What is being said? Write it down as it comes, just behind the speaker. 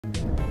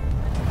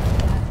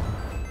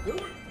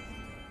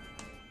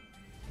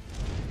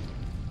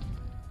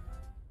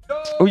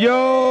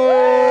Yo!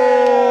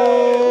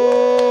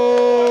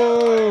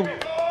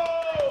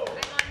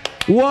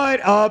 What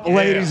up,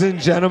 ladies and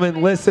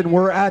gentlemen? Listen,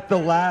 we're at the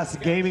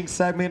last gaming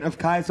segment of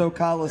Kaizo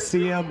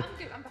Colosseum.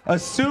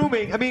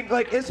 Assuming, I mean,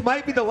 like, this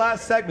might be the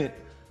last segment.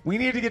 We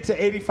need to get to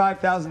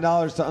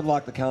 $85,000 to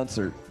unlock the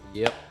concert.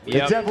 Yep.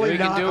 It's definitely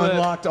not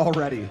unlocked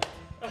already.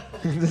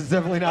 This is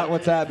definitely not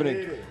what's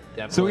happening.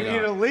 Definitely So we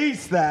need at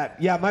least that.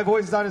 Yeah, my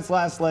voice is on its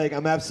last leg.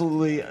 I'm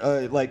absolutely,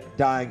 like,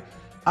 dying.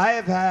 I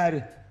have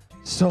had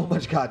so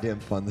much goddamn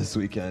fun this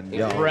weekend.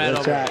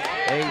 Incredible.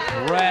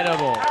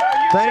 Incredible.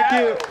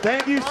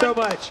 Thank you so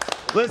much.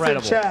 Listen,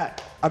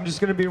 chat, I'm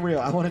just gonna be real.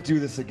 I want to do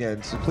this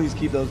again, so please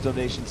keep those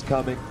donations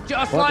coming.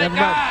 Just like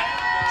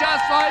that.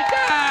 Just like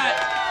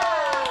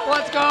that.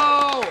 Let's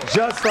go.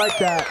 Just like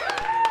that.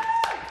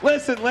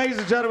 Listen, ladies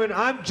and gentlemen,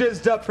 I'm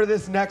jizzed up for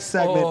this next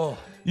segment. Oh.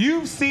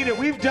 You've seen it.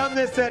 We've done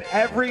this at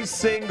every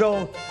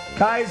single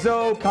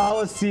Kaizo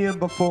Colosseum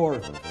before.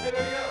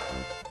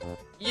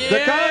 Yeah. The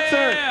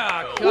concert.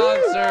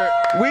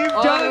 We've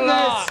done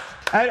this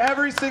at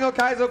every single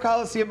Kaizo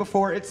Colosseum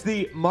before. It's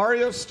the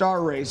Mario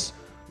Star Race,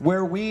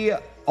 where we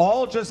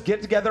all just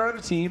get together on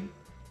a team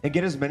and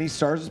get as many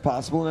stars as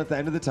possible, and at the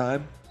end of the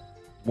time,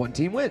 one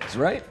team wins,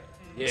 right?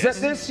 Yes.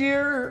 Except this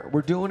year,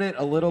 we're doing it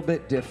a little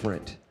bit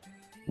different.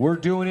 We're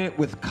doing it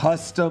with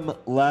custom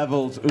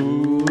levels.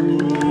 Ooh.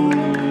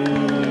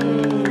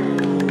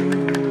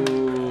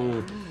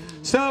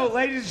 So,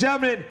 ladies and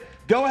gentlemen,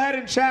 go ahead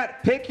and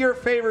chat. Pick your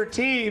favorite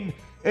team.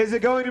 Is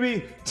it going to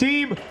be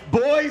Team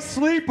Boy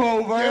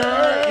Sleepover?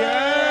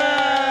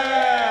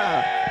 Yeah!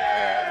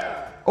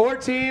 Or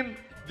Team...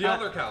 The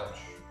other couch.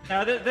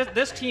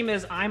 This team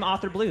is I'm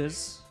Author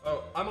Blues.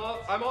 Oh, I'm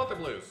Author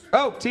Blues.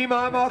 Oh, Team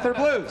I'm Author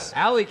Blues.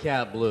 Alley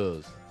Cat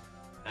Blues.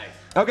 Nice.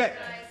 Okay.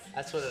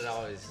 That's what it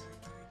always...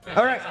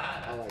 All right.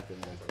 I like it,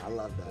 man. I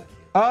love that.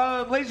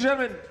 Ladies and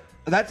gentlemen,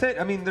 that's it.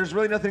 I mean, there's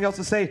really nothing else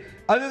to say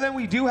other than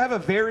we do have a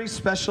very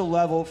special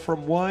level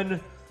from one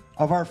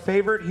of our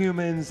favorite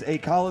humans, a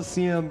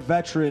Colosseum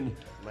veteran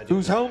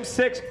who's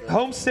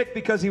homesick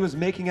because he was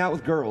making out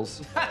with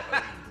girls.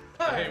 I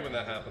hate when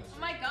that happens. Oh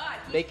my God.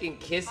 Making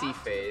kissy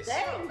face.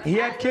 He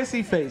had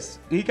kissy face.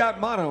 He got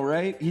mono,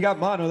 right? He got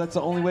mono. That's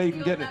the only way you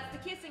can get it.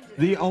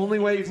 The only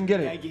way you can get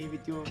it. I gave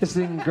it to him.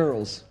 Kissing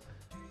girls.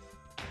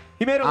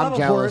 He made a level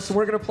for us, and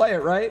we're going to play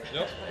it, right?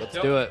 Yep. Let's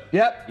do it.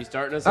 Yep. You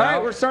starting us All out?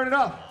 right, we're starting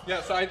off. Yeah,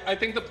 so I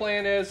think the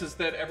plan is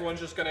that everyone's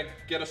just going to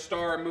get a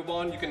star and move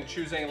on. You can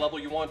choose any level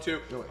you want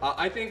to.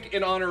 I think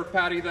in honor of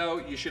Patty, though,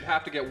 you should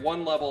have to get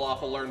one level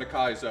off of Learn to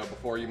Kaizo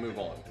before you move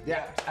on.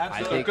 Yeah, I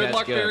absolutely. think Good that's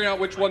luck good. figuring out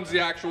which one's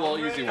the actual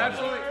easy one.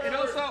 Absolutely. And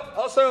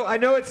also, I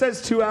know it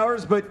says 2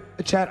 hours, but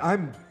chat,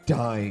 I'm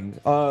dying.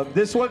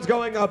 This one's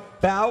going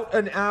about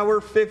an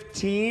hour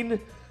 15,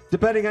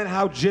 depending on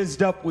how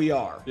jizzed up we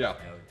are. Yeah.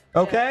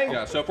 Okay?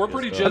 Yeah, so if we're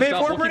pretty jizzed I mean, if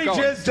up, we're we'll pretty keep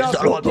going. jizzed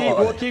up,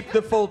 we'll keep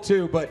the full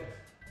 2, but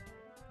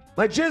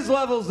my jizz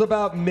level's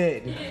about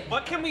mid.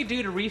 What can we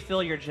do to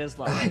refill your jizz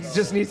level? I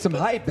just need some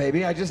hype,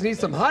 baby. I just need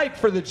some hype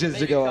for the jizz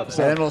to go up.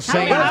 So. And we'll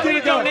sing How Let's many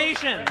get it going.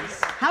 donations?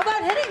 How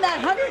about hitting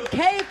that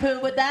 100K, Pooh?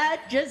 Would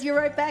that jizz you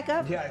right back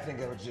up? Yeah, I think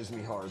that would jizz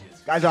me hard.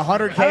 Guys,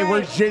 100K,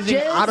 we're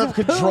jizzing out of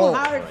control. Pooh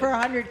hard for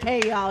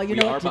 100K, y'all. You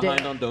know We are what to do.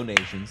 behind on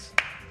donations.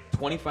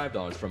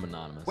 $25 from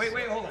Anonymous. Wait,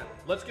 hold on.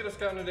 Let's get us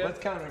counted in. Let's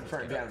count it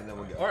from down and then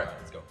we'll go. All right,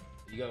 let's go.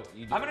 You go.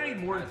 You do I'm going to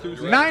need more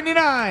enthusiasm.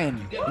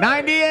 99,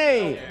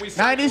 98,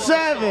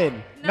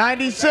 97,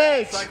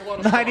 96,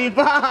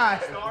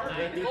 95,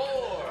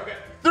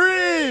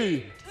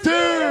 3,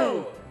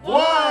 2,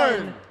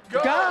 1,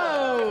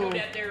 go!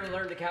 That there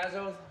Learn to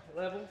Kaizo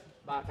level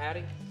by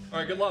Patty. All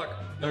right, good luck.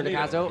 Learn to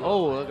Kaizo.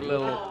 Oh,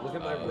 look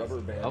at my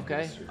rubber band.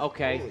 Okay.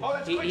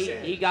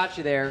 He got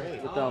you there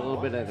with a little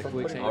bit of the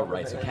quicksand. All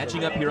right, so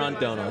catching up here on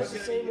donos,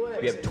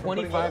 we have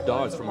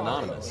 $25 from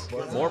Anonymous.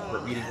 More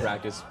reading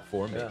practice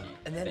for me.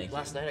 And then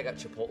last night I got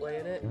Chipotle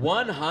in it.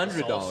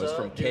 $100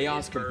 from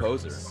Chaos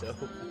Composer.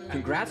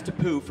 Congrats to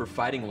Pooh for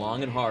fighting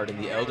long and hard in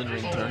the Elden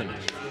Ring tournament.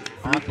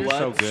 Through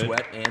blood,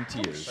 sweat, and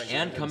tears.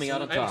 And coming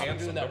out on top.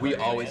 We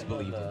always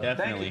believed in you.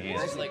 Definitely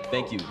hands.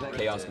 Thank you,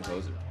 Chaos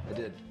Composer. I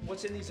did.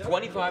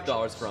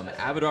 $25 from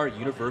Avidar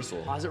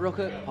Universal. Pause it real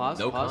quick. Pause.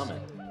 No pause.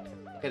 comment.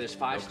 Okay, there's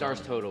 5 stars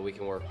total we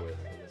can work with.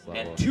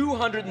 And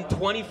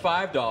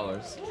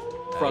 $225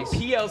 from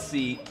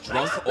PLC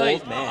Drunk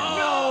Old Man.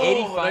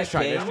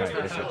 85K.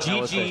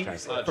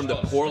 GG from the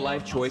Poor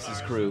Life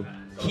Choices crew.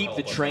 Keep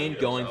the train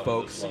going,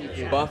 folks.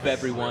 Buff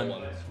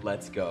everyone.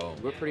 Let's go.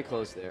 We're pretty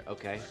close there.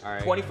 Okay. All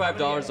right.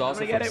 $25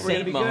 also from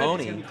St.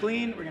 Mahoney.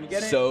 Clean. We're gonna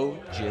get it. So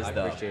jizzed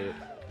up. Appreciate it.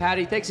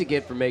 Patty, thanks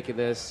again for making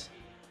this.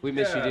 We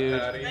miss you,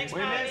 dude. Thanks,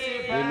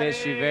 Patty. We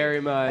miss you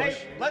very much.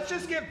 Hey, let's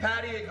just give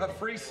Patty a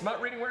free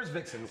smut reading. Where's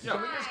Vixen? Can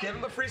we just give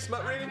him a free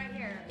smut reading?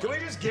 Can we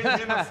just give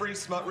him a free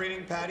smut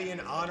reading, Patty, in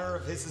honor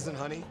of Hisses and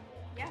Honey?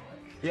 Yeah.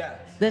 Yeah.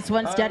 This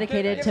one's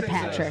dedicated to Vixen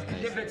Patrick.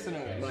 Give Vixen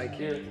a mic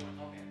here.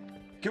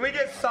 Can we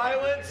get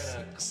silence?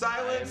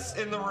 Silence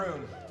in the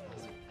room.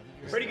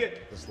 Pretty good.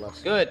 This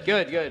left. Good. I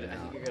think you're I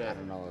gonna.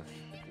 don't know if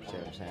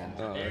Let's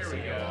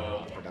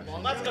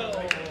go.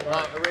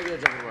 Regular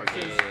jumping work.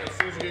 As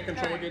soon as you get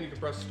control again, you can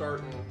press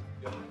start and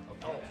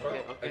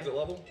exit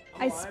level.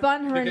 I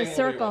spun her in a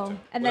circle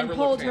and then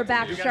pulled her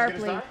back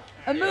sharply,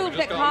 a move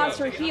that caused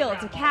her heel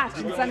to catch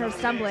and sent her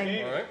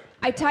stumbling.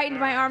 I tightened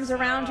my arms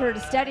around her to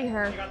steady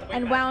her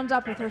and wound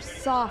up with her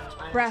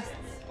soft breasts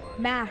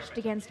mashed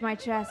against my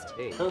chest.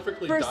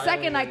 For a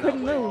second, I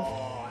couldn't move.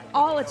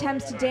 All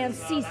attempts to dance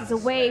ceased as a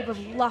wave of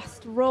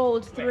lust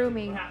rolled through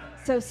me,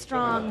 so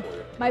strong,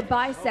 my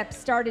biceps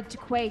started to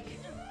quake.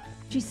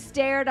 She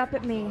stared up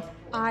at me,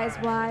 eyes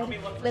wide,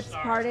 lips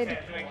parted,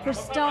 her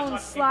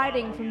stones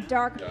sliding from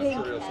dark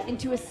pink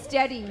into a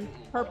steady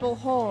purple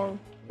hole.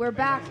 We're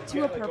back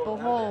to a purple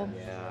hole.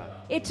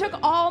 It took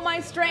all my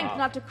strength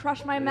not to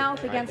crush my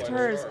mouth against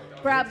hers,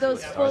 grab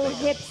those full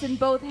hips in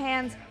both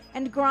hands,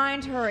 and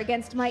grind her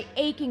against my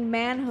aching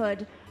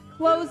manhood,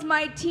 close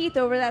my teeth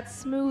over that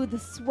smooth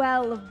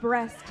swell of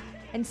breast,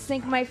 and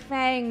sink my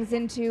fangs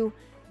into ...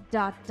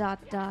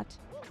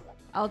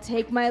 I'll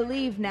take my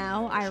leave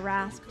now, I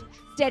rasped,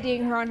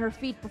 steadying her on her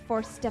feet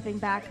before stepping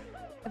back.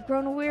 I've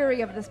grown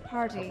weary of this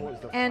party,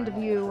 and of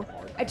you.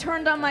 I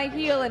turned on my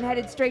heel and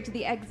headed straight to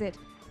the exit.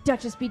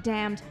 Duchess be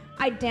damned.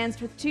 I'd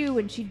danced with two,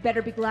 and she'd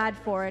better be glad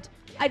for it.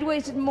 I'd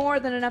wasted more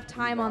than enough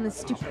time on this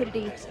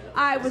stupidity.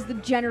 I was the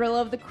general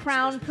of the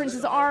Crown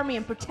Prince's army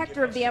and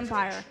protector of the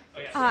Empire.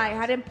 I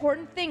had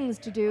important things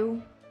to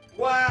do.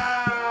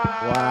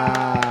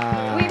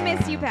 Wow. We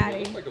miss you,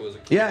 Patty.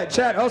 Yeah,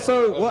 chat.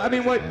 Also, well, I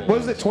mean, what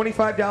was it?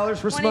 $25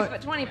 for Smut?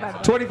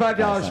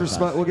 $25 for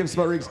Smut. We'll give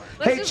Smut Riggs.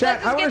 Hey,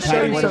 chat. I want to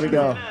show you something.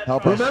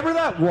 Remember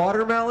that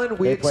watermelon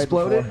we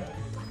exploded?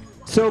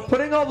 So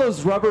putting all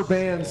those rubber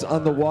bands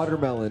on the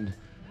watermelon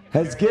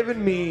has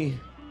given me.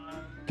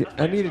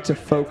 I need it to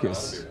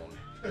focus.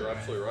 You're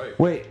absolutely right.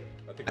 Wait.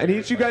 I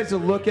need you guys to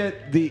look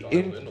at the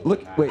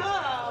Wait.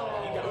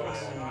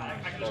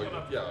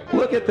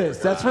 Look at this.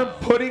 That's from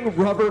putting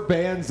rubber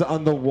bands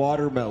on the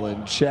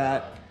watermelon,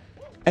 chat.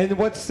 And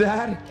what's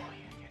sad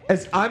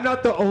is I'm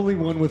not the only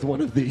one with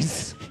one of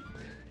these.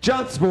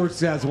 John Sports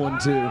has one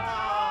too.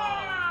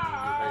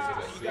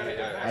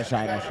 That's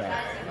right.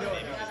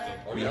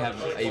 We have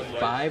a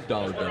 $5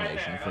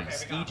 donation from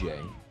Ski J.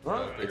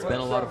 It's been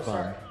a lot of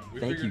fun.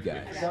 Thank you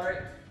guys. Sorry.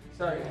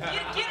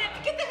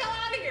 Get the hell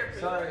out of here.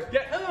 Sorry.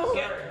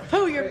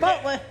 Pooh,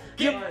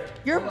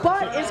 your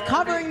butt is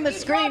covering the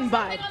screen,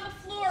 bud.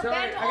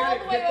 Bend all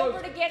the way over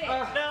to get it.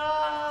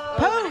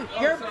 Pooh,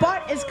 your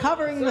butt is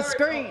covering the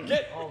screen.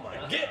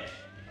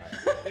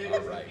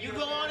 You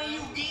go on and you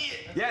get.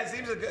 Yeah, it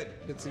seems like good.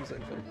 It seems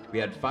like fun. We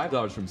had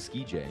 $5 from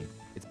Ski J.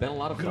 It's been a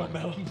lot of fun.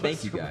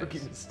 Thank you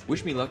guys.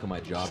 Wish me luck on my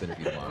job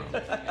interview tomorrow.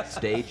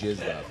 Stay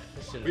jizzed up.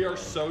 We are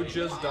so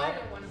jizzed up.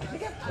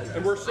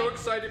 And we're so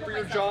excited for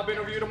your job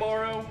interview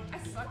tomorrow.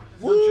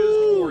 We're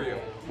jizzed for you.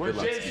 We're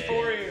jizzed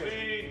for you.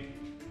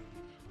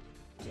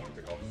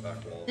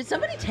 Did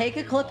somebody take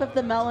a clip of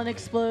the melon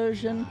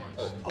explosion?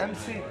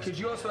 MC, could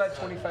you also add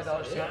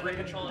 $25 to that?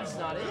 That's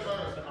not it.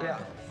 Yeah.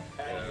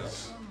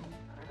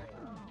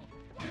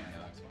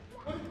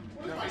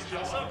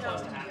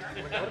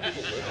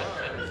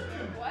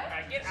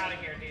 Get out of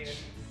here, dude.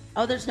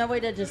 Oh, there's no way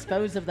to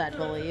dispose of that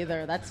bully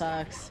either. That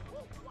sucks.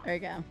 There you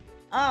go.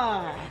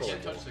 Ah.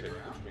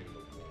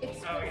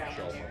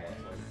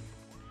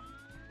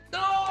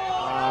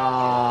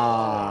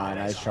 Ah,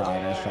 nice try.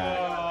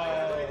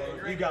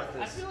 You got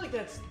this. I feel like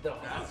that's gross.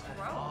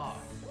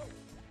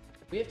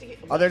 We have to get.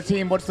 Other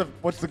team, what's the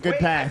good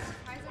path?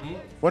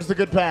 What's the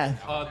good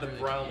path? The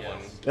brown one.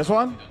 This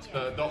one?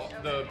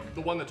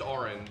 The one that's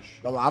orange.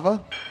 The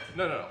lava?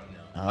 No.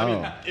 Oh. I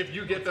mean, if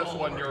you get this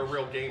one, you're a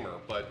real gamer,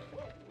 but...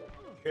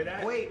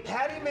 Wait,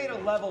 Patty made a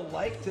level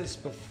like this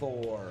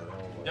before.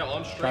 Yeah,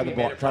 on stream Try the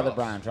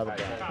brown. No,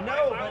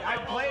 but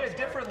I played a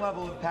different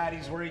level of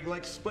Patty's where he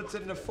like splits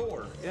it into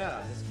 4.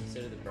 Yeah.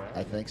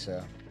 I think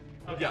so.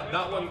 Yeah,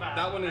 that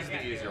one is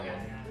the easier one.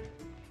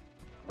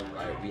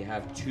 Alright, we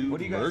have two What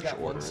do you guys merch got?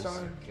 1 orders.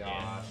 star?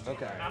 Gosh.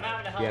 Okay.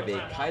 We have a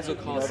Kaizo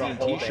Colosseum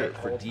t-shirt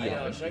for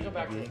DM.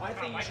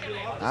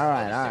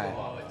 Alright. And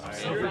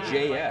for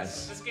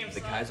JS,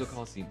 the Kaizo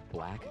Colosseum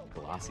black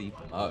glossy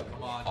mug.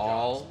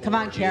 All Come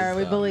on, Kara,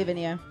 we jizzed up. believe in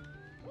you.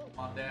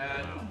 Oh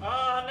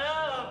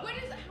no! What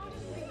is it?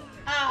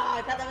 Ah,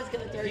 I thought that was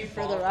going to throw you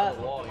further up.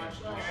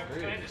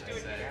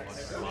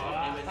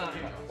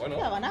 Why not?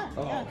 Yeah, why not?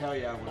 Oh, Yeah. hell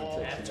yeah, I want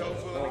to take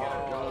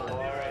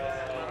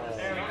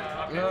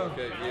Look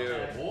at you.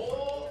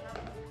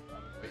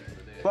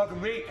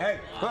 Fucking meat. Hey,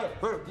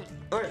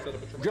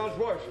 John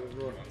Sports.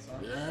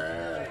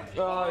 Yeah.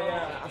 Oh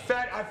yeah. I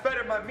fed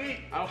her my meat.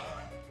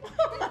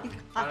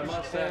 I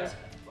must say,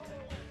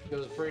 it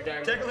was pretty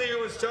dang. Technically, it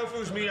was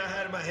tofu's meat I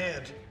had in my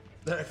hand.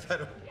 Then I fed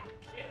him.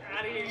 Get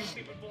out of here, you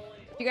stupid bully.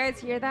 You guys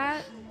hear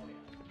that?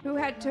 Who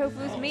had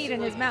tofu's meat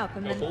in his mouth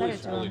and then fed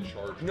it to him?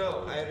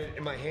 No, I had it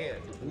in my hand.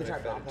 Let me try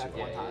backpack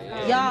one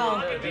time.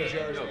 Y'all,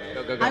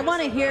 Go. I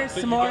want to hear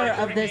some more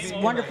of this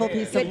wonderful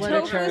piece of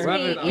literature.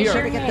 Robert, Be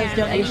sure to get those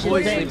donations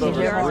Boys in to sleepover.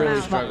 hear more Really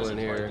about struggling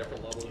here.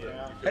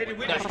 Hey, did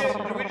we just get a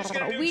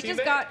new We teammate?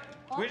 just got.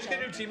 We just get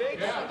a new teammate?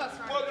 Yeah.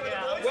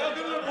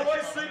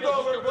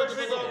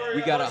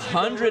 We got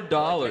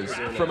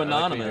 $100 from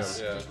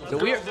Anonymous. So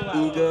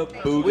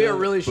we are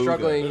really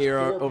struggling here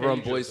over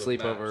on Boys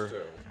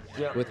Sleepover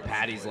with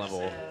Patty's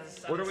level.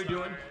 What are we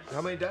doing?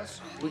 How many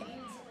deaths?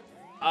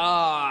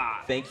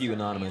 Thank you,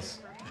 Anonymous.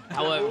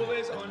 However,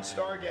 on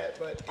Stargate,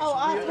 but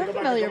we're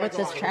familiar with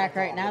this track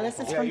right now. This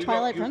is from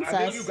Twilight Princess.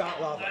 I think you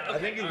got lava. I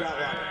think you got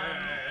lava.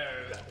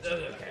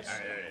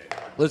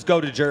 Let's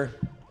go to Jer.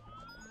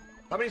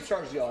 How many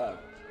stars do y'all have?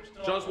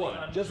 Just one.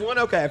 Just one?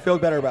 Okay, I feel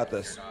better about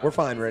this. We're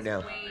fine right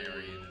now.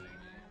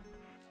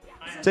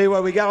 Tell you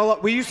what, we got a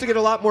lot. We used to get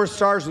a lot more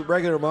stars with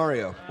regular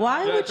Mario.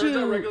 Why Yeah, would it turns out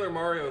you? regular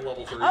Mario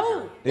levels are easier.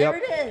 Oh, there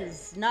Yep. it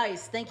is.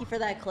 Nice. Thank you for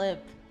that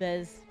clip,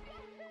 Biz.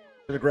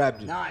 Should have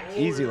grabbed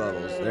easy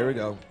levels. There we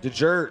go.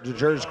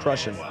 DeJer's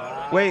crushing.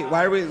 Wait,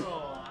 why are we?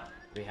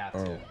 We have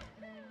Oh, to.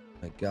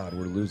 my God,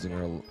 we're losing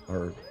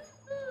our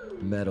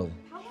medal.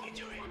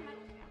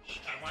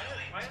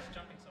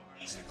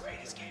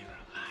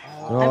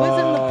 I was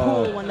in the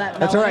pool when that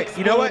That's melon all right.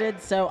 You know what?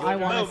 exploded, so I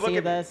want to see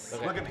this.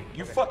 Look at me.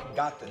 You fucking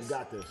got this. you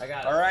got this. I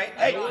got it. All right.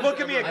 Hey, look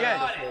at me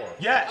again.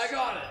 Yes. I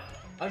got it.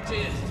 I'm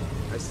jizzed.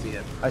 I see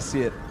it. I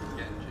see it.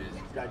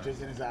 He's got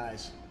jizz in his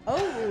eyes.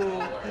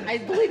 Oh, I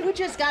believe we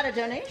just got a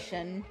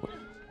donation.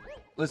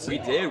 Listen. We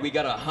did. We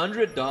got a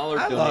 $100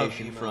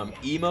 donation from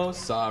Emo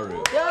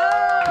Saru.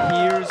 Yo!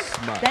 Here's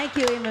Smut. Thank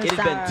you, Emo It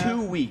had Saru. been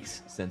 2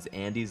 weeks since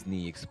Andy's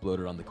knee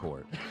exploded on the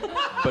court,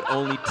 but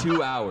only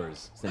 2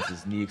 hours since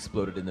his knee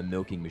exploded in the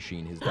milking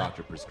machine his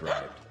doctor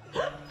prescribed.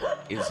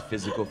 Is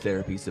physical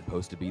therapy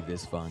supposed to be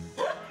this fun?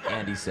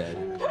 Andy said,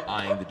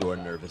 eyeing the door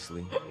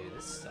nervously.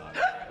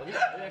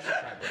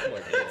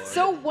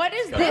 So what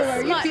is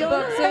this smut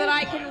book so that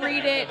I can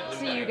read it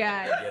to you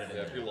guys?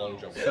 Yeah, if you long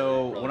jump.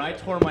 So when I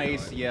tore my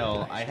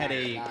ACL, I had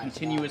a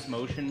continuous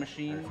motion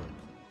machine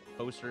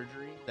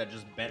post-surgery that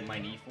just bent my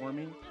knee for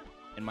me,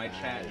 and my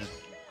chat just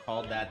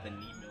called that the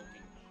knee milking.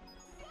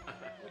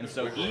 And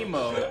so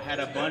Emo had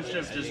a bunch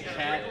of just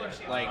chat,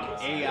 like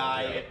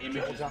AI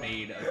images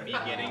made of me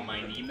getting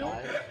my knee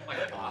milked.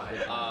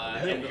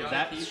 And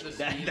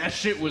that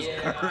shit was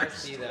cursed. I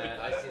see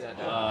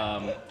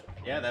that.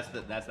 Yeah, that's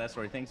that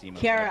story. Thanks, Emo.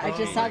 Kiara, I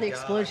just saw the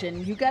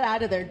explosion. You got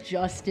out of there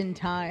just in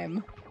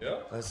time. Yeah?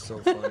 That's so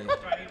funny. Do I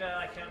need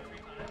to count 3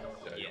 times?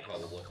 Yeah,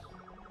 probably.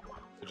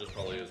 It just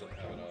probably isn't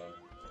having a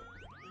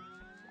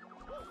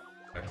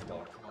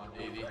Xbox. Come on,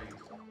 Davey.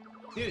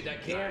 Dude,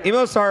 that camera.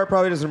 Emo Sara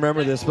probably doesn't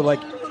remember this, but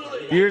like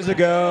years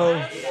ago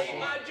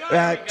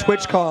at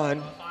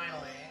TwitchCon,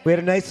 we had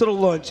a nice little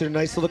lunch and a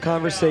nice little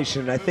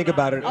conversation, and I think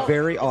about it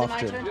very Is it my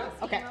often. turn?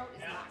 Okay. All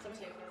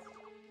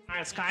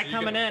right, Sky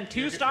coming in.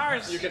 2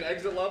 stars. You can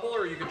exit level,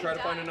 or you can try to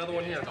find another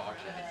one here. I also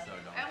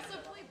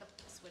played the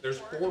Switch. There's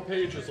 4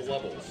 pages of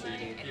levels, so you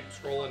can keep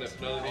scrolling if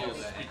none of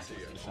these speak to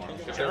you.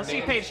 If their Let's see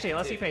names- page 2.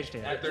 Let's see page 2.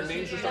 If their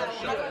names just aren't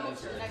shown,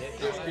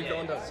 just keep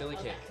going down. Silly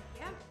kid.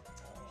 Yeah.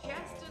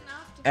 Just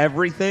enough to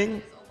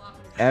Everything,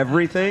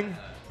 everything.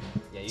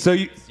 Yeah, So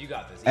you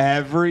got this.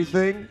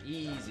 everything.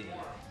 Easy.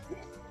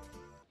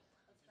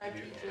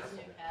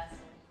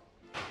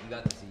 You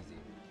got this easy.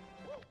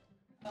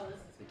 The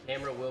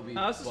camera will be.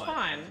 Oh, this is butt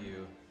fine. if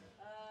you-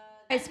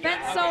 I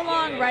spent so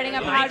long writing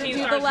up how to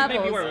do the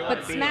levels,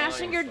 but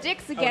smashing your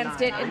dicks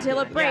against it until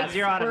it breaks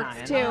 0 out of works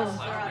 9. too.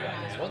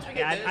 Once we get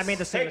Yeah, this, I made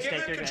the same Hey, give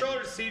mistake. the You're good.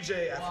 controller to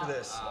CJ after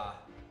this.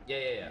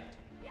 Yeah.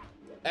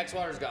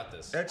 X-Water's got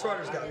this.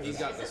 X-Water's got He's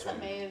this. got this one.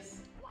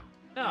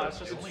 No, it's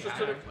just It's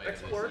just an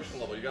exploration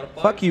level. You gotta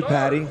find Fuck you, stars.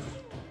 Patty.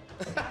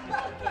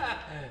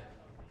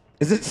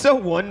 Is it still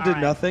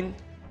 1-0?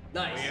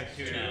 Nice.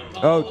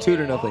 Oh,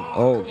 2-0.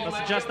 Oh. Let's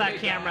adjust that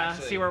camera.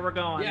 See where we're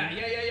going. Yeah.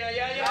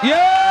 Yeah!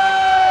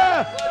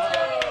 Yeah!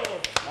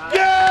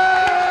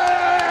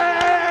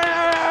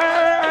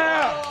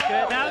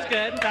 Good. That was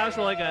good. That was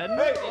really good.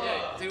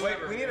 Wait,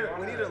 we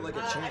need a like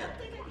a chant.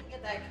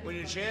 We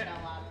need a chant.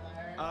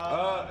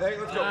 Hey,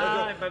 let's go.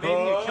 But maybe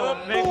you kill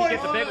him. Maybe you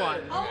get the big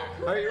one.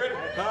 Are you ready?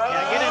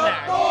 Yeah, get in there.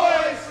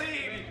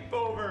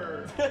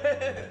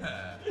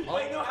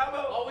 Wait, no, how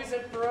about always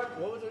and forever?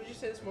 What did you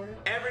say this morning?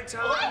 Every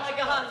time. Oh my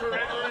God!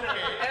 Forever and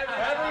ever.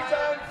 Every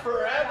time,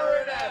 forever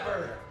and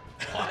ever.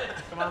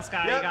 Come on,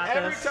 Sky. You Yep, got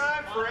every this.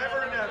 time,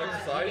 forever and ever.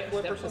 Side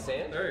flip or Step to something.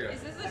 sand? There you go. Is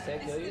this a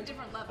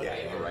different level?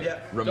 Yeah.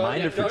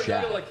 Reminder for Don't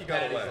chat. feel like you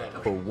got away.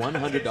 For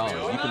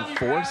 $100, you can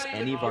force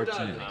any of our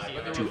teams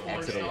to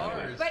exit a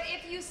level. But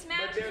if you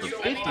smash For your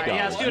 $50,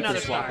 Yeah, let's do you can another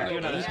swap star. out Do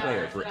another any star.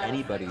 player for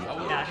anybody.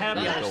 Yeah, have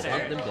the other Go star.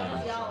 hunt them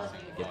down,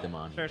 get them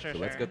on. Sure. So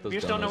let's get those We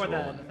just don't know where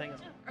demos the rolling. thing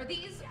is. Are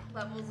these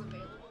levels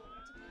available?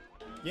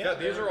 Yeah,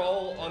 these are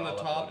all on the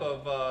top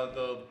of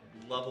the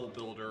level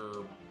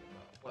builder.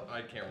 What,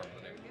 I can't remember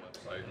the name of the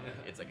website.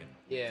 It's like a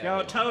Yeah.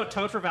 Yo, Toad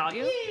for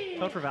value?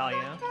 Toad for value.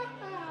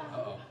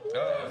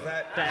 Is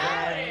that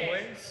Dang.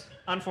 coins?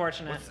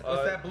 Unfortunate.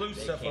 What's that blue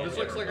stuff over This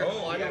looks like a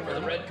climber For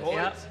the red coins.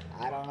 Yep.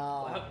 I don't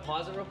know.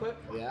 Pause it real quick.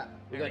 Yeah.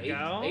 We There got we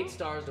go. 8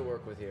 stars to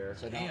work with here.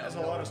 That's a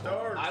lot of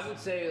stars. I would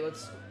say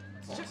let's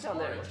Let's check down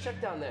there. Let's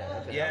check down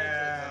there.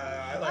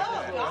 Yeah, I like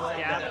that. I like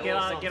Yeah, that. get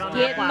on Get that in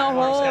the platform,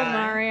 hole, Sky.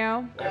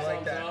 Mario. I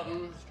like that.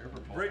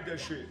 Break that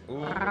shit. Ooh.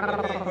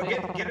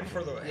 Get it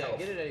for the Yeah,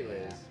 get it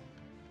anyways.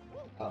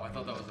 Oh, I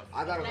thought that was a.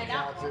 I thought it was a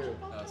cow too.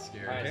 That was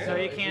scary. Alright, So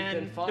you if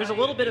can. find There's a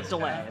little bit of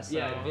delay. So.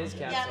 Yeah, Viz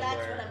cap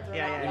somewhere.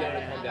 Yeah, We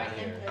gotta come down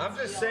here. I'm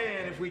just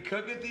saying, if we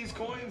could get these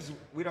coins,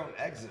 we don't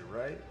exit,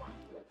 right?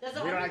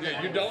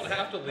 Yeah, you don't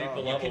have to leave the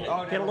level.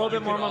 Get a little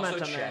bit more You can also momentum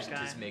there, check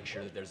Sky. to make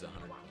sure that there's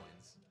 100 coins.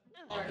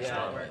 On your Yeah,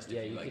 star list if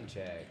yeah, you like can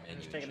check.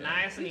 menu Take it check.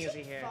 nice and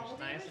easy here. Just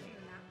nice and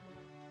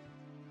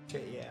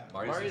easy. Yeah.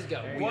 Mario's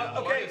got weed.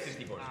 Okay.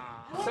 64.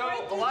 So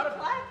a lot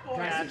of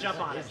Yeah, jump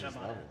on it. Jump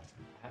on it.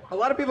 A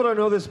lot of people don't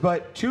know this,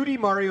 but 2D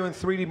Mario and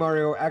 3D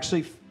Mario are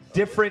actually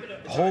different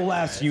whole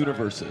ass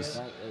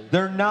universes.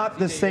 They're not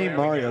the same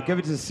Mario. Give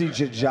it to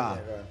CJ Ja.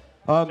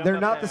 They're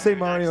not the same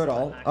Mario at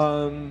all.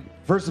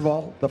 First of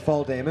all, the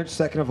fall damage.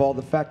 Second of all,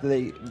 the fact that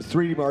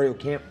 3D Mario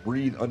can't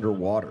breathe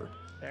underwater.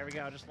 There we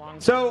go. Just long.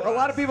 So a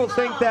lot of people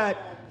think that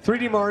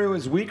 3D Mario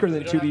is weaker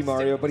than 2D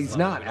Mario, but he's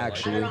not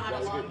actually,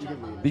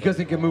 because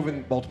it can move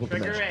in multiple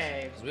Trigger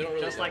dimensions. A.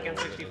 Just like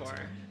N64.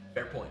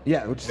 Fair point.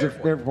 Yeah, which is a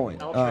fair point.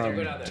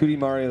 2D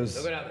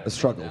Mario's a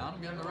struggle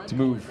to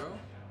move,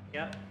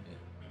 Yep.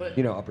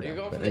 you know, up or You're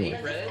down. going for But the anyway.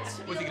 8 credits?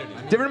 What's he gonna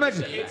do? Different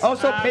dimensions.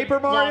 Also, Paper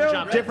long Mario,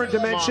 jump it. different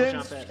Long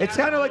dimensions. jump it. It's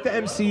kind of like the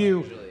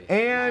MCU.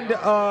 And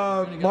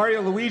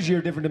Mario Luigi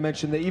are different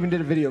dimension. They even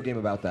did a video game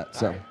about that.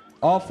 So,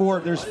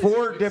 there's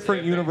 4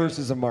 different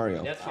universes of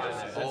Mario. That's fine.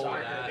 Oh,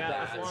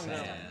 That's long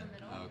man.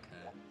 jump.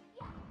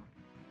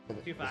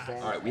 Okay. Too fast.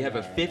 All right, we have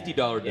a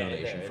 $50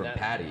 donation from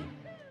Patty.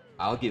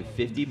 I'll give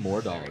 $50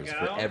 more for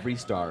every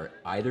star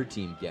either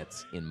team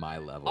gets in my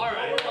level. All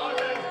right.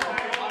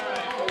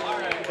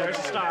 There's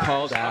a star.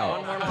 Called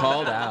out.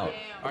 Called out.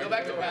 Go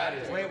back to Patty.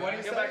 Wait, what do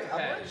you say? Let's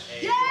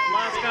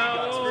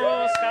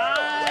go,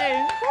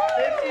 Sky.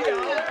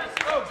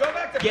 Oh, go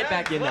back to Get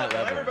back in that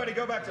level. Everybody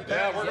go back to Yeah,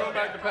 Patty's we're going level.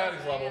 back to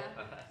Patty's level.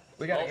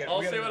 We gotta get. I'll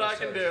we gotta see get what more I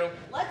can stars. do.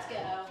 Let's go.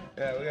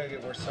 Yeah, we gotta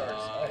get more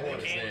stars.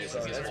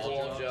 That's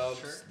wall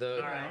jumps.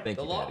 Thank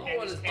The you, long Patty.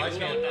 one is I can't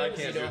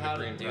you do know how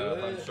the to green do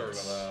path. I'm it. certain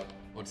of that.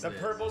 What's The this?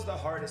 purple's the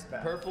hardest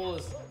path. Purple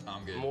is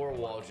I'm good. more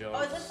wall jumps.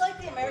 Oh, is this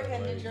like the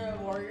American Ninja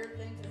Warrior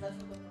thing? Because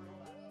that's what the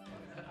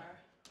purple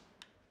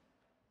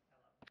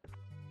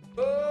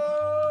are.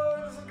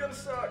 Oh, this is gonna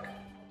suck.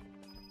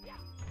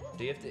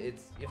 Do you have to?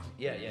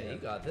 Yeah. You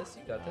got this.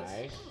 You got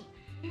this.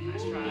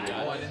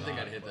 Oh, I didn't think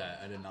I'd hit that.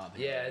 I did not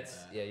think Yeah, I'd hit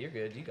that. you're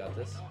good. You got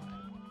this.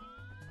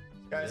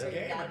 Guy's a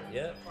gamer.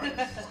 Yep.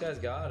 This guy's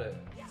got it.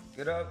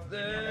 Get up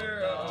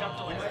there.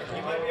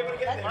 You might be able to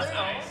get there.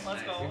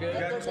 Let's go. You're good.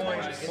 Got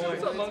coins.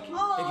 What's up, monkey?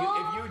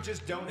 Oh, If you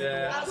just don't hit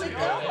Yeah. how's it Do a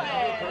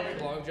going?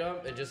 perfect long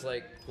jump and just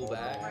like pull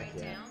back. Right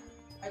down.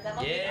 Alright, that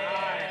must be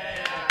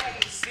Yeah.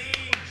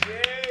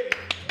 CJ.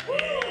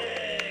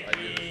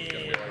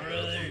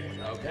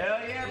 Hell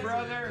yeah,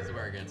 brother.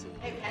 Swear against it.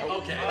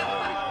 Okay.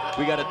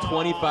 We got a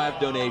 25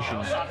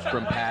 donations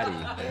from Patty.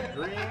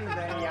 green,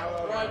 then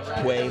yellow.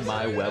 Quay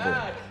my Wevel.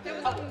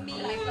 That was me.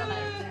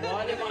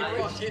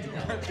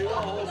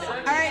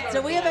 Alright,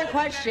 so we have a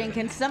question.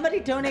 Can somebody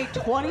donate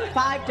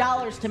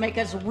 $25 to make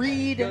us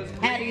read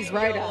Patty's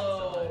write-up?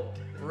 Yellow,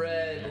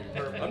 red,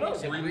 purple. I'm not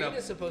So reading green up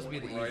is supposed to be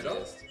the write-up.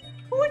 easiest.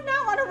 Who would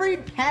not want to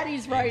read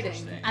Patty's writing?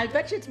 I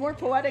bet you it's more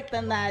poetic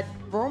than that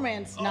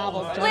romance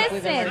novel stuff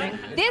we've been Listen,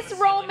 reading. this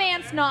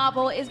romance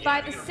novel is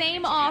by the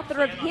same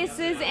author of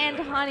Hisses and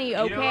Honey,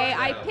 okay?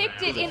 I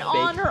picked it in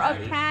honor of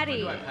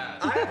Patty. I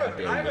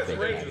have a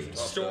great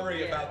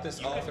story about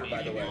this author,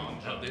 by the way.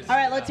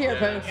 Alright, let's hear it,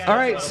 Pooh. All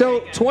right, so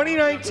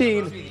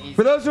 2019,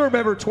 for those who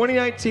remember,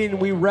 2019,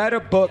 we read a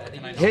book,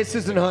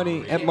 Hisses and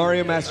Honey, at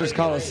Mario Masters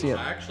Coliseum.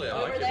 Actually,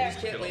 I like You it. just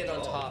can't land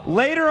on top.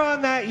 Later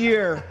on that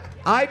year,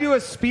 I do a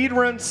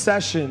speedrun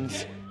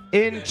sessions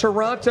in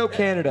Toronto,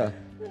 Canada.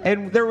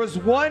 And there was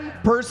one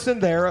person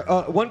there,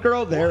 one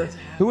girl there,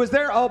 who was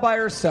there all by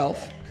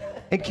herself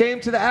and came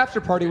to the after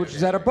party, which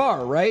was at a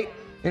bar, right?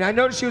 And I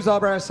noticed she was all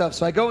by herself,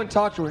 so I go and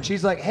talk to her, and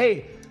she's like,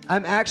 hey,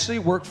 I'm actually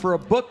work for a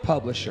book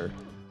publisher.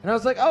 And I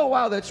was like, oh,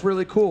 wow, that's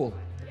really cool.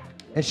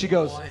 And she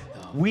goes,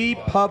 we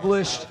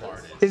published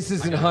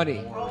Hisses and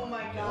Honey. Oh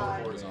my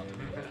god.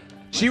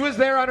 She was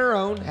there on her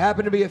own,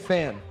 happened to be a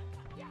fan.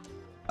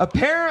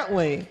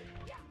 Apparently,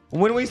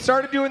 when we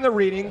started doing the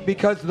reading,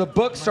 because the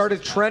book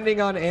started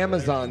trending on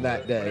Amazon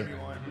that day,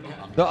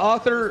 the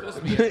author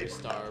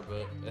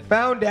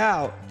found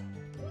out,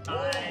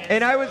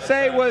 and I would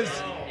say was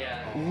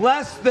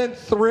less than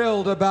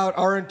thrilled about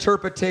our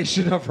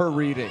interpretation of her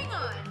reading. Hang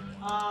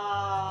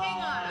on. Hang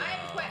on. I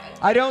have a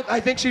question. I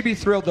think she'd be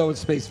thrilled though with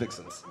Space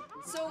Vixens.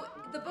 So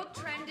the book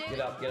trended. Get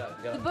up.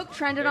 The book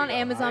trended on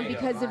Amazon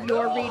because of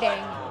your reading.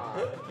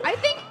 I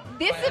think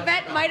this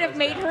event might have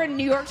made her a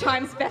New York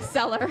Times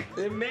bestseller.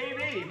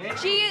 Maybe.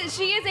 She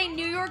is a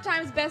New York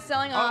Times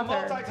bestselling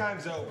author.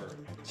 Multi-times over.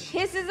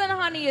 Hisses and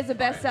Honey is a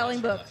best-selling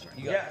book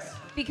Yes.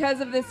 because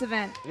of this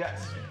event.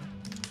 Yes.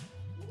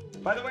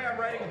 By the way, I'm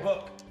writing a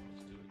book.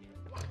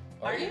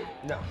 Are you?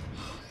 No.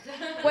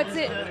 What's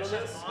it?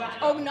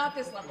 Oh, not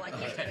this level. I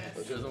can't do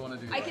this. Doesn't want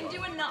to do I can do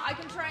a I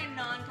can try a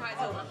non-Kaizo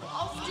level.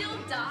 I'll still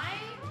die,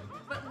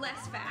 but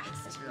less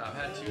fast. Yeah, I've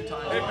had 2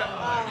 times.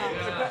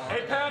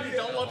 Hey, Patty,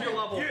 don't love your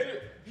level.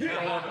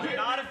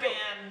 Not a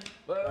fan.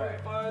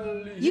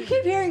 You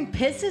keep hearing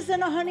pisses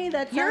in a honey?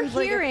 That You're sounds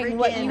like a hearing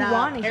what freaking, you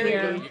want to parody.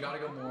 hear. You gotta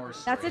go more.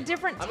 That's a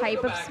different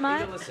type of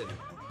smut. Listen.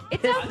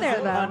 It's out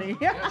there though. Honey.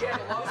 Yeah,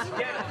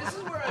 this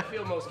is where I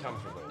feel most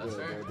comfortable. That's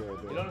fair. You know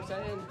what I'm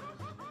saying?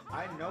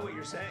 I know what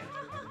you're saying.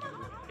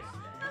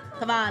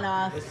 Come on,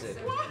 off. Listen.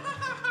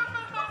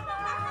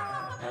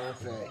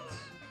 Perfect.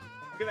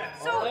 Look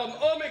at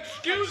that.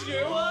 Excuse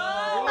you.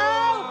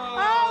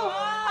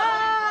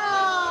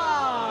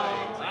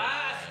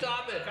 Ah,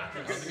 stop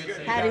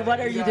it. Patty, what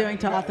are you doing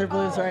to Author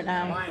Blues right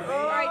now? Alright, just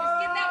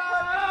get that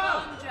perfect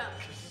long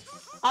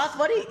jump. Auth,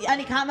 what do you,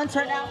 any comments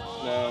right now?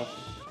 No.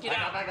 Get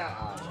out.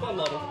 It's fun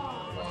level.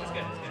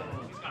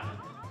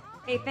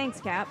 Hey,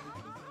 thanks, Cap.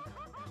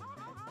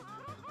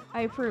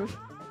 I approve.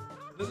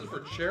 This is for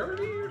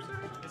charity, you're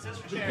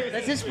saying?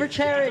 This is for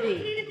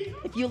charity.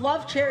 If you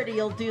love charity,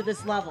 you'll do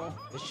this level.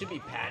 This should be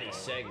Patty's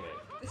segment.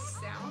 The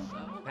sound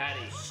level. Patty.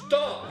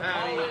 Stop,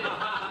 Patty.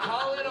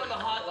 Call in on the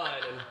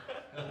hotline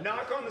and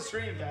Knock on the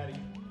stream, Patty.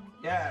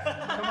 Yeah,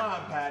 come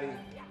on, Patty.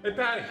 Hey,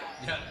 Patty.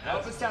 Yeah,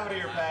 Help us out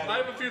here, Patty. I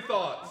have a few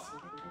thoughts.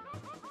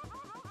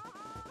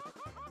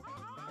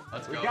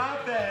 let's We go.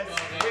 got this.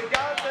 We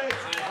got this.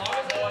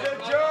 As Good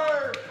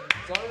jerk.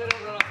 long as they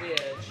don't run off the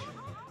edge.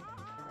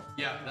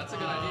 Yeah, that's a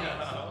good idea.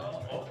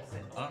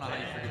 I don't know how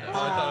you figured that I out.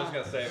 thought I was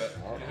gonna save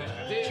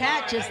it.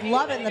 Chat just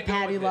loving the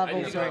Patty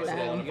levels right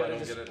now.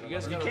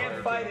 You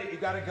can't fight it. You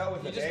gotta go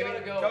with it, just baby. gotta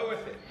go. Go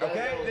with it.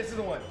 Okay? This is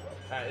the one.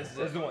 Alright, this is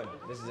This is it. the one.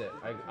 This is it.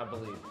 I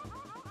believe.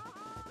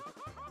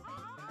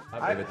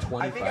 I give a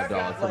I think I've $25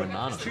 got from like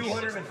Anonymous.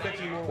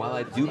 250 more. While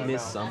I words do in my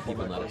miss mouth. some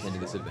people not attending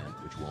this event,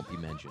 which won't be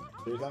mentioned,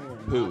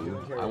 Pooh,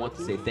 I want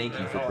to say thank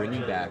you for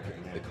bringing back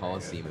the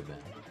Colosseum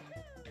event.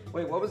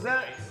 Wait, what was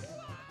that?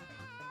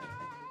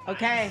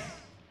 Okay.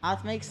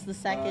 Auth makes the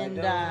second.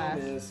 I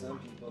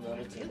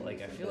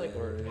feel like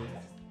we're.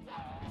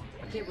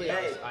 I can't believe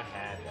I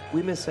had that.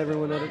 We miss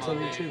everyone not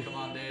attending too. Come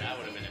on, Dave. That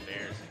would have been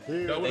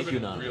embarrassing. That Thank you, really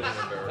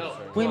Anonymous.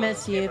 embarrassing. We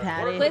miss you,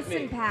 Patty.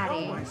 Listen,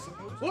 Patty.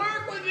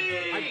 Work with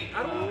me!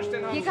 I don't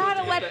understand how You I'm gotta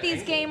supposed to let get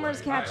these that angle.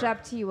 gamers catch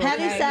up to you,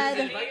 Patty okay? said,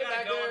 Back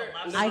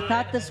there. I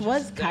thought this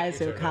was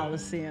Kaizo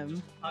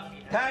Coliseum.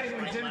 Patty,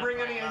 we didn't bring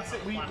any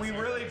we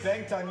really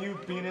banked on you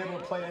being able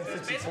to play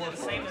N64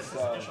 for us,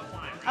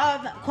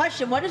 so.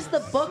 Question, what is the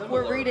book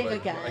we're reading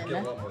again?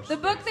 The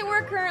book that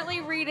we're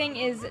currently reading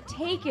is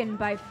Taken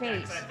by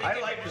Fate. I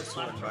like this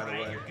one, by the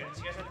way.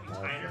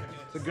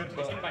 It's a good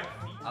book.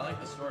 I like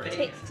the story.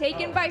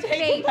 Taken by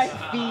Taken Fate. by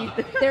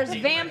feet. There's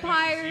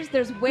vampires,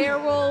 there's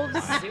werewolves,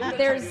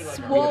 there's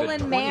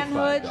swollen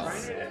manhoods.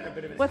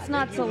 What's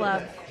not to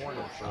love?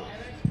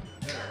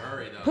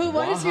 Who,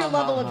 what is your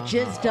level of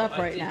jizzed up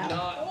right now?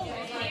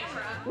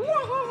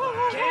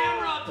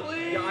 Camera,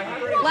 please!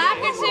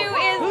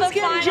 Lakitu is Who's the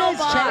getting final jizzed,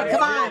 boss. chat?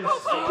 Come on.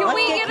 Can Let's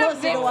we get get a closer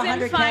to Vixen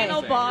 100K.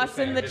 final boss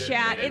in the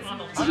chat? It's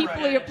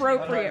deeply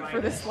appropriate for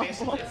this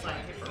level.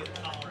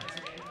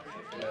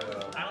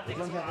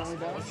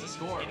 What's the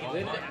score?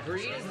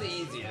 Green is the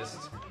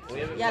easiest.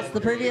 Yes, the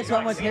previous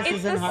one was Hisses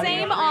It's and the Honey.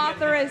 same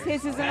author as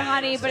Hisses and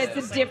Honey, but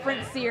it's a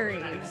different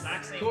series.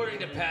 According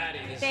to Patty.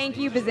 Thank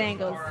you,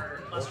 Bazangles.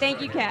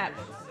 Thank you, Cap.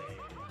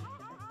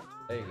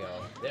 There you go.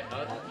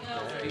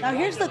 Now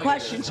here's the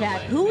question,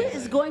 chat. Who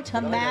is going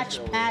to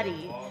match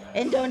Patty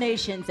in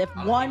donations if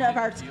one of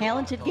our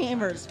talented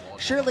gamers,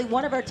 surely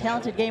one of our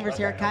talented gamers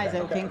here at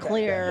Kaizo, can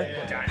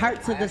clear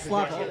parts of this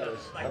level?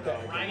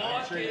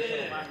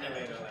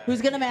 Who's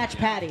going to match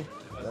Patty?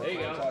 There you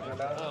go.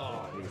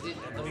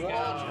 The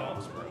wall.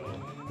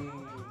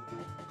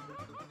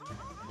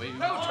 Wait,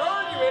 No,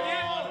 turn, you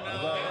idiot!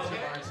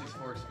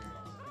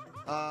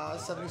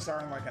 70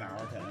 star in like an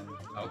hour 10.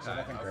 Okay.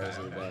 Nothing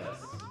crazy, but.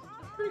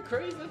 Pretty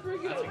crazy. That's pretty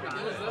good.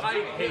 I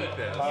hate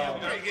this.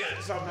 Pretty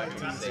good. Some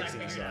 19,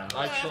 16 star.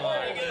 I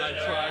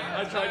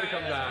tried to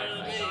come back.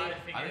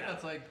 I think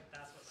that's like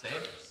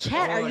safe.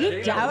 Chat, are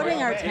you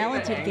doubting our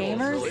talented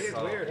gamers? It's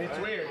weird. It's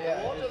weird,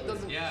 yeah.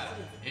 Yeah,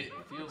 it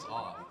feels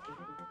off.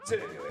 It's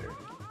an emulator.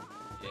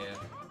 Yeah.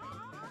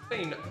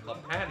 Saying a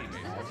Patty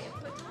maybe.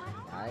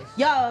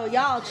 Yo,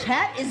 y'all,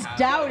 chat is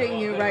doubting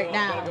you right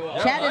now.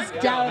 Chat is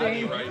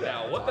doubting. Right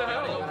now, what the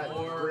hell?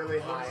 More Really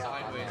high up.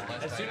 sideways,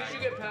 less As soon as you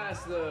back. get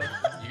past the.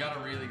 You gotta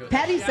really go.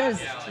 Patty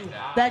says Yeah, like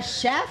that. the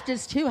shaft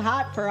is too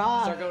hot for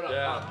off. Start going up.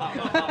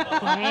 Yeah,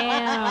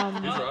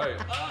 Damn. he's right.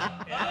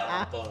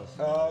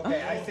 Oh,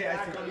 okay, I see.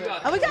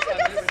 Oh, we got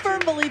some firm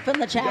belief in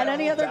the chat.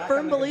 Any other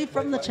firm belief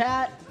from the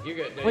chat? You're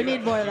good. No, We you're need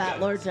good. more of that,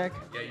 Lord Dick.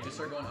 Yeah, you just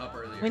start going up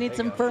earlier. We need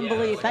some firm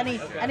belief. Any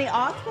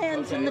off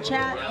fans in the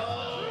chat?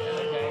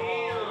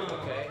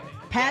 Okay.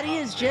 Patty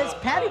is jizzed.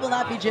 Patty will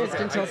not be jizzed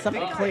until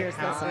somebody clears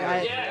this, all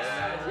right?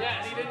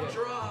 Yes, he didn't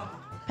draw.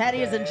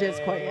 Patty isn't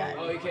jizzed quite yet.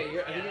 Oh, okay. I think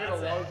you're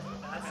gonna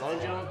long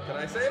jump. Can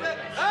I save it?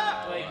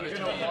 Ah! Like you're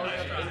gonna long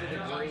jump into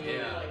the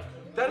green.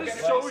 That is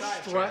so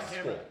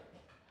stressful.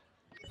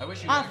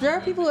 wish you. There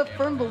are people who have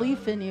firm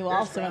belief in you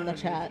also in the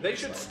chat. They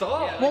should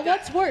stop. Well,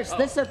 what's worse?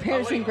 This or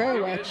Pears and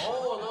Grey Witch?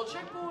 Oh, a little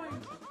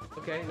checkpoint.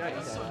 Okay,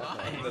 nice.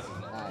 This is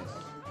nice.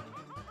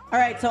 All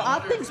right, so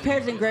Odd Things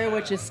Pears and Grey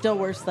Witch is still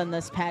worse than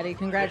this, Patty.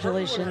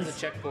 Congratulations. Has a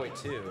checkpoint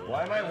too.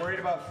 Why am I worried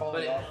about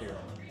falling off here?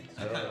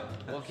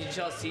 Well, can you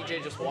tell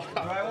CJ just walk Do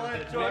off? I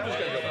want to? Do I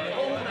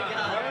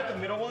want the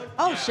middle one?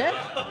 Oh shit!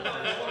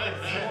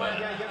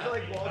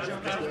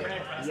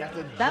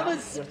 That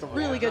was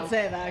really good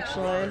save,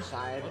 actually.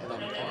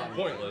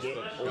 Pointless,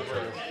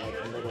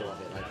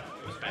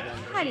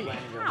 Patty,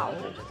 how?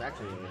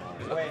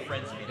 Wait,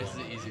 This is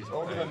the easiest.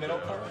 over the middle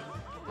part.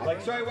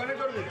 Like, so I want to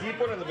go to the deep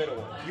one or the middle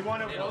one? You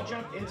want to wall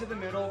jump into the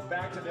middle,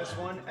 back to this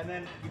one, and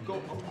then you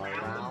go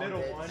around the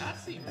middle one,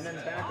 and then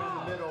back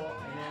on the middle,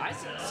 and then... I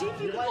see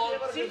if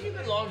you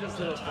can long just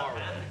to the far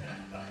one.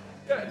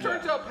 Yeah, it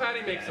turns out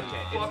Patty makes some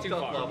fucked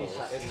up levels.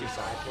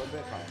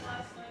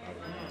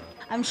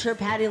 I'm sure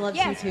Patty loves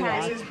Yes, you too.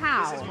 Patty. Oz. This is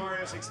How?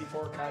 Mario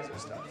 64 Kaizo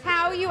stuff.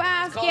 How you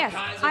ask? called Yes,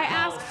 Kaizo I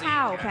asked Colosseum,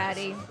 how, guys.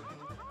 Patty.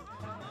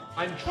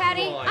 I'm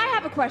Patty, trying. I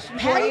have a question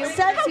for Patty you.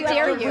 says How you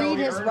dare have to you? read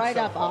his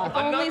write-up off.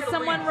 I'm not Only gonna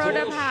someone read wrote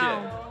up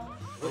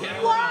bullshit.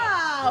 how.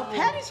 Wow,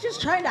 Patty's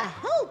just trying to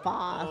help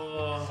off.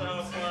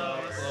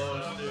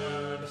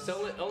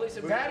 So only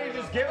some. Patty,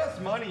 just give us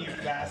money, you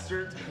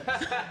bastard.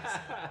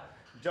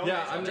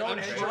 Yeah, I'm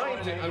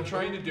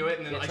trying to do it,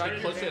 and then I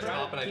get close to the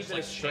top, and I just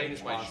like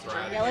change my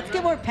strategy. Yeah, let's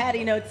get more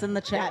Patty notes in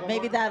the chat.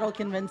 Maybe that'll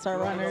convince our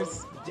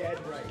runners. Dead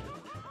right.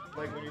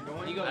 Like when you're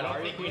going... I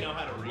don't think we know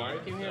how to read.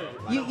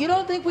 You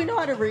don't think we know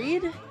how to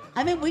read?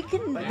 I mean, we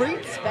can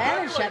read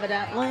Spanish,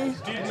 evidently.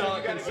 Did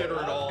not consider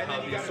at all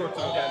how these sorts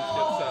of events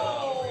get set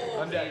up.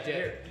 I'm dead.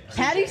 Here.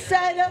 Patty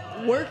said,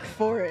 work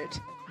for it,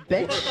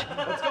 bitch.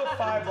 Let's go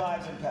 5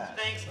 lives and pass.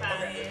 Thanks,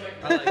 Patty.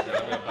 I like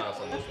that. I'm gonna pass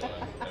on this one.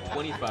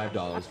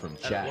 $25 from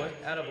chat.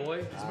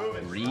 Attaboy.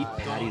 Read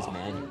Patty's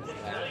manual.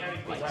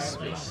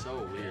 It's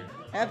so weird.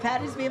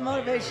 Patty's being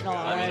motivational,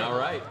 all I mean, right. all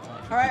right.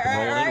 All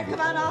right, come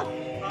on off.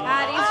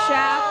 Patty's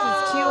shaft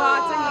is too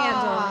hot to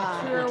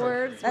handle. Truer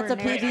words. That's were a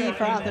PD never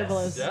for Author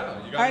Blues. Yeah,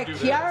 you All gotta right, do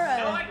this.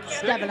 Kiara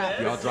stepping up.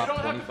 Y'all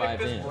drop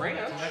 25 in.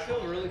 I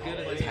feel really good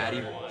at this.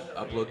 Patty,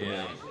 upload the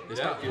manual.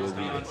 Yeah. We'll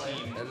read it.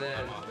 And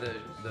then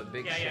the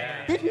big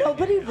shaft. Did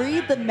nobody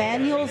read the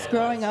manuals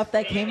growing up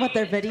that came with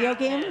their video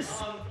games?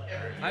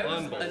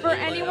 For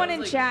anyone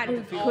in chat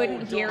who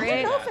couldn't hear I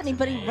it, don't know if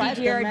anybody read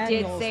the DGR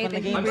did manuals say when the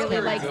that he games really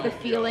came likes out. the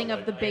feeling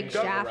of the big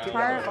shaft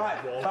part.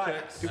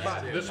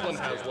 This one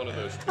has one of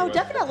those. Oh,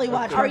 definitely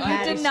watch Are for you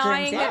Patty's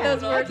denying streams. that Yeah,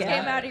 those words yeah.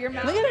 came out of your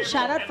mouth? Can we get a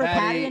shout out for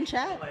Patty in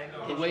chat?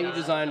 The way you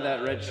designed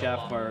that red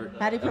shaft part.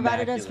 Patty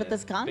provided us with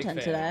this Big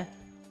content fan. today.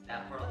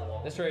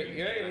 That's right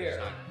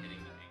here.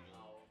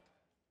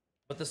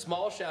 But the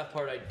small shaft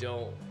part, I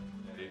don't.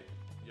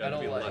 You have to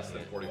be like less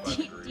than it. 45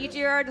 degrees.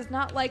 DGR does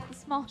not like the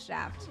small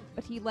shaft,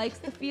 but he likes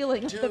the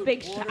feeling of the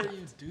big shaft.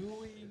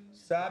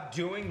 Stop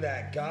doing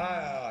that,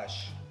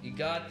 gosh. You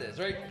got this,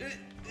 right?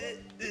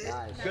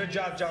 Good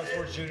job, John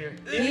Sports Jr.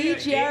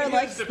 DGR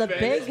likes the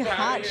big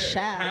hot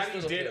shaft.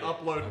 Patty did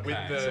upload with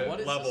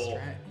the level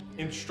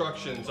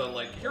instructions on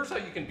like, here's how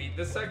you can beat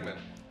this segment.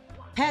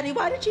 Patty,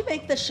 why did you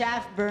make the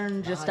shaft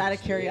burn just out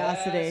of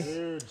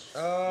curiosity?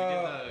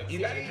 You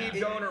gotta keep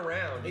going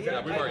around. You Yeah,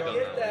 gotta we've already done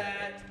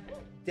that.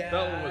 That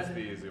That one was the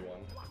easy one.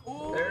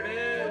 There it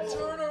is.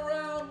 Turn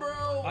around,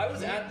 bro. I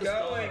was at the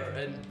going. star,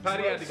 and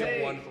Patty had to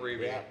get 1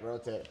 freebie. Yeah,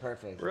 rotate,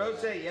 perfect.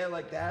 Rotate, yeah,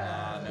 like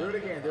that. Do it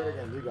again,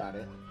 you got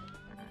it.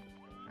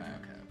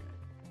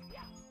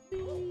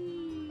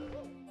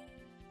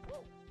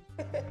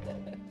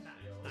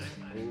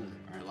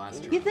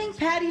 You think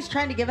Patty's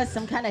trying to give us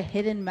some kind of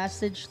hidden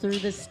message through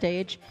this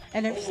stage?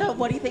 And if so,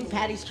 what do you think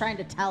Patty's trying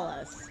to tell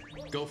us?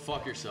 Go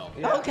fuck yourself.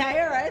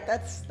 Okay, all right,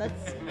 that's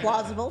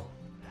plausible.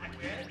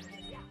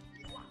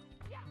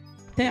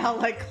 They all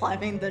like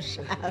climbing the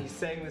shaft. He's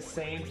saying the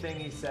same thing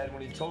he said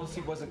when he told us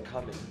he wasn't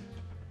coming.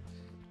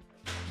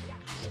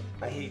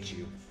 I hate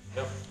you.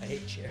 Yep. I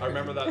hate charity. I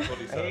remember that's what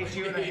he I said. hate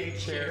you and I hate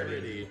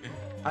charity.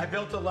 I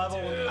built a level.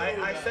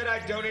 I said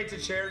I'd donate to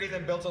charity,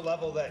 then built a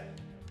level that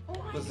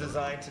was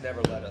designed to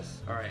never let us.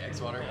 All right,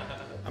 X-Water.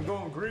 I'm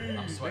going green.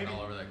 I'm sweating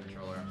all over that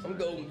controller. I'm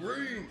going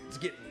green. It's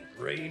getting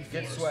rainful.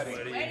 Get sweaty.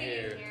 in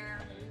here.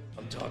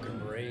 I'm talking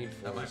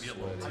rainful. That might be a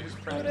little I too. was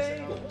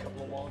practicing on a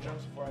couple of wall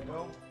jumps before I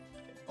go.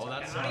 Oh,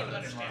 that's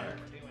smart.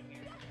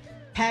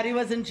 Patty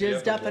wasn't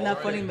jizzed up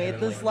enough when he made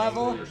this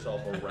level.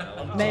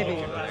 Maybe.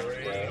 You guys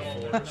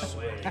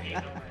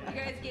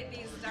get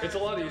these started. It's a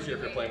lot easier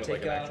if you're playing with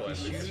like an actual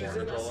N64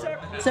 controller.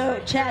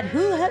 So, Chad,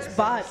 who has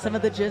bought some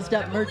of the jizzed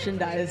up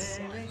merchandise?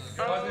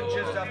 Wasn't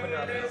jizzed up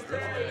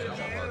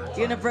enough.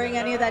 You gonna bring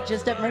any of that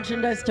jizzed up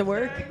merchandise to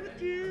work?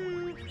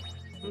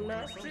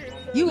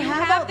 You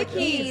have all the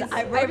keys.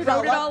 I wrote it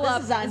all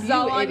up. This is This is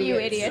all on you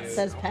idiots, idiots.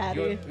 says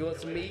Patty. You want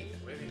some meat?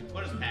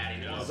 What does Patty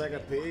know? It's like a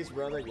piece,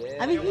 brother. Yeah.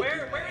 I mean,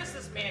 Where is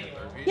this manual?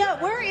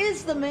 yeah, where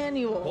is the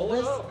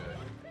manual?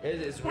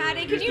 This-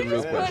 Patty, can you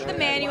just put the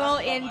manual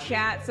in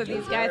chat so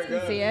these guys can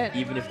see it?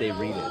 Even if they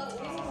read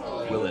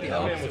it, will it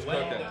help?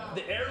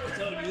 The arrow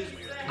telling you this.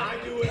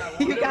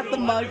 You got the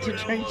mug to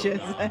drink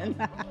jizz in.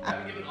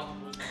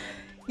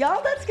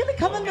 Y'all, that's gonna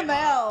come in the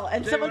mail,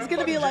 and someone's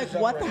gonna be like,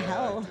 "What the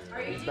hell?"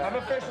 I'm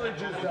officially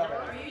jizzed up.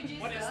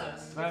 What is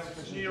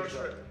this? New York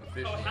strip.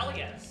 Oh, hell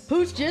yes.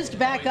 Who's jizzed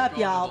back up,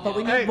 y'all? But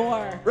we need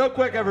more. Real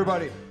quick,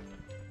 everybody.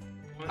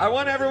 I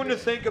want everyone to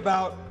think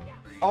about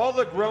all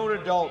the grown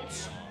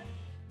adults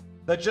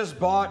that just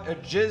bought a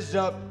jizzed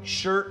up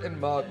shirt and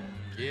mug.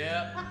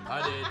 Yeah,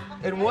 I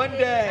did. And one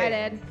day,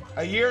 I did.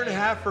 a year and a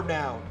half from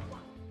now,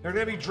 they're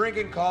gonna be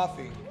drinking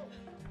coffee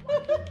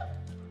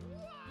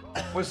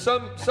with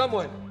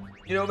someone,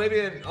 you know, maybe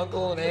an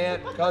uncle, an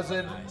aunt,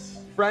 cousin,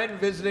 friend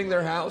visiting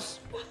their house,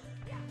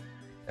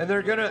 and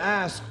they're gonna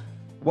ask,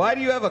 "Why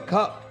do you have a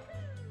cup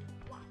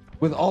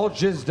with all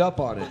jizzed up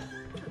on it?"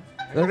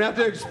 They're gonna have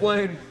to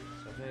explain,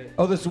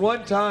 "Oh, this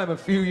one time a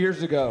few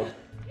years ago,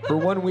 for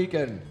one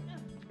weekend,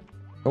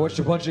 I watched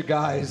a bunch of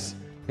guys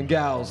and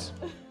gals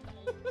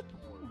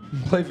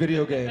play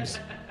video games."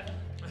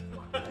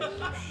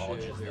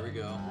 There we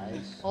go.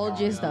 All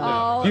jizzed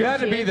up. You had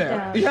to be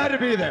there. You had to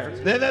be there.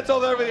 That's all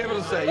they're able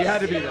to say. You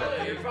had to be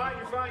there. You're fine,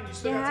 you're fine. You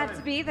still You got had time.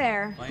 to be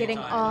there, getting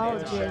all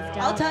jizzed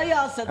I'll up. tell y'all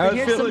I something. was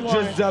Here's some feeling more.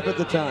 jizzed up at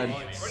the time.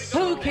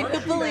 Who can you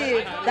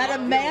believe that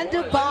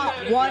Amanda bought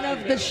one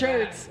of the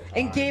shirts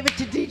and gave it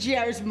to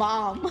DGR's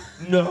mom?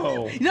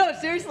 No. No,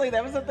 seriously,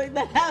 that was the thing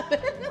that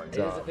happened. It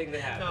is the thing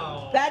that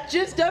happened. That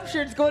jizzed up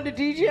shirt's going to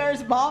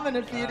DGR's mom in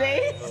a few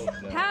days.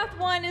 Path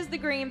 1 is the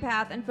green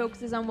path and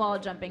focuses on wall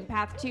jumping.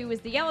 Path 2 is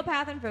the yellow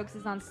path and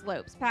focuses on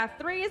slopes. Path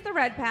 3 is the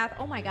red path.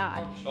 Oh my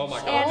god. Oh my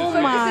god. And This is-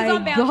 focuses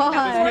on bouncing.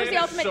 Path 4 is the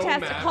God. ultimate So test. A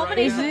mad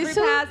culmination right of now.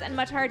 3 paths and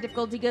much higher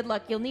difficulty. Good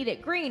luck, you'll need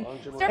it. Green.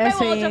 Start by wall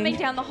Essaying. jumping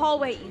down the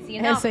hallway. Easy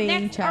enough. Essaying,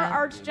 Next are chat.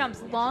 arch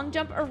jumps. Long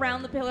jump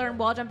around the pillar and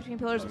wall jump between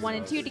pillars 1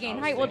 and 2 to gain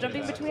height while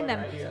jumping between them.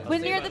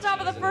 When near the top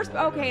of the first...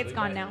 Okay, it's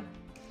gone now.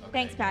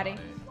 Thanks, Patty.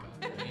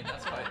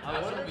 That's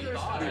what we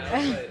thought.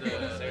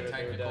 The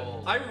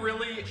technical. I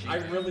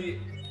really.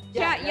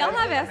 Yeah, y'all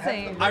have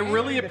essaying. I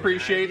really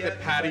appreciate that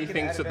Patty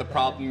thinks that the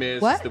problem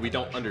is What? that we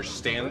don't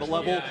understand the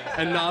level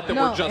and not that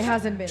No, we're it just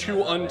hasn't been. too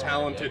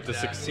untalented to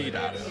succeed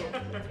at it.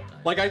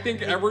 Like, I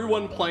think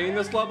everyone playing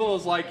this level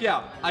is like,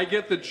 yeah, I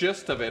get the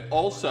gist of it.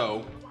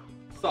 Also,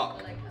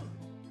 suck.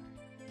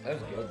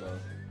 That's good though.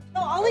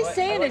 No, all he's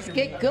saying is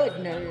get good,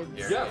 nerds.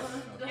 Yes.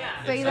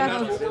 Say And that that's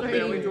on what we're screen.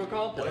 failing to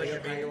accomplish.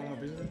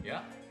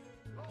 Yeah.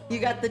 You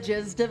got the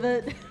gist of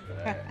it?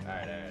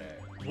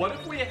 What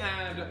if we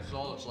had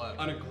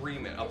an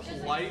agreement, a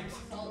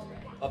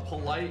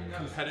polite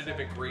competitive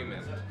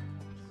agreement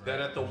that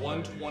at the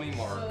 120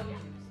 mark,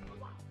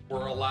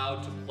 we're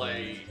allowed to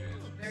play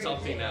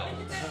something else?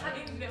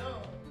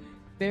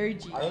 Very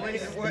G.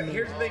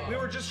 Here's the thing. We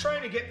were just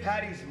trying to get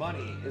Patty's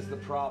money is the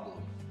problem.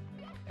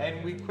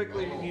 And we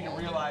quickly need to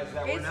realize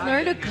that we're not...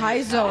 Learn to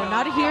Kaizo.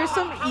 Now to hear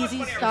some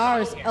easy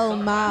stars. El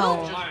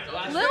Mao.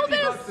 Little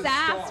bit of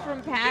sass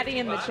from Patty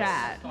in the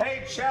chat.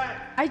 Hey,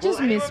 chat. I just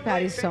will miss anyone pay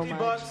Patty so 50 much.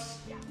 bucks,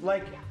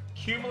 like,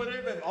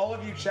 cumulative, if all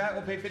of you chat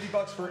will pay 50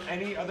 bucks for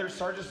any other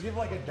star, just give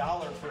like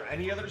 $1 for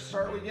any other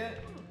star we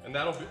get. And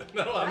that'll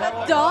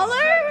have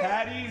 $1?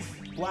 Patty's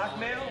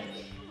blackmail?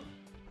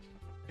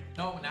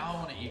 No, now I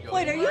want to ego.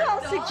 Wait, are you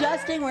all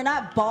suggesting we're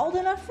not bald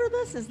enough for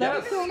this? Is that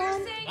what's going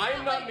on? I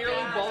am not nearly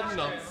bald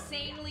enough.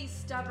 Insanely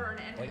stubborn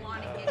and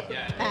want to get it.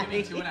 Yeah, give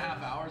me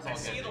 2.5 hours. I'll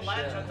See get the this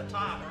ledge shit. at the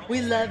top.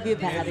 We love you,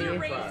 Patty. There's a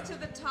race to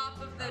the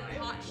top of the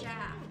hot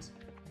shaft.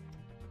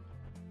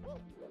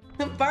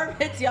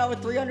 Barb hits y'all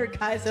with 300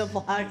 Kaizo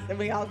blocks and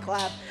we all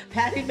clap.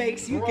 Patty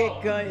makes you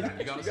get good.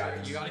 You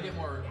gotta get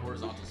more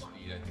horizontal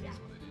speed, I think is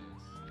what it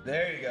is.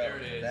 There you go. There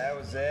it is. That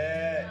was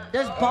it.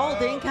 Does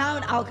balding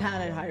count? I'll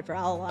count it, Hyper.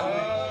 I'll allow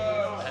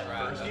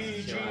it.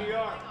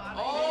 DGR.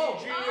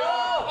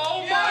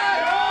 Oh my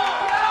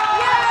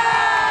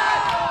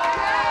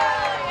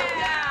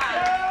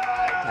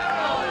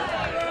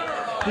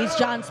He's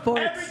John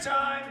Sports. Every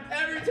time,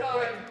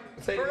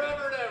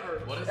 forever and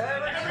ever. What is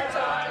Every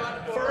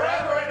time,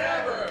 forever and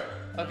ever.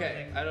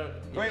 Okay, I don't.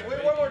 Wait,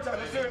 one more time.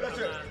 Let's do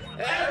it.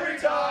 Every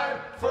time,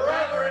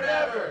 forever and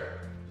ever.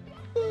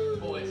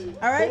 Boys.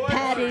 All right,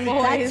 Patty.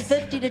 That's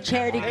 50 to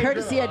charity,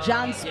 courtesy of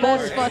John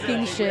Sports.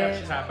 Fucking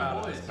shit.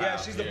 Yeah,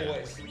 she's the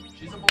boys.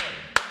 She's a boy.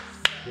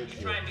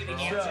 Try and do the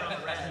answer on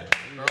the red.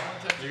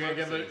 You're gonna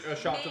give a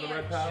shot to the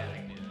red path?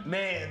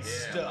 Man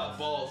stuff.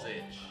 Balls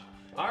itch.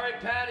 All right,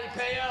 Patty,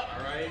 pay up.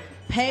 All right.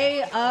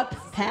 Pay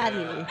up, Patty.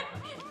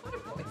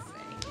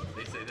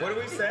 They say that. What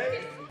do we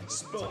say?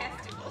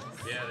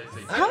 Yeah,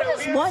 they say. How I know, does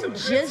we had one some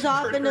jizz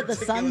off pretty into the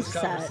ridiculous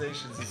sunset?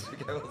 conversations this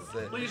week, I will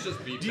say. Please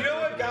just be. Do you know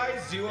what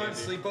guys do on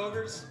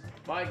sleepovers?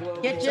 My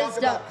global. Get Talk jizzed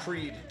about up.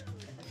 Creed.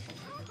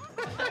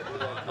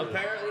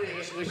 Apparently,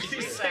 we should We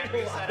be say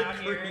a lot of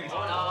Creed.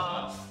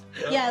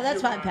 Yeah,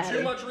 that's fine, Too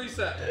Patty. much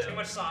reset. Too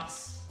much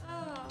sauce.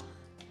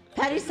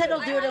 Patty said he'll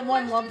do it in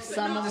one lump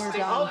sum and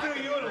we're I'll done.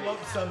 do you in a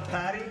lump sum,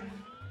 Patty.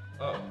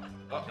 Oh,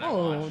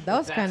 that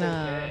was kind of.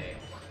 okay.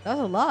 That was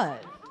a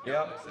lot.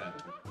 Yep.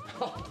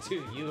 I'll do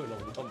you in a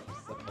lump sum.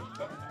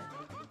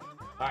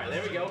 All right,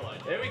 there we go.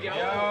 There we go. Yo!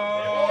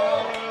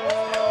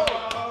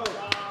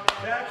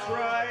 That's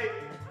right.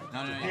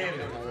 No.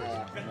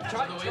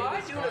 Try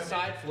doing a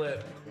side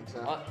flip.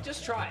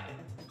 Just try it.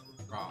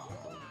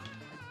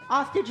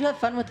 Off, did you have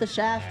fun with the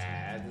shaft?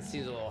 This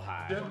seems a little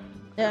high.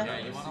 Yeah.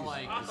 You want to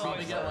like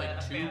probably get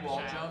like 2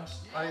 wall jumps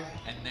and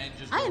then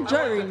just. I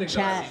enjoy reading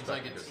chat. Seems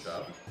like it's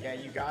Yeah,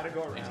 you gotta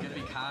go around. It's gonna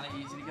be kind of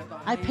easy to get the.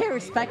 I pay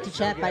respect to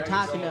chat by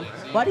talking to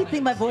him. Why do you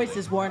think my voice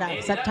is worn out?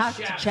 Because I've talked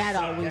to chat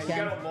all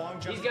weekend.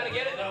 He's gonna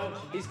get it though.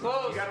 He's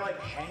close. You gotta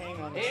like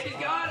hang on. And he's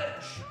got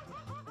it.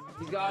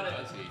 He's got it.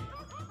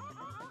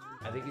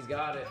 I think he's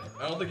got it.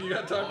 I don't think you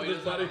got time for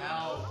this, buddy.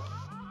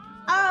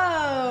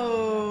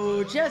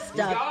 Oh, just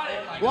He's a. got it.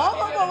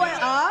 Whoa, wait. He's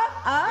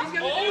gonna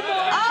do it.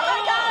 Oh my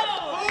God!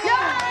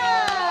 Yeah!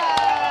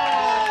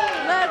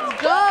 Let's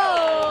go!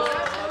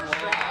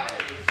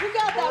 Who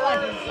got that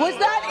one? Was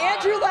that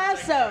Andrew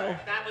Lasso?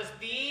 That was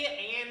the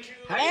Andrew.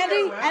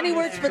 Andy? Any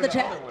words for the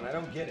chat? I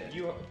don't get it.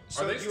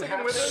 Are they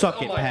sticking with it?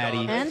 Suck it,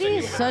 Patty. Andy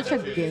is such a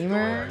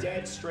gamer.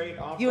 Dead straight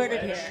off. You heard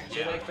it here.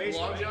 Yeah, Like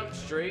long jump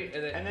straight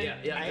and then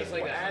yeah, just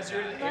like that. As you're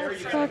in the air,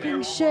 That's you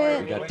fucking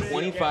shit. We got $25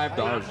 in I'm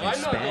not going for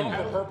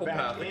Spaniard. purple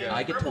path again.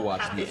 I get to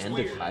watch the end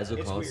of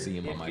Kaizo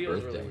Colosseum on my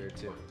Feels birthday. really weird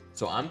too.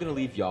 So I'm gonna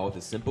leave y'all with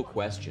a simple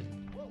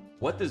question.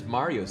 What does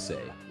Mario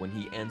say when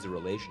he ends a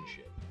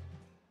relationship?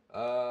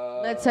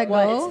 Let's go.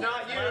 It's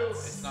not you.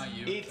 It's not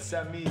you. It's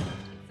me.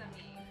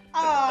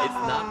 It's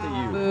not the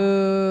you.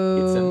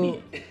 Boo. It's a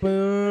me.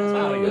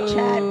 Boo.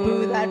 Chat,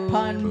 boo that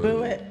pun,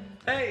 boo it.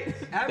 Hey,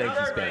 happy Thank you,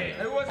 birthday.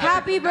 Spaniard.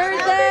 Happy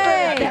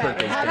birthday!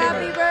 birthday,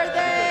 Happy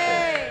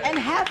birthday! And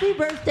happy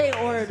birthday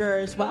order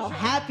as well.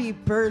 Happy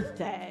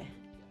birthday.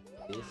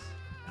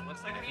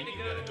 Looks like we need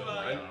to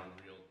go.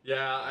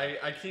 Yeah,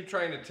 I keep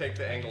trying to take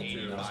the angle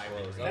too.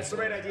 That's the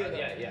right idea. Though.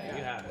 Yeah,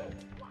 you have it.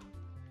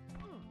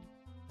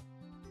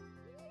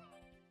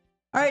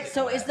 All right,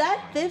 so is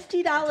that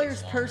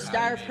 $50 per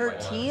star per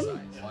team?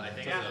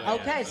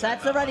 Okay, so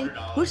that's already.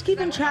 Who's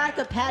keeping track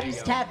of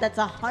Patty's tap? That's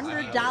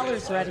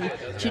 $100 ready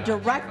to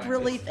direct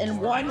relief in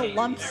one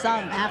lump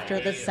sum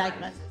after this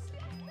segment.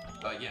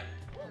 Yeah.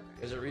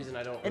 There's a reason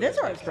I don't. It is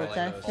Roy's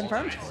birthday,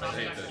 confirmed.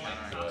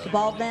 The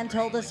bald man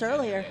told us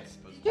earlier.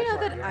 You know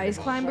that Ice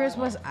Climbers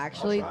was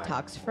actually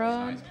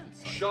Toxfro?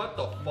 Shut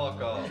the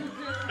fuck up.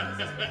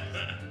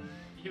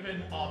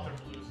 Even author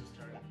blues is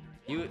turning.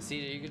 You see,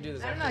 you can do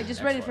this. I don't know, I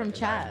just read it from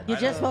chat. You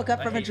just woke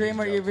up from a dream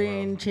where you're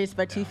being chased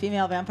by 2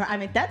 female vampires. I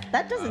mean,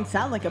 that doesn't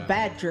sound like a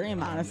bad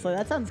dream, honestly.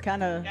 That sounds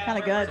kind of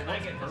good.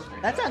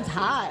 That sounds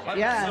hot.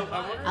 Yeah,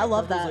 I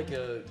love that.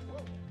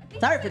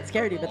 Sorry if it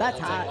scared you, but that's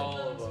hot. All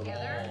of them.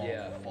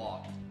 Yeah.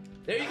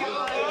 There you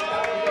go.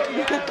 That's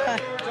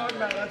what we're talking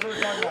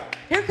about.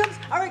 Here comes.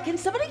 All right, can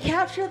somebody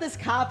capture this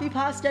copy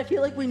pasta? I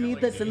feel like we need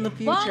this in the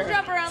future. Wall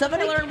jump around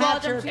Somebody the pillar and wall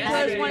capture jump to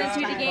pillars 1 and 2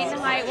 to gain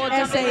height. Wall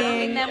jump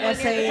Essaying, and then when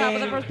you're at the top of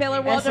the first pillar,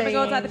 wall jump and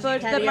go outside the pillar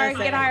to the mark,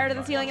 get higher to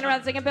the ceiling and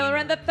around the second pillar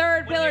and the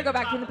third pillar. Go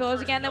back between the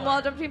pillars again, then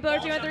wall jump between pillar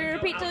 2 and 3.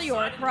 Repeat till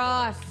you're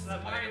across.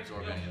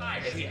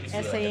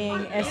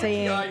 Essaying.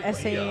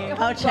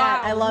 Oh,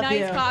 chat, I love nice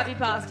you. Nice copy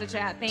pasta,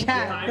 chat. Thank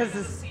Chat, you.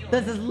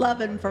 this is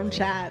loving from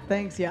chat.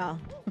 Thanks, y'all.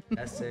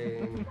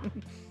 Essaying.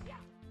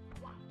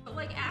 But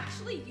like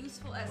actually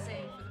useful essay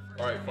for the first.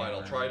 All right, fine.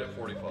 I'll try it at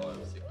 45.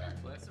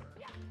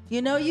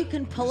 You know you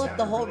can pull up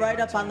the whole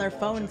write-up on their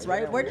phones,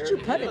 right? Where did you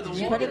put it? Did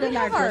you put it in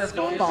our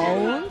Discord?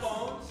 Doesn't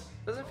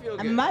feel I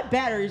good. mean, my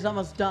battery's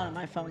almost done on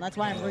my phone. That's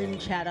why I'm reading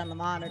chat on the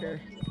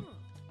monitor.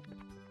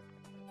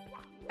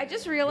 I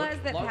just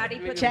realized that Patty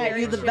put Chat,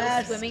 very you the chill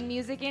best. swimming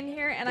music in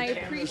here, and I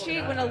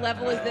appreciate when a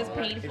level is this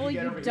painful,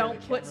 you don't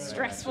put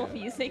stressful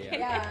music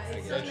in it.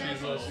 It's so nice and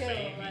chill.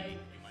 Like,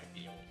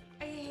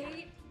 I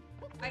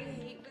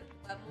hate with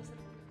levels.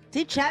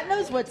 See, chat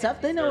knows what's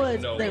up. They know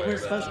what they were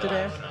supposed to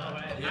do.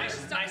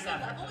 Nice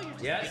level.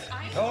 Yes.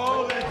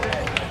 Oh, that's it.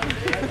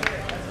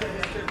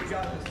 That's it. We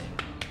got this.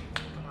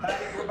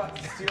 Patty, we're about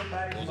to steal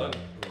Patty's money.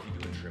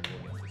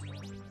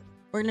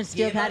 We're gonna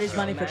steal Patty's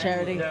money for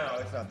charity. No,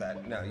 it's not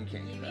that. No, you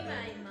can't do that.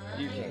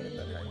 You can't get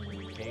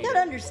that. You gotta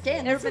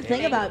understand, there's the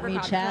thing about me,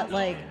 chat.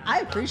 Like, I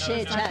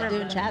appreciate chat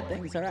doing chat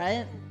things,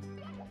 alright?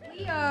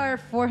 We are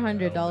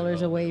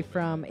 $400 away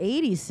from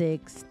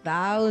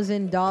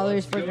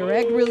 $86,000 for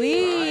direct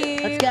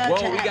release. Let's go, Whoa,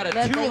 chat. we got a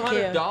Thank you.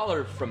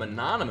 $200 from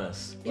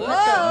Anonymous. Whoa.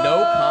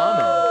 No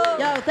comment.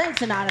 Yo,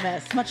 thanks,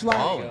 Anonymous. Much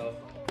love. Oh.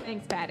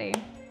 Thanks, Patty.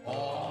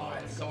 Oh,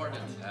 it's so hard to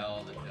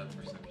tell the depth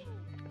perception.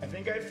 I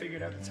think I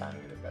figured out the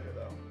timing of it better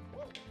though.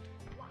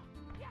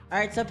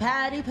 Alright, so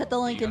Patty, put the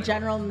link in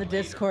general in the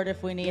Discord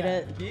if we need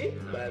it.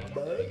 Let's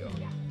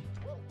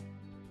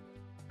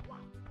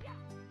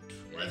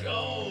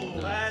go.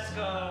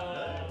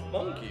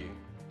 Monkey.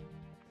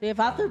 See, if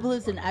Author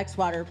Blues and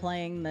X-Water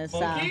playing this,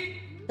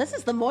 this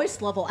is the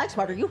moist level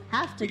X-Water. You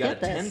have to We got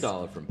get a this.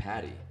 $10 from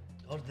Patty.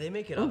 Oh, did they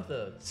make it up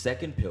the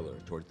Second pillar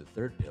towards the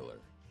third pillar.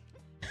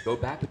 Go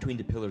back between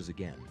the pillars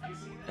again,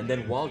 and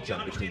then wall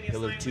jump between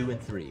pillar 2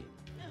 and 3,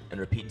 and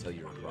repeat till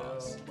you're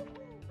across.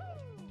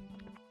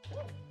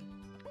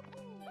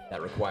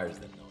 That requires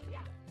them knowing.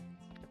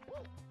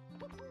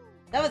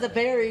 That was a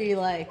very,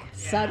 like,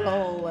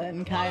 subtle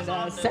and kind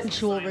of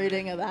sensual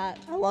reading of that.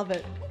 I love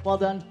it. Well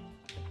done.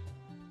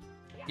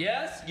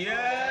 Yes?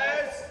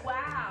 Yes!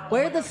 Wow.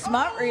 Where are the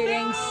smart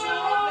readings?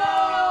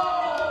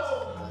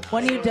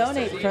 When you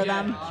donate for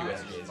them.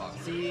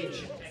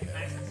 Siege.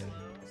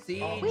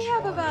 We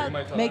have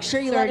about Make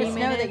sure you let 30 us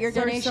know that your minutes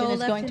or donation so is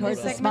left going in towards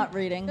this the segment. smart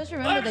reading. Just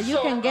remember that you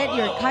can get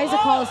your Kaizo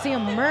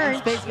Colosseum merch.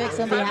 Space Vix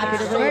will be happy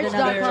to read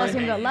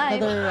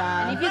Merch.colosseum.live. another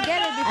And if you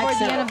get it before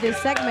the end of this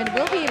segment,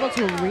 we'll be able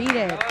to read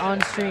it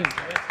on stream.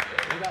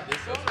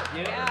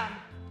 Yeah.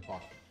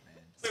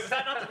 Wait, was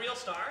that not the real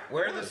star?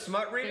 Where are the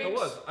smut readings? It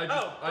was. I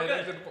okay.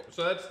 exited before.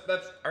 So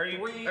that's Are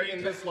you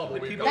in this level.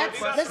 We've people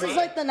got- This is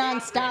like the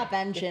non-stop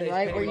engine,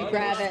 right? Where you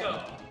grab it.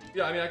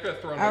 Yeah, I mean, I could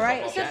have thrown All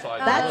right, myself off the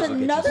side. that's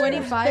another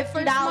 $25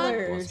 for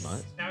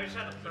 $50. Now we just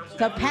have the purple.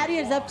 So Patty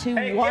is up to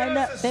Hey, give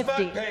us a smut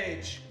 $150.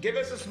 page. Give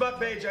us a smut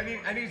page.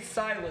 I need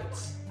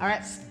silence. All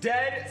right.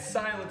 Dead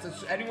silence.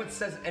 If anyone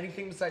says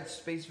anything besides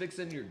Space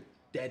Vixen, you're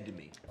dead to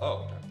me.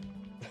 Oh.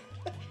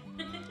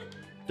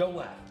 Don't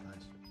laugh.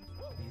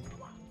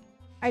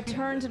 I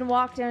turned and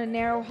walked down a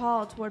narrow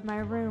hall toward my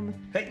room,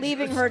 Hey,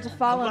 leaving her to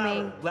follow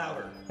louder, me.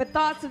 Louder. But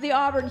thoughts of the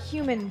auburn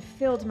human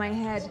filled my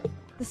head.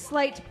 The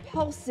slight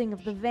pulsing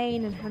of the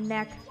vein in her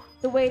neck,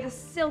 the way the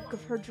silk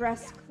of her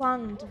dress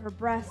clung to her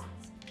breasts.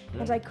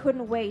 And I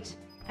couldn't wait.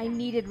 I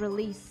needed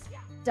release. ...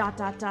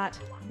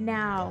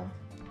 Now.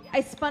 I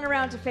spun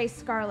around to face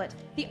Scarlet,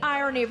 the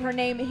irony of her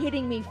name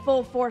hitting me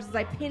full force as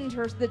I pinned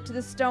her to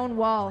the stone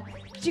wall.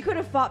 She could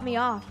have fought me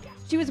off.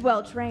 She was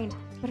well trained,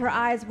 but her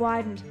eyes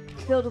widened,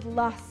 filled with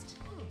lust ...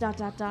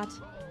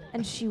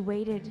 And she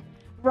waited.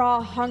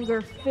 Raw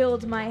hunger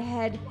filled my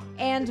head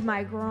and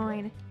my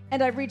groin,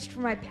 and I reached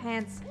for my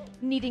pants,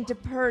 needing to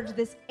purge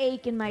this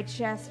ache in my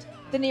chest,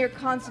 the near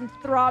constant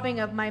throbbing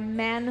of my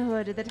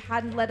manhood that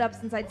hadn't let up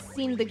since I'd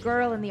seen the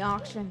girl in the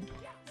auction.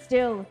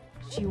 Still,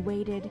 she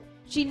waited.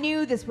 She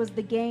knew this was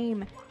the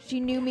game. She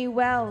knew me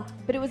well,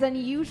 but it was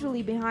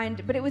usually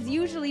behind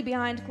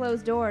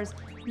closed doors,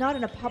 not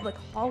in a public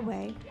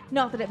hallway.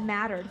 Not that it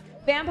mattered.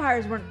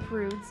 Vampires weren't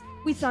prudes.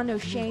 We saw no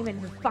shame in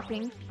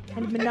fucking,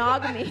 and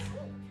monogamy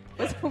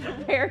was a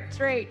rare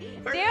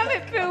trait. Damn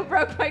it, Pooh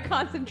broke my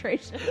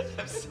concentration.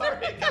 I'm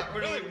sorry, it got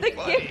really The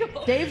funny.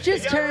 giggle. Dave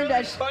just turned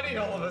really a funny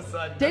all of a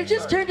sudden. Dave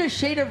just turned a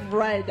shade of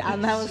red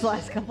on those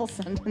last couple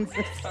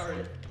sentences. Sorry.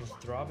 The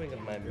throbbing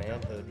of my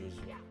manhood was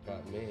what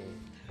got me.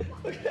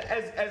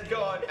 As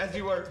go on, as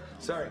you were.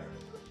 Sorry.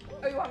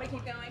 Oh, you want me to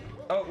keep going?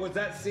 Oh, was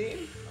that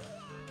scene?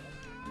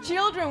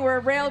 Children were a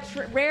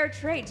rare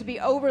trait to be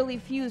overly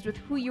fused with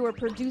who you were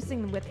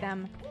producing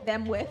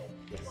them with.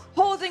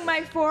 Holding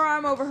my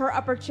forearm over her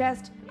upper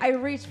chest, I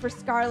reached for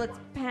Scarlet's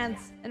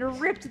pants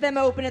and ripped them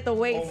open at the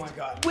waist, Oh my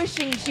God.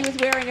 wishing she was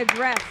wearing a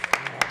dress.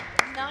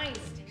 Nice.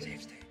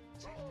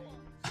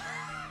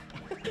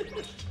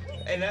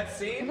 And that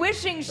scene?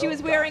 Wishing she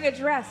was wearing a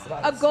dress,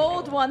 a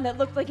gold one that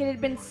looked like it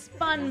had been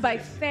spun by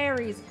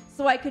fairies,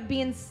 so I could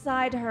be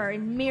inside her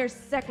in mere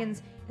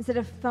seconds instead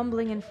of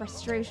fumbling in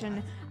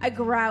frustration. I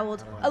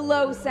growled. A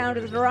low sound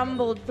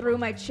rumbled through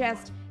my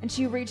chest, and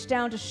she reached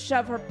down to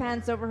shove her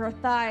pants over her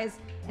thighs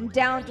and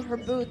down to her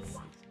boots,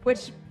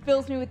 which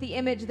fills me with the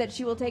image that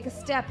she will take a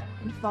step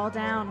and fall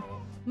down.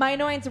 My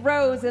annoyance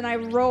rose and I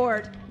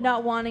roared,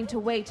 not wanting to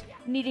wait,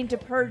 needing to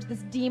purge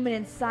this demon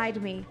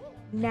inside me.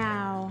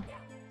 Now.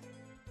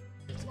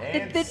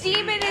 The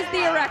demon is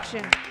the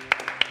erection.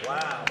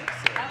 Wow.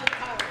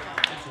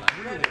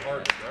 Really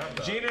hard to grab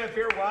that. Gina, if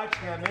you're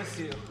watching, I miss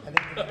you.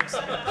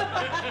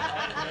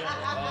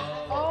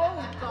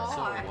 Oh, God.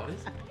 So what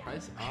is the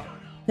price up?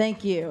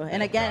 Thank you.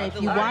 And again,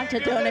 if you want to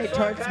donate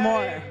towards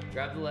more,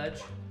 Grab the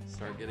ledge,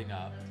 start getting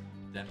up,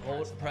 then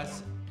hold,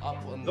 press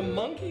up on The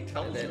monkey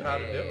tells you how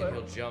to do it.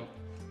 He'll jump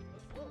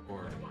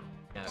forward.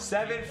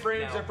 7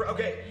 frames Now, per.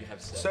 Okay. you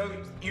have 7. So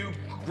you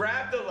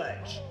grab the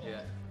ledge.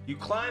 Yeah. You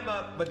climb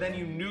up, but then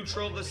you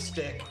neutral the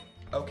stick.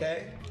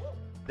 Okay.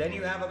 Then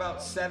you have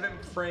about 7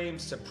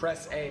 frames to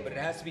press A, but it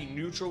has to be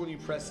neutral when you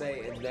press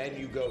A, and then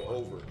you go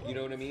over. You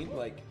know what I mean?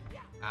 Like.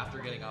 After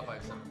getting up, I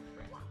have 7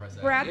 frames. Press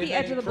A. Grab the And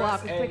edge then of the you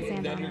press block with A, quicksand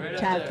and then on you're it.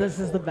 Chad, this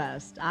is the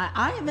best.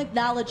 I am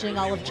acknowledging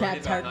all of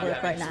Chad's hard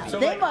work right now. So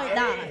They like might A,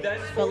 not, then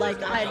but forward, like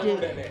then I up, do.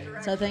 then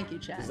A. So thank you,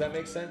 Does Chad. that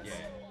make sense? Yeah.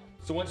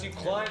 So once you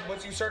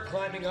start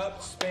climbing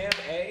up, spam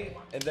A,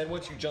 and then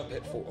once you jump,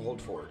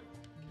 hold forward.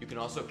 You can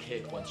also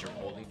kick once you're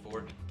holding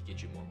forward to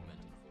get you more momentum.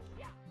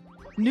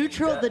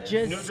 Neutral the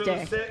jizz Neutral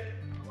the stick. stick.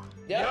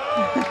 Yeah.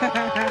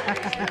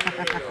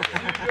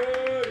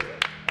 Good.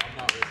 I'm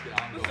not risking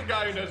it. I'm This is a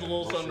guy who knows a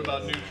little something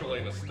about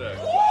neutraling a stick.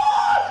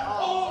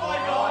 Oh my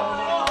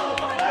God.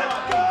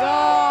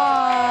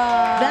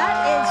 That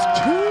is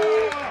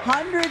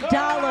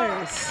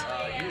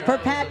 $200 for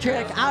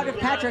Patrick out of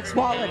Patrick's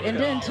wallet and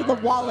into the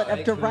wallet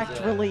of direct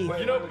relief.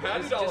 You know,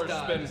 Patty dollars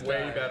spend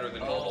way better than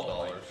normal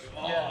dollars.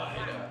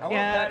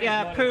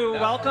 Yeah, Pooh,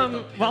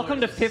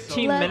 welcome to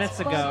 15 minutes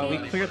ago. We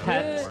cleared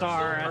that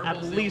star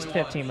at least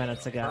 15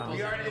 minutes ago.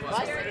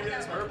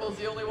 Purple's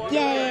the only one.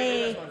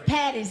 Yay,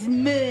 Pat is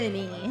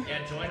money.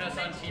 Yeah, join us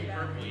on Team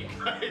Purple,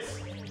 guys.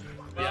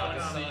 Yeah,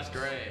 this seems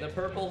great. The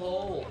purple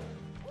hole.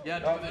 Yeah,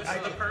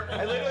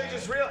 I literally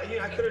just realized,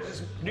 I could have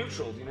just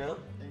neutraled, you know?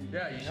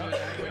 Yeah, you should.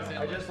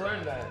 I just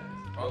learned that.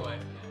 Wrong way.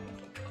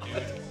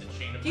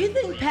 Do you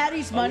think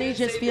Patty's money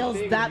just feels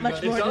that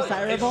much more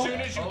desirable? As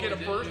soon as you get a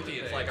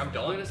firstie, it's like, I'm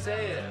done. I'm gonna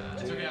say it.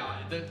 It's okay.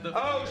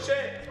 Oh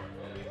shit!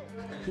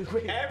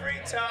 Every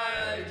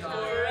time,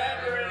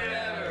 forever and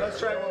ever. Let's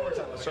try it one more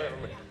time. Let's try it one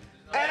more time.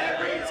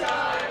 Every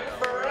time,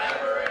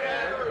 forever and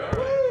ever.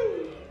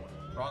 Woo!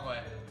 Wrong way.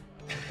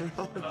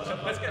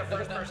 Let's get a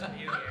first person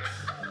here.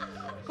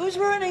 Who's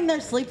ruining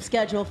their sleep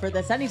schedule for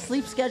this? Any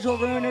sleep schedule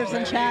ruiners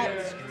in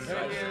chat?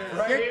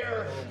 Right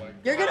here.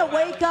 You're gonna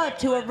wake up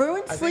to a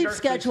ruined sleep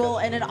schedule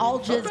and an all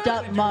jizzed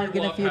up mug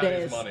in a few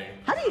days.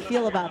 How do you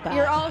feel about that?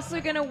 You're also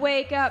gonna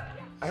wake up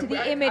to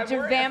the image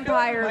of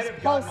vampires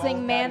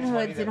pulsing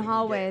manhoods in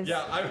hallways.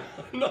 Yeah,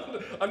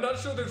 I'm not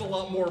sure there's a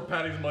lot more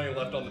Patty's money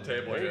left on the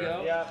table here.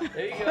 Yeah.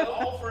 There you go.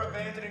 All for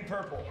abandoning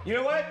purple. You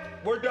know what?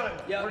 We're done.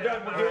 Yeah. We're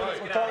done. We're doing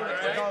this. We're calling it.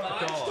 We're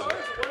calling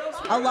it.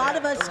 A lot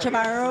of us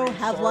tomorrow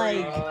have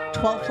like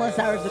 12 plus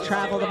hours of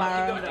travel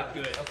tomorrow.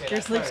 Your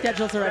sleep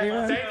schedule's already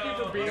ruined. Thank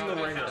you for being the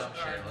ringer.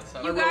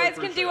 You guys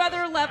can do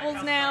other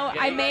levels now.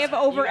 I may have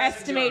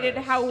overestimated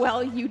how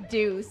well you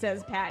do,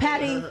 says Patty.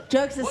 Patty,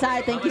 jokes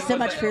aside, thank you so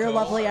much for your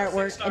lovely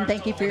artwork, and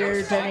thank you for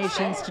your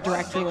donations to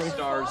Direct Relief.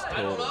 Stars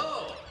total.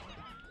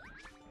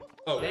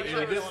 Oh, in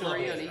this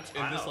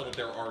level,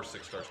 there are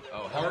 6 stars.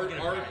 Oh, our team.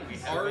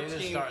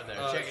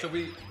 So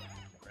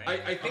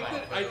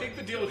I think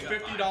the deal was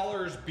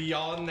 $50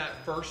 beyond that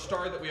first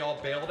star that we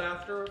all bailed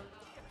after.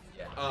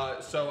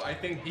 So I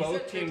think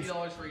both teams.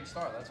 $50 for each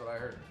star. That's what I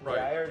heard. Right.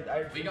 Yeah, I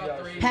heard We got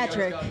 3.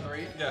 Patrick, You guys got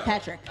 3. Yeah.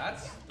 Patrick,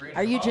 That's $300.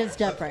 are you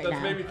jizzed up right That's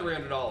now? maybe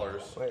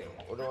 $300. Wait,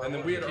 what do I And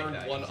then we had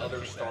earned one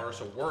other star,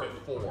 so we're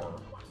at 4.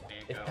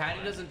 If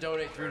Patty doesn't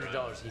donate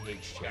 $300, he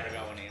hates chat.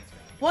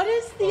 What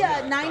is the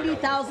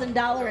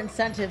 $90,000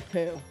 incentive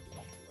poo?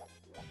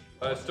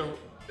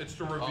 It's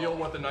to reveal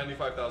what the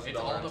 $95,000 It's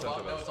all the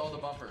incentive is. it's all the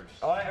bumpers.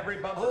 Oh, every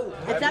bumper.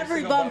 It's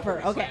every single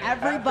bumper. Okay,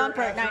 every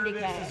bumper at After 90K.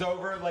 this is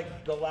over,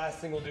 like the last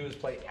thing we'll do is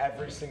play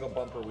every single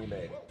bumper we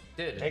made,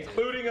 Dude.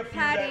 including a few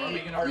Patty,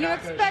 that are you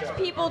not gonna expect show.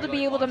 people to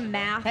be able to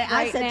math Hey,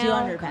 I right said now?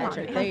 200, Come on,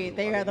 Patrick. man.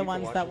 They are the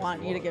ones that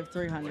want you to give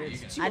 300.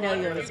 I know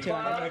yours is I'm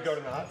 200. gonna go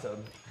to the hot tub.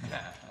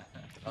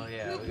 Oh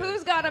yeah.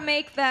 Who's got to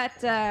make that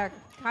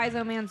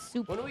Kaizo man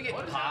soup? When do we get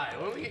pie?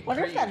 When do we get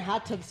Wonder if cream? that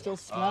hot tub still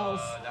smells.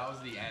 That was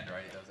the end,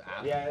 right? That was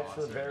after. Yeah, it's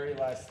the very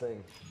last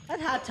thing. That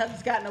hot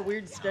tub's gotten a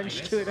weird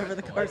stench to it over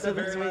the course It's the of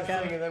this very last thing,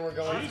 weekend. and then we're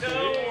going.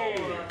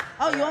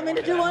 Oh, you want me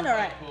to do one? All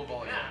right. Pool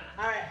ball,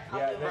 All right.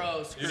 Yeah,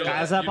 Bro,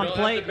 Guys up on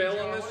plate. You don't have to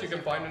bail on this. You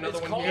can find another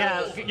one here.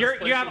 Yeah, This you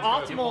place have is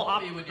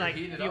optimal good. like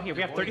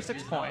we have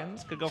 36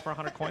 coins. Could go for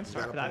 100 coins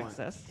star if that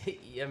exists.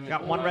 Yeah,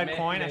 Got one red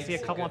coin. I see a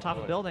couple on top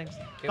of buildings.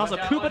 Also,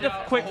 Koopa the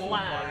quick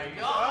flag.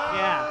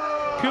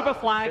 Yeah, Koopa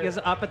flag is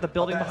up at the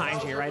building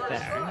behind you right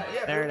there.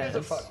 There it is.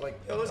 Let's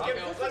get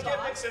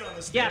mixed in on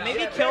this. Yeah,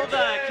 maybe kill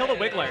the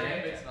Wiggler.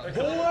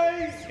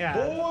 Boys, Yeah.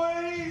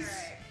 boys.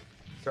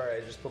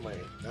 Sorry, I just put my.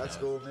 That's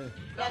cool with me.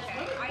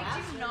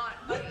 I do not.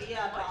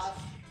 Yeah,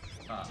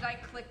 boss. Did I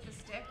click the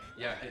stick?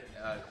 Yeah, hit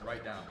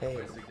right down. Hey.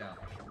 Right stick down.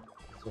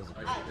 Right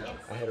Ah, stick down.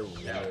 I had a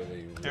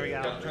really. There we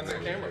go. Gotta turn the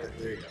camera.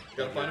 There you go.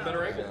 Gotta find a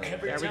better angle. There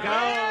we go. Every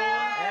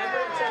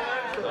time.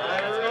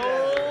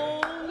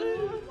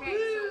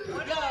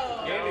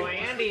 Go,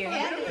 Andy.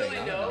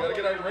 Gotta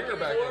get our ringer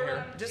back in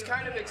here. Just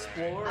kind of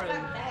explore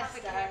and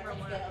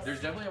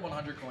There's definitely a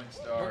 100 coin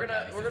star. we're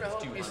gonna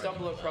hope you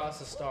stumble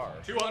across a star.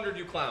 200,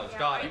 you clowns.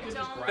 Got it.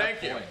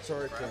 Thank you.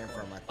 Sorry, it came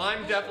from my.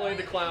 I'm definitely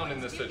the clown in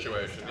this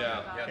situation.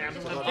 Yeah. I'm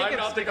I'm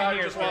not the guy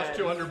who just lost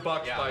 $200 by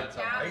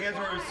I guess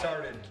where we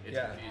started.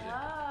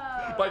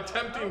 Yeah. by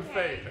tempting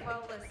fate.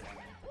 Well, listen.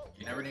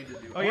 You never need to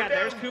do. Oh yeah,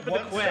 there's Koopa the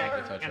One quick,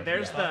 star? and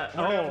there's the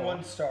We're at oh.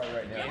 1 star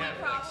right The now. only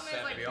problem is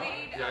I played.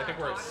 Yeah, I think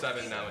we're at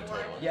 7 now in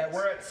total. Yeah,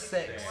 we're at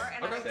 6.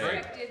 And I Okay, great.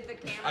 expected the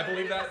camera. I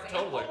believe that to say,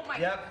 totally. Oh my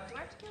Yep. God, do I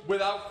have to kill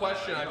Without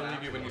question, I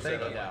believe you when you say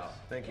Thank you. that.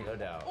 Thank you. No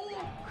doubt.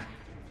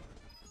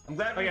 I'm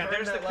glad Oh we yeah, earned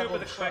there's the that level Koopa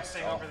the of quick trust.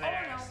 thing over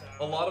there.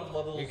 A lot of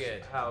levels You're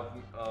good. have.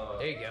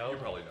 There you go. You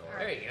probably know.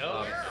 There you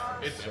go.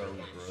 It's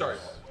sorry.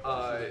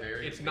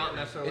 It's not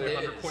necessarily a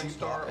 100 point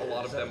star. A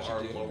lot of them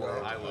are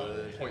lower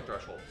point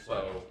threshold.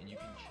 So And you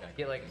can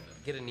check.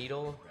 Get a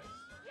needle.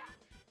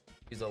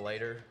 Use a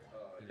lighter.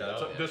 yeah,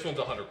 so this one's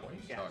 100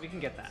 points. Yeah, we can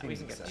get that. We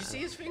can get Did you that. see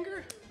his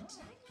finger?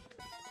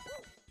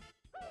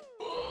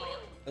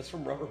 That's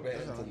from rubber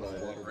bands in the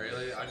water.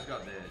 Really? I just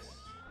got this.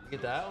 You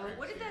get that one?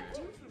 What did that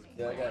do for me?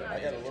 Yeah, I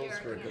got a little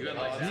squirt. You got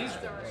like these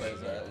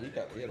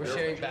that. We're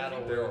sharing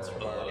battle words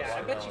from our Yeah,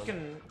 I bet you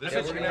can. I This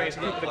bet is you can gonna raise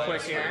be Koopa the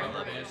quick here.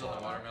 Rubber bands on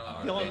the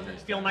watermelon.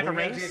 Feeling like a We're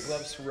gonna have to get race.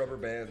 gloves for rubber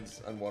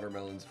bands on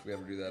watermelons if we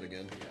ever do that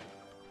again.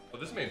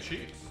 But this man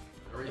cheats.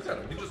 Look at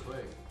him.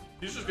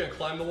 He's just gonna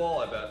climb the wall.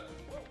 I bet.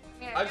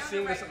 Yeah, I've down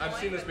seen the this. right I've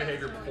seen one, this but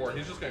behavior that's not before.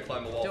 He's just gonna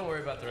climb the wall. Don't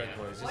worry about the red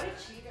coins. Just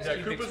Yeah,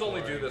 keep Koopas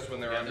only exploring. do this when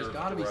they're under There's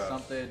gotta be duress.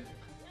 something.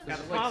 Yeah,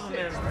 the problem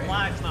is the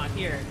flag's not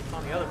here. It's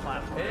on the other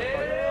platform.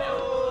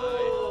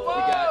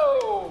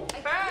 Whoa!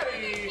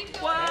 Patty!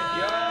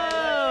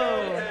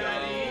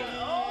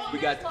 We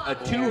got a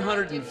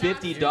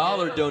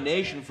 $250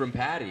 donation from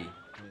Patty.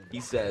 He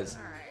says,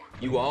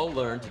 You all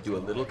learned to do a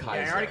little Kaizo.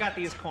 Yeah, I already got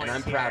these coins and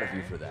I'm here. proud of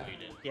you for that.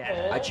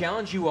 Yeah. I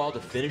challenge you all to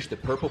finish the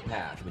purple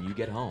path when you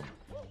get home.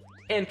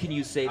 And can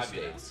use save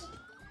states.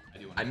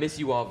 I miss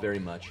you all very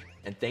much,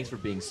 and thanks for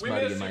being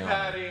smutty in my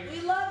honor.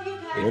 We love you,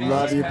 Patty. We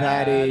love you,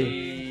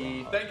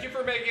 Patty. Thank you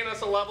for making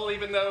us a level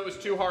even though it was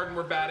too hard and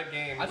we're bad at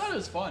games. I thought it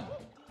was fun.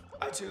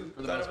 I too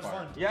For the thought most it was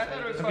part. fun. Yeah, I thought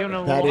it was I'm fun. giving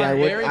it a Patty,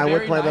 little I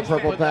would play the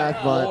purple path,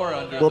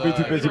 but we'll be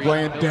too busy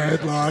playing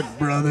Deadlock,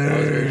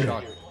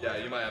 brother. Yeah,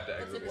 you might have to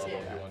exit level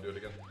if you want to do it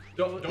again.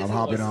 Don't I'm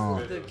hopping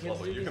on.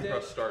 level. You can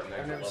press start and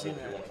exit level if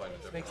you want to find a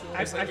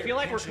different I feel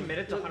like we're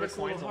committed to 100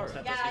 coins almost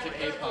at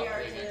this point.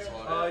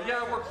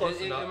 yeah, we're close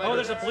enough. Oh,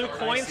 there's a blue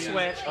coin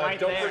switch right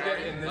Don't there.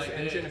 forget, in this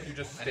engine, if you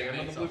just stand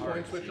on the blue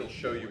coin switch, it'll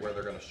show you where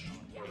they're gonna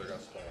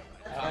spawn.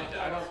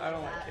 I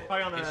don't like it.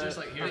 Probably on the. It's just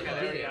like here,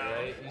 There you go,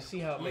 right? You see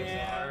how it makes it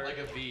hard? like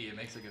a V. It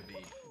makes like a V.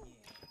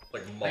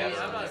 Like Man,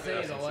 I'm not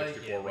saying I like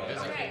it. It's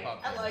like Okay,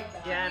 I like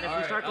that. Yeah, and if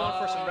we start going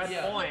for some red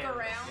coins.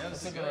 Yeah,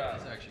 this is good.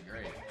 That's actually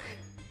great.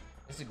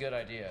 It's a good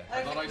idea.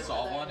 I thought I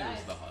saw one. It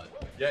was the HUD.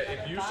 Yeah,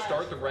 if you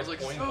start the red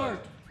coin button.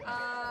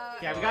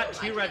 Yeah, we got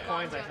 2 red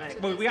coins, I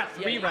think. Well, we got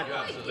 3 red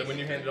coins. So then when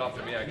you hand it off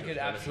to me, I You can could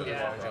finish absolutely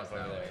it. jump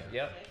over there.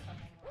 Yep.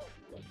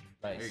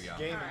 Nice. There you go.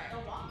 Game.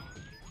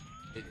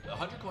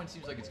 100 coins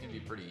seems like it's gonna be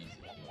pretty easy.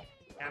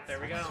 Yeah, there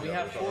we go. We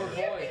have 4 points.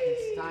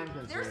 It's time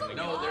There's a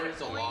No, lot there of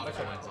is a lot of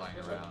coins. coins lying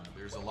around.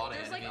 There's a lot of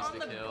There's like enemies on to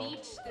the kill.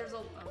 beach. There's a.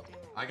 Oh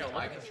damn it.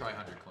 I can try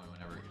 100 coin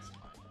whenever it gets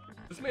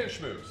time. This man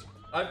schmooze.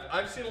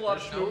 I've seen a lot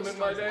of schmoozing in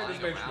my day.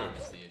 This man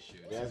schmoozes.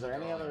 Yeah, is there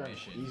any other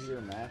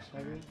easier match,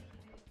 maybe?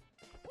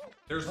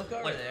 There's Look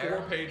over like there.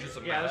 4 pages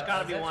of Yeah, there's maps.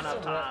 gotta be one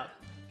up top.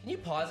 Can you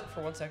pause it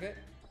for 1 second?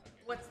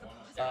 What's the?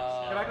 If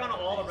I go on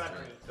all the red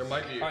coins. There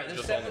might be All right, there's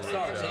just on 7 the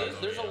stars. roof, So yeah.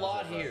 there's a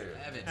lot here.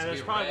 Evans, And there's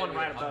we probably red, one we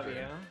right have above 100.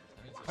 you.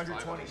 That means there's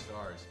 120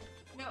 stars.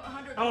 No,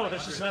 100. Oh,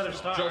 there's just another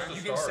star. Just the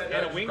You can star. set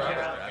And Yeah, a wing grab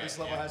cap. it. This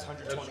level has Just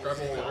 120. grab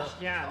what we want.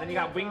 Yeah, then you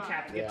got wing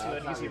cap to get to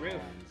an easy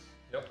roof.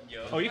 Yep.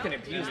 Oh, you can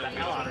abuse the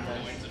hell out of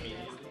this.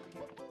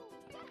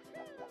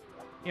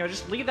 You know,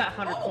 just leave that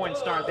 100 coin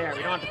star there.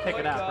 We don't have to pick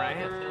it up, right?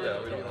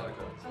 Yeah, we don't like it.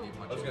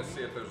 I was gonna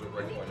see if there's a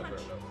red coin up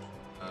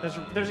there.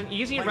 There's an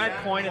easy red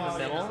coin in the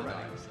middle.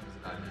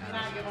 Can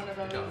I get one of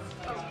those?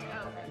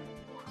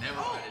 Never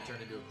mind, it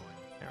turned into a coin.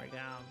 There we go.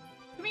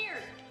 Come here.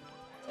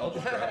 I'll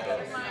just grab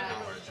those.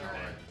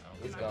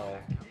 He's gone.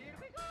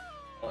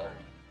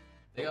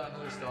 They got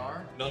another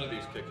star? None of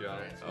these kick you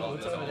out. Oh,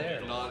 what's over there?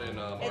 Not in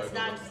Mario It's Brothers.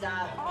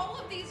 non-stop. All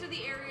of these are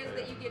the areas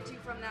that you get to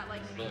from that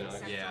like main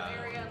central Yeah.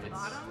 area at the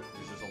bottom.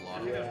 There's just a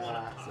lot of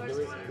Yeah. Do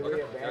we Okay,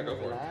 yeah, abandon go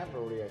the for it. map,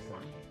 or what do you guys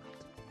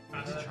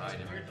think? Just try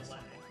different.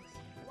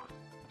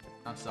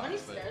 Not How many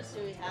sucks, but stars do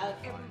we have?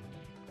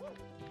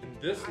 In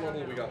this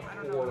level, we got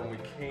 4 and we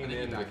came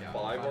in with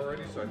 5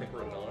 already, so I think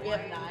we're at 9. We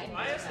have 9.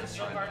 Why is it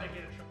so hard to get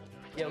a triple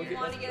jump? Yeah, we You could.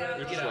 want to get out?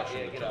 You're Get just up, rushing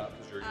yeah, the get jump up.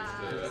 because you're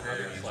used to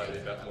having slightly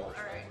bet more. All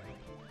right.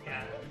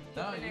 Yeah.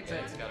 no, you think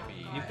it's gotta be.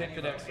 You pick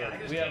the next one.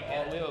 We have a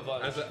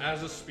bunch.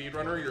 As a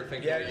speedrunner, you're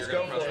thinking Yeah, that you're just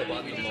gonna go press for the it.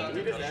 button the moment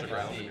you touch the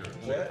ground. And you're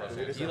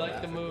pressing You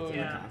like the moon?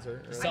 Yeah. You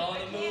saw the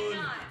I moon.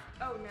 cannot.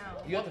 Oh no.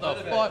 You got What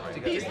the fuck?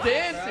 He's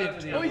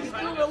dancing! Oh, he's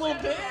doing a little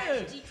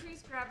dance!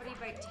 Decrease gravity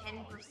by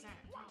 10%.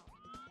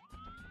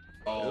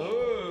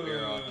 Oh,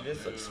 we're on.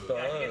 This looks I fun.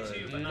 can get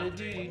 2, but not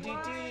 3.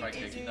 Try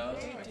kicking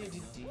those.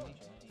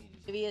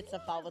 Maybe it's a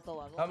fall with the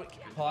level.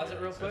 Pause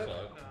it real quick,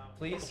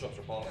 please. Jumps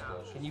are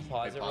possible. Can you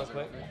pause it real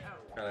quick?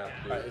 Kind of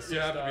have to Alright, be. it's You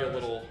have to be a 6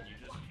 little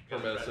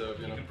permissive,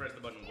 you know. press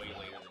the button way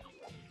later.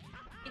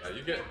 Yeah,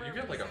 you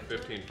get like a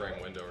 15 frame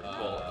window or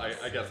 12.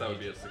 I guess that would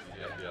be a 60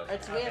 FPS.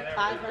 Alright, so we have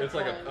 5 red It's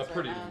like a coins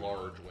pretty right now.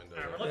 large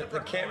window. The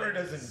camera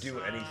doesn't do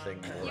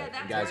anything more. Yeah,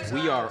 that's Guys,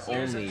 where we are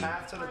There's a only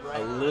path to the right.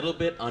 a little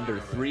bit under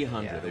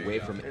 300 away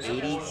from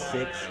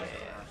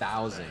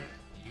 86,000.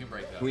 You can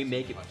break that. Can we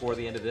make it before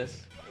the end of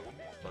this?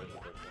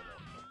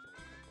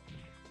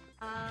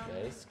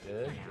 Nice,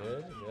 good.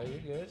 Yeah, you're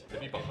good.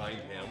 Maybe behind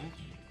him.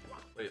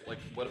 Wait, like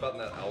what about in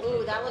that alpha?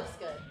 Ooh, that looks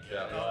good.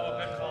 Yeah.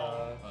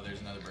 Oh,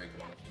 there's another break.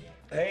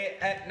 Hey,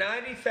 at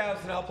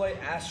 90,000, I'll play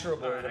Astro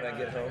Boy when I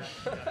get home.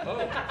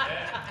 Oh.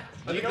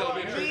 I think that'll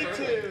be a Me trick.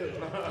 too.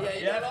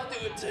 Yeah, I'll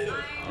do it too.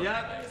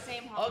 Yep. the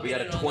same hall. We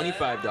got a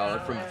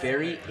 $25 from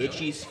Very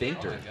Itchy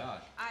Sphincter.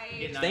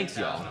 I Thanks,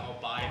 y'all.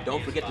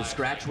 Don't forget to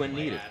scratch when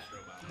needed.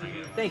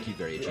 Thank you,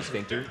 Very Itchy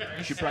Sphincter.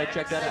 You should probably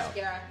check that out.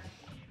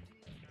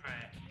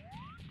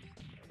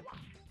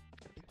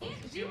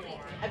 can't do anything.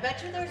 I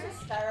bet you there's a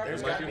star. There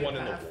might be one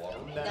in the water.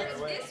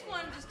 This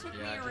one just took me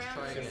Yeah, just around.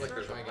 try in and a like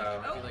there's a circle.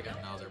 path. I feel like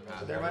another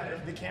path. There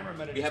might, the camera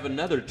might have. We have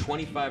another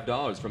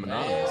 $25 from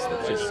Anonymous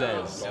that just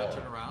says, Now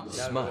turn around.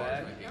 smut,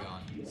 Might be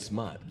gone.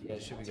 smut, Yeah,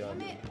 it should be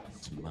gone.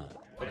 smut.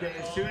 Okay,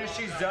 as soon as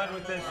she's done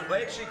with this,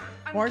 wait,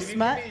 More can you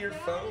smut? give me your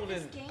phone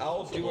and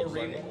I'll do a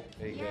reading?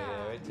 There you go,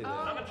 yeah, right to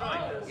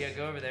that. Yeah,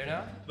 go over there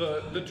now.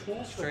 The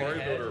tools for Straight Mario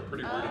ahead. Builder are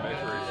pretty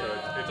rudimentary, so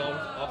it's all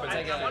up and It's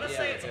like down. a, wanna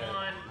say yeah, it's like a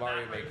on-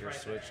 Mario Maker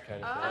Switch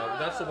kind of thing.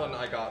 That's the one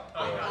I got.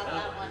 That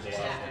one. Yeah,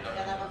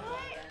 that one.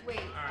 Wait.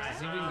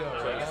 See if we can go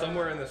So around.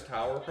 somewhere in this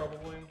tower,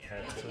 probably.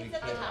 So we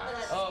can't.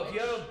 Oh, if you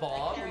have a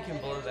bomb, we can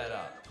blow that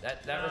up.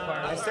 That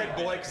requires. I said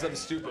boy because I'm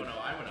stupid. No,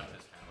 I went up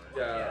this tower.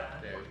 Yeah.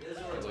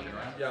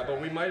 Yeah, but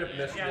we might have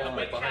missed one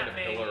like behind a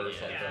pillar or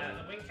something.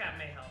 Yeah, the wing cap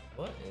may help.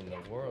 What in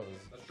the world is?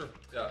 That's true.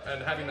 Yeah,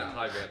 and having that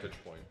high vantage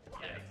point.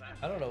 Yeah, exactly.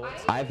 I don't know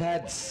what's. I've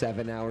had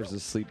 7 hours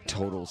of sleep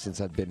total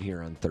since I've been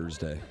here on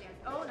Thursday,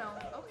 Oh no.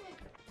 Okay.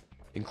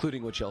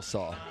 including what y'all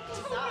saw. I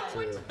don't know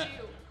what to do.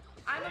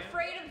 I'm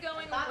afraid of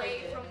going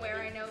away from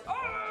where I know.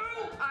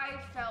 Oh, I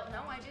felt.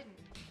 No, I didn't.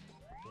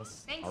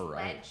 Thanks, All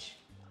right. Ledge.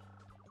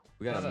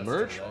 We got a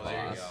merch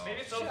boss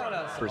Maybe it's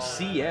over. for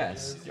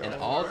CS and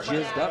all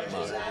jizzed up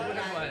mug.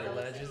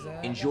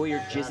 Enjoy your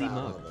jizzy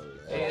mug.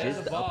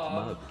 Jizzed up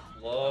mug.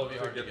 Love to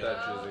get that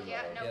jizzy.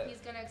 Yeah, no,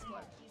 he's gonna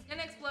explode. He's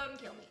gonna explode and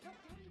kill me.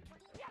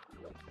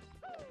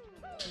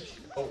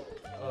 Oh,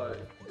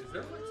 is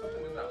there like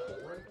something in that hole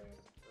right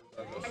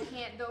now? I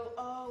can't go.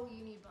 Oh,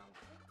 you need bombs.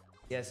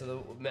 Yeah, so the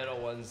metal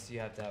ones, you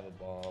have to have a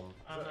bomb.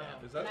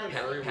 Is that the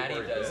area Patty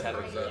where does it have a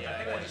is?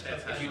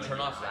 If you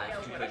turn off that, you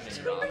put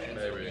in your options,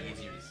 it'll be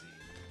easier to see.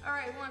 All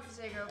right, who wants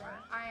to take over?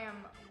 I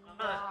am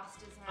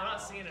lost as hell. I'm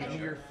not seeing it. Give me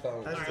your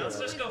phone. All right, let's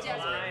just go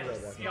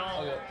flies.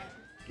 Y'all.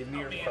 Give me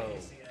your help phone.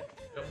 if you see it.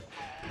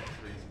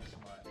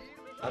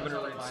 I'm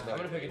gonna read I'm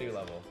gonna pick a new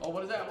level. Oh,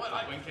 what is that? What?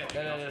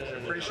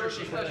 No. Pretty sure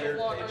she No, prepared.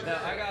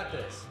 I got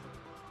this.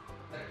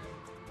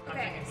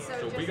 Okay, so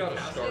So just we gotta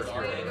start this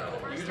way to here. go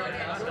over, start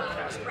just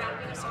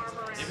wrapping his arm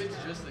around. If it's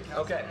just the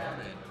council Okay.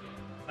 permit.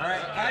 All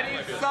right, I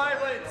need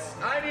silence.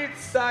 I need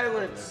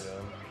silence.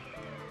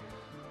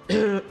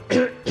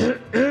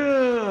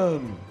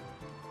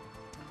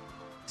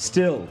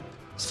 Still,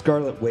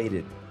 Scarlet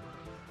waited.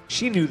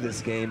 She knew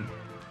this game.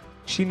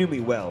 She knew me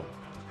well.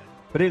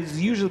 But it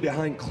was usually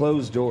behind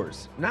closed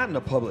doors, not in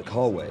a public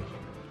hallway.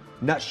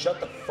 Not Shut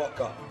the fuck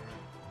up.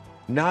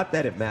 Not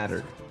that it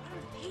mattered.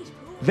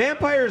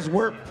 Vampires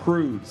weren't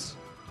prudes.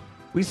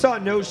 We saw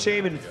no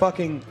shame in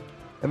fucking,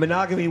 and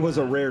monogamy was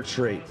a rare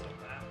trait.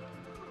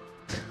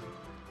 You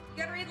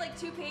gotta read like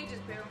 2 pages,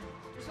 Boo.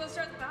 You're supposed to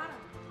start at the bottom.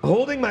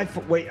 Holding my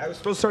wait, I was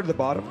supposed to start at the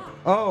bottom?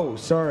 Oh,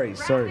 sorry.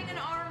 Wrapping an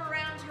arm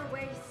around your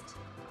waist.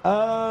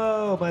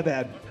 Oh, my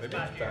bad. Maybe it's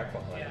back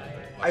behind.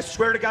 I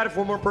swear to God, if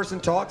one more person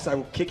talks, I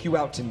will kick you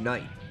out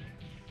tonight.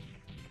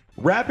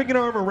 Wrapping an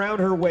arm around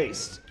her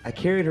waist, I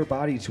carried her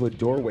body to a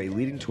doorway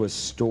leading to a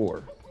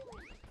store.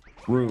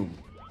 Room.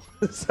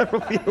 Several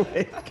feet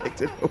away, I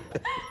kicked it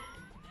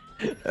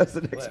away. That's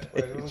the next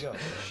Where do we page. go?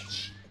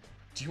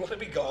 Do you want to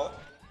be gone?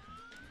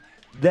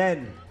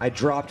 Then I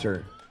dropped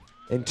her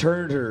and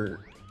turned her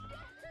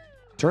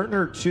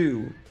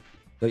to,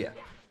 oh yeah.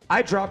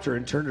 I dropped her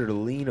and turned her to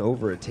lean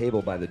over a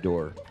table by the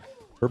door,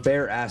 her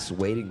bare ass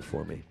waiting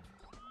for me.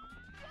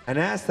 An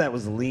ass that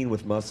was lean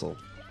with muscle.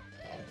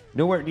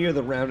 Nowhere near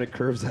the rounded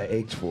curves I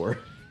ached for.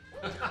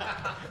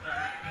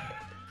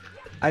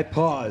 I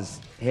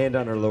paused, hand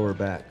on her lower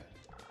back.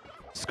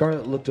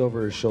 Scarlet looked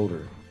over her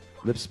shoulder,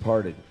 lips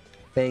parted,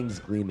 fangs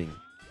gleaming,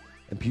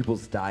 and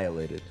pupils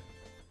dilated.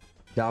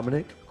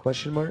 Dominic?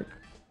 Question mark?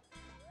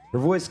 Her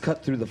voice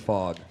cut through the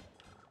fog.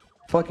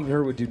 Fucking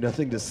her would do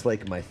nothing to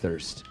slake my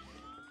thirst.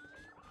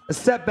 A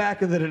step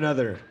back and then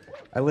another.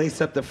 I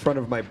laced up the front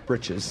of my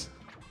breeches.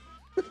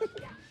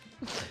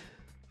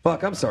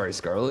 Fuck, I'm sorry,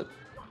 Scarlet.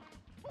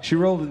 She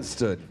rolled and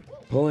stood,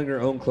 pulling her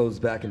own clothes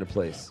back into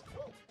place.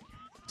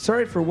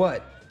 Sorry for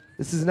what?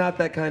 This is not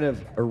that kind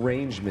of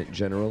arrangement,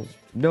 General.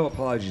 No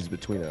apologies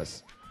between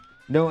us.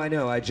 No, I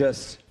know, I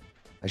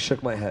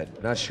shook my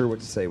head, not sure what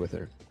to say with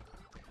her.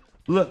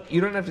 Look,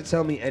 you don't have to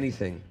tell me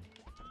anything.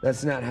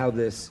 That's not how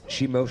this,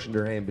 she motioned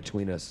her hand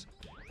between us,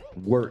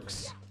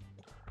 works.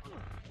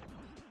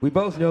 We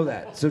both know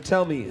that, so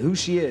tell me who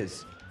she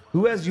is.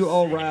 Who has you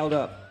all riled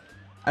up?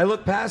 I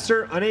look past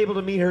her, unable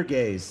to meet her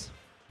gaze.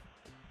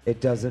 It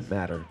doesn't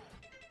matter.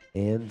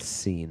 And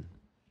scene.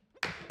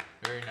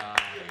 Very nice.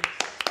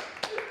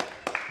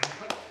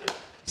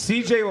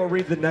 CJ will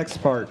read the next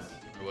part.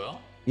 You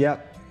will?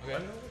 Yep.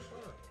 Okay.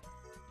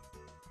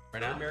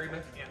 Right now?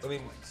 I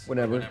mean,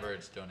 Whenever. Whenever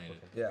it's donated.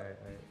 yeah.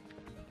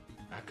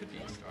 That could be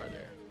a star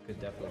there. Could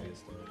definitely be a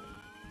story.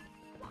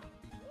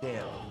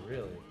 Damn.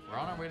 Really? We're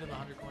on our way to the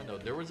 100 coin though.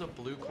 There was a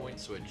blue coin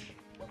switch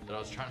that I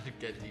was trying to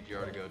get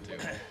DGR to go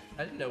to.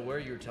 I didn't know where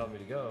you were telling me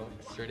to go.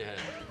 Straight ahead.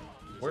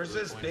 Where's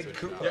this big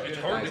coop? Yeah, it's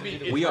hard to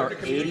be. We are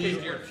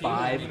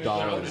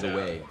 $85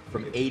 away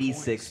from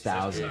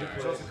 86,000.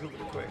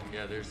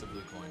 Yeah, there's the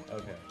blue coin.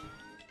 Okay.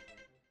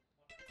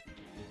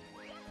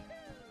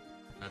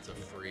 That's a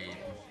free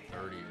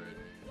 30 right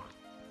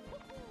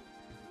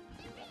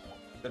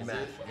Good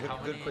math.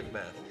 Good quick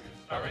math.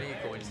 How many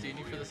coins do you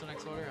need for this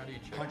next order? How do you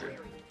check? 100.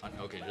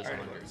 Okay, just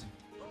 100.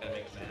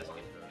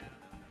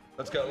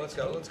 Let's go. Let's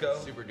go. Let's go.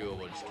 Super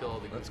doable. Just kill all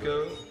the. Let's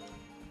go.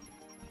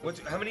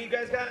 How many you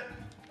guys got?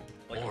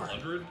 Like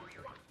 100?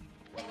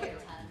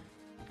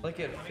 Like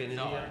infinity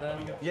of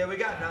them? Yeah, we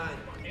got 9.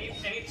 Any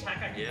tech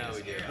I can Yeah, use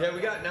we did. Yeah, we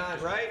got 9.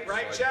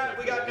 Right, chat?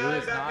 We got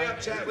 9. Back me up,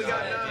 chat. We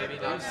got 9.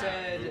 You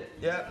said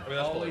Yep.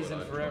 always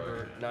and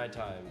forever 9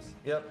 times.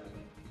 Yep.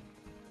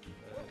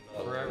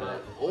 Forever.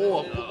 Oh,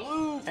 a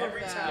blue from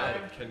Every that.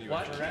 time. Can you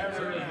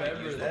Forever and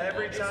ever.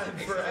 Every time,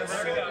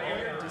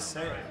 forever. Just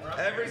say it.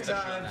 Every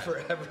time,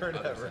 forever and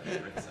ever.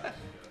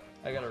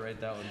 I gotta write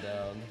that one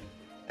down.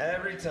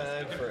 Every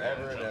time,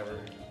 forever and ever.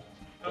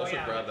 Also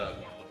grab that.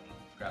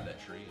 Grab that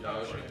tree.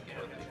 No,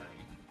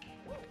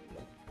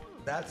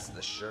 That's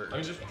the shirt. I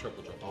mean, just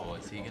triple jump. Oh,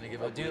 is he gonna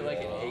give I'll it? do it like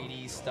an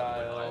 80s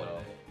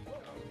style.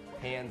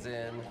 Hands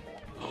in.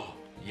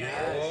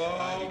 Yes.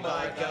 Oh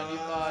my 95,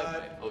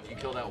 God. Oh, if you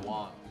kill that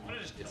womp,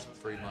 it's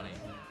free money.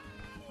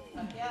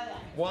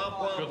 Womp,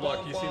 womp, Good luck.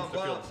 womp, He seems womp, to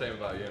feel womp. the same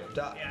about you.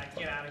 Yeah,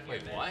 get out of here.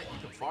 Wait, what? You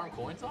can farm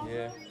coins off?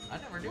 Yeah. I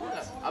never knew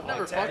that. I've I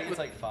never think fucked it's with.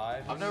 like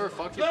 5. I've never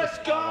fucked with Let's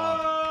the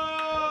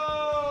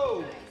small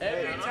go!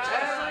 Every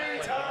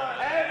time.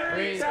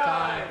 Every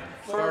time,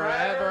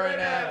 forever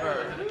and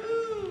ever.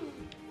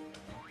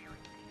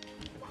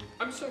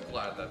 I'm so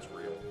glad that's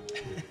real.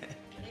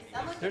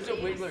 There's a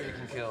wiggler you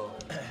can kill.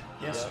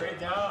 Yeah, straight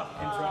down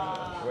in front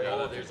of Wait,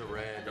 oh, there's a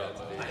red.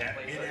 That's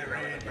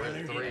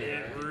big.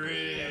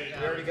 Three.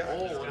 We already got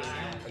it.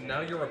 And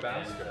now you're a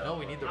basketball. No,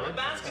 we need the I'm a red.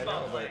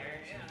 basketball player.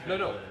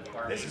 No.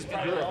 This is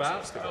You're a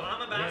basketball.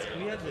 I'm a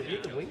basketball We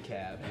had the wing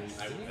cap.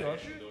 Did you go?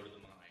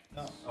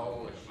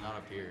 Oh, not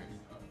up here.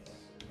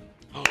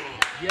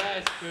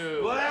 Yes,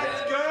 boo.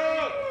 Let's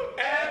go!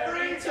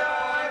 Every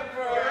time,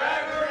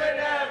 forever and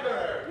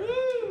ever!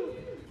 Woo!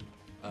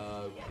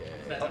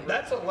 Okay.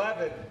 That's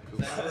 11.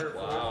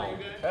 Wow.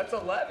 That's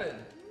 11.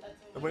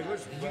 Wait, did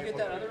you get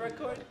that other red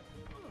coin?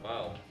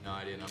 Wow. No,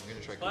 I didn't. I'm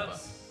gonna try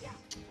Koopa.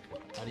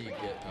 How do you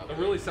get up? It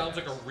really sounds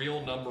like a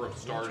real number of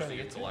stars that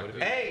you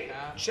collected. Hey,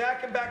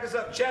 Chad can back us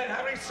up. Chad,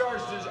 how many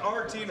stars does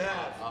our team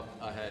have? Up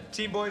ahead.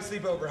 Team Boys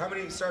Sleepover, how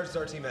many stars does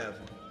our team have?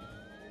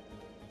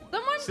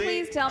 Someone See?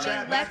 please tell me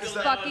Chad, back let's us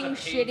up. fucking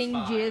shitting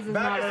jizz is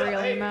Back not us a up. real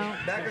Hey,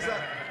 amount. back us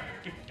up.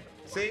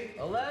 See?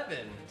 11.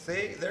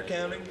 See? They're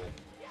counting.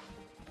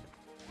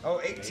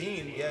 Oh,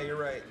 18. Yeah, you're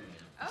right.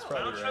 That's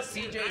probably right.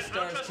 CJ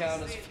stars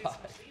count as 5.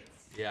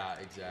 Yeah,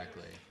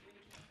 exactly.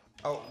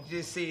 Oh,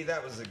 you see,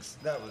 that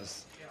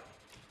was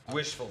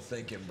wishful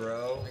thinking,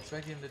 bro. I'm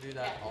expecting him to do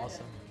that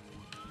awesome.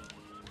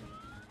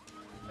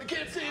 I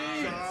can't see!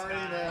 Sorry,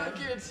 man. I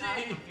can't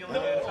see!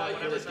 No,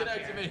 You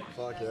disconnected me.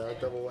 Fuck yeah,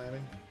 double whammy.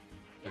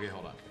 Okay,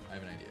 hold on. I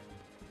have an idea.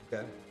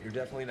 Okay, you're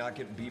definitely not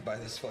getting beat by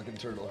this fucking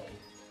turtle.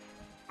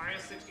 Mario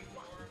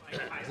 64.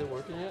 Is it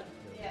working yet?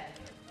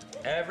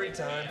 Every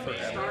time,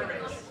 forever.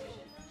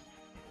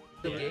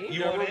 The game?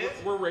 You want it?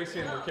 We're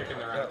racing and we're kicking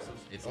their asses.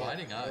 It's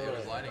lighting up. It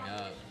was lighting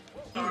up.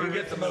 Who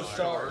gets the most It's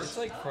stars?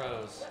 like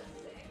froze.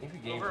 I think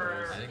the game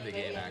froze. I think the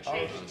game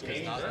actually was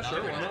because not it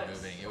wasn't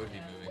moving. It would be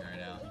moving right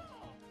now.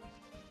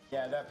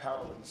 Yeah, that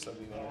power would still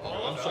be there.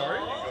 Oh, I'm sorry.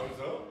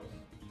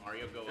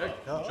 Mario go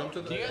Yeah, up. jump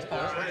to the. Can you guys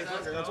pause?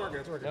 That's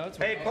working. No, it's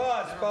Hey,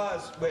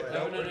 pause. Wait,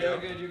 No, we're you're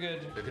good. good, you're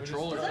good. The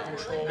controller's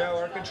not. No,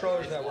 our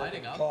controller's It's not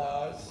lighting working. up.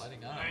 Pause. Though.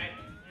 Lighting up.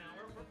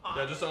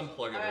 Yeah, just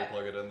unplug it,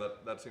 replug it in.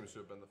 That seems to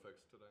have been the fix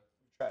today.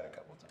 Tried a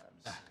couple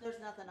times. There's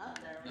nothing up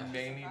there. You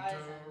may need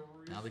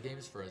to. Now the game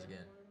is froze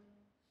again.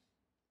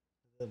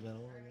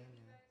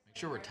 Make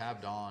sure we're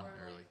tabbed on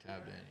or like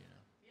tabbed in, you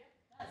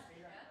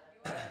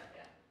know.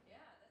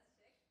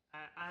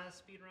 I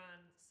speedrun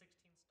 16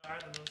 star,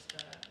 the most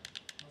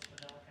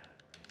vanilla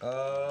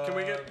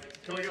category.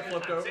 Can we get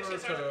flipped over 16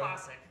 stars to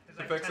classic. There's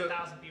like fix it?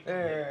 10,000 people.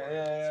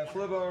 Yeah,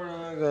 flip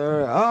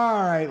over.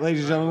 All right,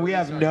 ladies and gentlemen, we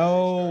have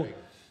no.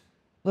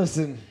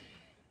 Listen,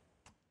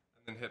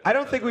 I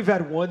don't think we've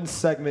had one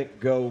segment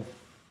go.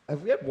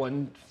 Have we had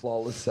one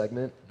flawless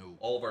segment?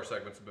 All of our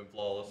segments have been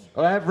flawless.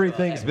 Oh,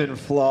 everything's been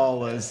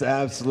flawless.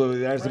 Absolutely,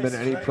 there hasn't been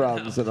any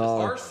problems at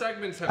all. Our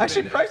segments have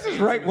Actually, been Price is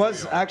Right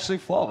was actually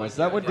flawless.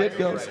 That one did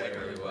go.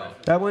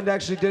 That one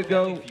actually did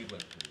go.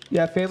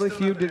 Yeah, Family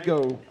Feud did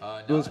go.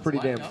 It was pretty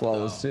damn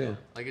flawless too.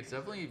 Like it's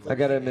definitely. I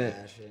gotta admit.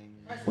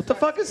 What the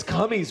fuck is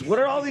cummies? What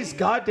are all these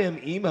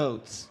goddamn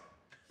emotes?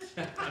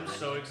 I'm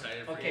so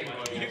excited for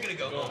you. You're gonna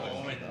go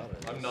home and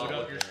I'm load not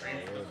up your stream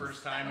for the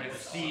first time and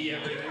see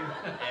everything.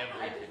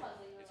 Everything.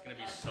 It's gonna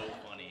be so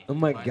funny. Oh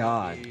my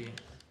god.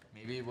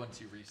 Maybe once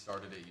you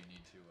restarted it, you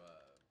need to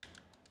repair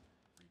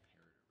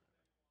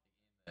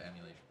the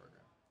emulation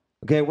program.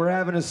 Okay, we're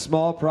having a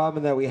small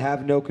problem that we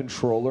have no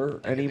controller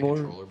anymore.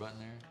 Controller button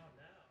there.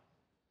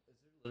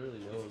 Literally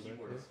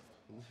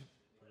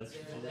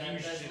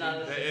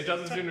It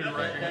doesn't seem to be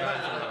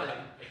recognized.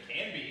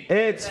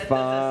 It's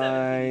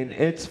fine.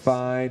 It's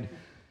fine.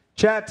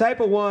 Chat, type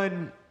a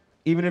 1,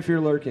 even if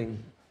you're lurking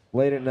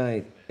late at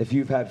night, if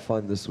you've had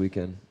fun this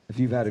weekend, if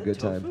you've had a good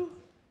time.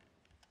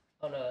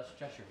 Oh no, that's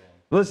Cheshire Man.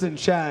 Listen,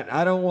 chat,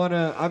 I don't want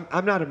to.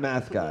 I'm not a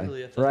math guy,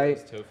 right?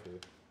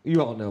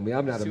 You all know me.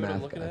 I'm not a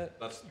math guy.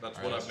 That's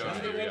what I've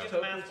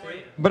done.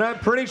 But I'm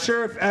pretty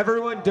sure if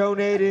everyone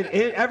donated,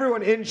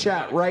 everyone in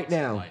chat right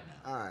now,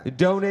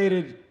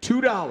 donated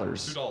 $2.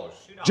 $2.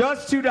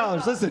 Just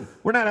 $2. Listen,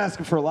 we're not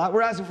asking for a lot.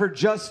 We're asking for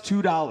just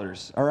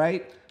 $2, all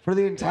right? For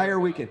the entire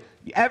weekend.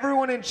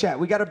 Everyone in chat,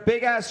 we got a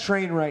big-ass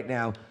train right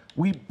now.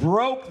 We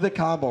broke the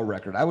combo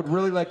record. I would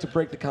really like to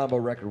break the combo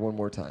record one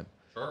more time.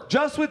 Sure.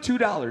 Just with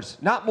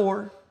 $2, not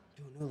more.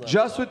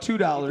 just with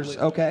 $2,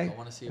 okay?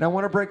 And I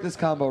want to break this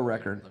combo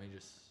record.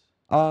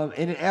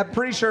 And I'm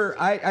pretty sure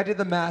I did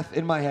the math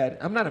in my head.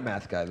 I'm not a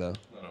math guy, though.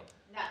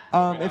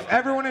 If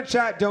everyone in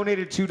chat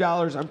donated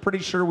 $2, I'm pretty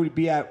sure we'd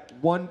be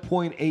at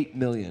 1.8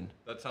 million.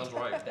 That sounds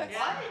right.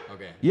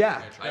 Okay.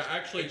 Yeah.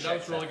 Actually, that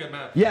was really good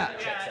math. Yeah.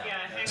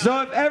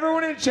 So if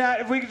everyone in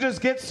chat, if we could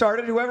just get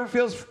started, whoever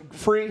feels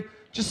free,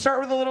 just start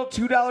with a little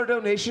 $2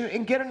 donation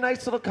and get a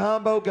nice little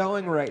combo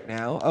going right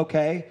now,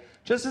 okay?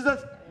 Just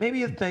as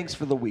maybe a thanks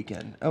for the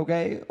weekend,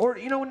 okay? Or,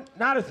 you know,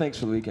 not a thanks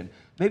for the weekend.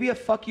 Maybe a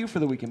fuck you for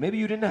the weekend. Maybe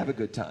you didn't have a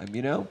good time,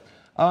 you know?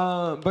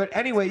 But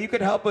anyway, you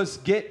could help us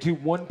get to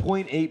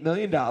 $1.8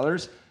 million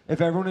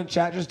if everyone in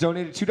chat just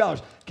donated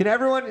 $2. Can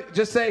everyone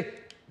just say,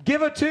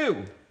 give a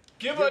 2?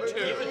 Give a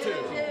 2.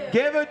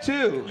 Give a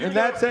 2, and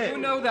that's it. You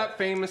know that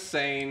famous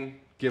saying,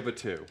 give a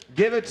 2.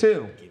 Give it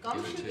 2.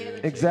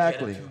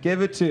 Exactly.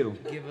 Give it 2.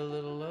 Give a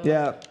little low.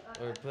 Yeah.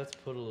 Or let's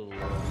put a little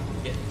low.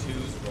 Get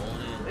 2s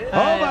rolling in.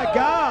 Oh my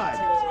God!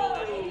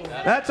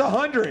 That's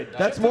 100.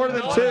 That's more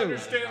than 2. I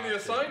understand the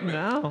assignment.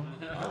 No.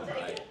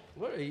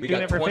 We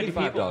got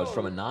 $25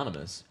 from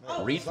Anonymous.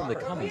 Read from the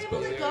comments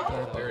book.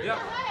 Yeah.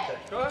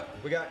 Go ahead.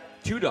 We got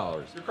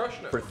 $2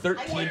 for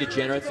 13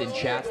 degenerates in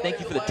chats. Thank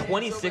you for the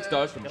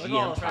 $26 from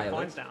GM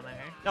Pilot.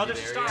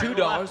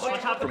 $2 from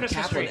Kaplan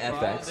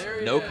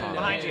FX, no comment.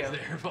 Behind you.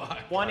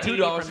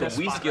 $2 from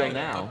WeSkill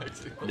Now,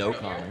 no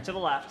comment. To the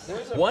left.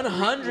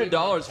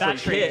 $100 from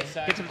Kit.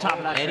 Get to the top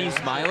of that. Any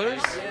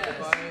smilers?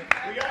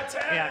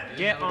 Yeah,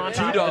 get on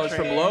top $2 of the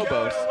from tree.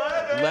 Lobos.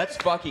 Let's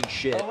fucking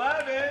shit.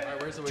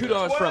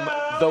 $2 from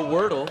The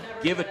Wordle.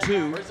 Give a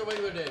 2.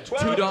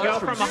 $2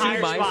 from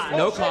C-Mice.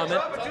 No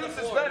comment.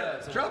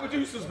 Drop a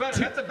deuce is better.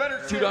 That's a better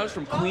 $2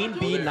 from Queen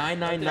Bee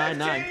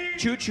 9999.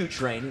 Choo Choo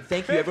Train.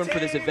 Thank you everyone for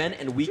this event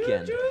and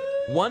weekend.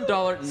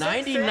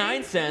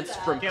 $1.99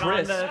 from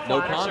Chris.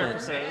 No comment.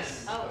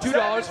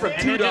 $2 from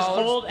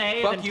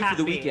 $2. Fuck you for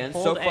the weekend.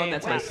 So fun.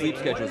 That's my sleep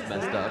schedule's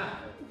messed up.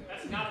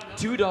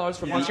 $2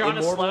 from the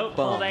Immortal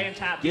Bum.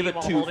 Give a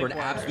 2 for an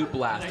absolute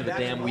blast of a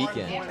damn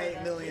weekend.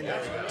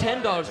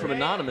 $10 from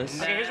Anonymous.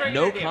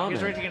 No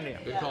comment.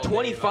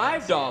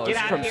 $25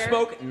 from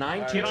Smoke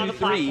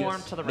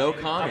 9223. No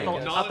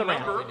comment. Up the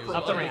ramp.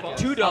 Up the ramp.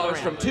 $2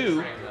 from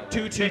 2.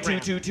 See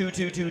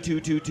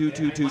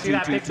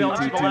that big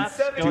building to the left?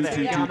 Go there.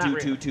 Get on that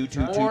roof.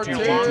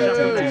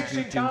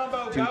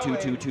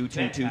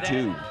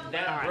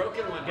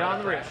 Get on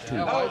the roof.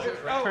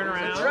 Turn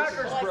around.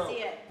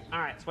 All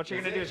right, so what you're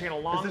going to do is you're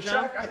going to long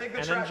jump and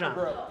then jump.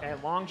 Okay,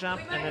 long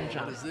jump and then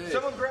jump.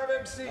 Someone grab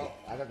MC.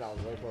 I thought that was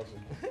very close.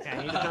 Yeah,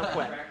 you need to jump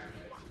quick.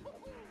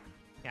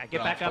 Yeah,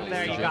 get back up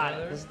there. You got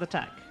it. This is the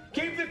tech.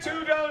 Keep the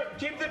 $2.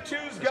 Keep the 2s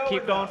going. Just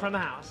keep going from the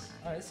house.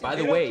 By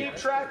the way, keep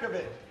track of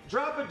it.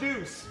 Drop a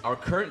deuce. our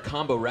current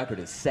combo record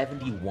is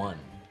 71.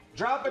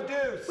 Drop a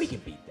deuce. We can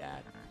beat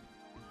that.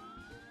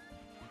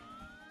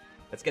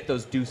 Let's get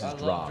those deuces I love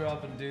dropped.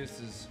 dropping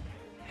deuces.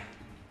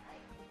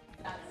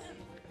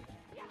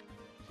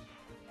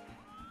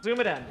 Zoom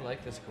it in. I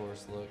like this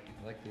course look.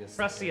 I like the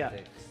Press C up.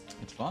 aesthetics.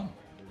 It's fun.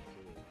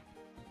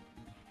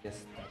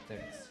 Yes,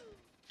 thanks.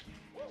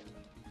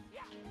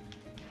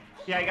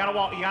 Yeah, you gotta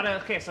walk. You gotta.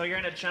 Okay, so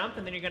you're gonna jump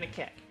and then you're gonna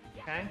kick.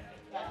 Okay.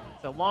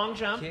 So long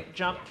jump,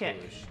 jump, kick.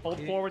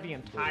 Hold forward the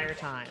entire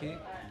time.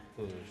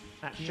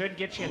 That should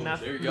get you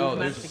enough There you go.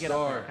 movement There's to a get up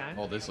star. there. Okay.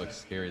 Oh, this looks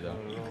scary though.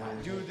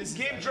 Dude, this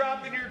keep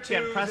dropping your 2s.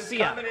 Yeah, press It's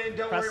C up. coming in.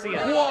 Don't Press worry. C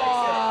up.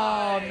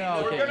 Whoa!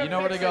 No. We're Okay. gonna You know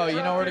where to fix go. it.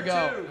 You know where to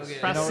Drop go. your 2s.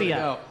 Press You know C where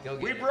to up. go.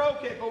 We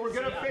broke it, but we're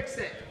gonna fix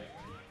it.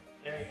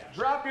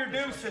 Drop your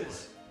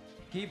deuces.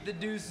 Keep the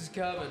deuces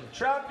coming.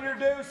 Drop your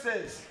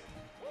deuces.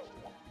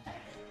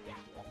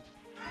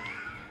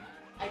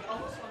 I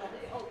almost want to.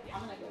 Oh,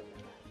 I'm gonna go.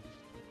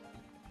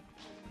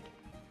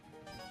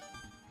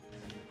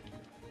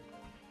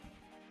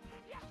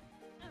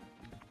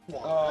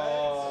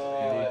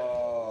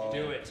 Oh.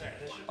 Do it.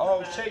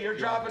 Oh shit, you're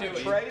dropping a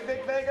tray,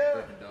 Big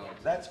Vega?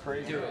 That's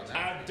crazy. Do it.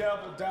 I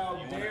double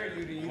dog dare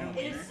you to eat them.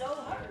 It is so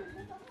hard.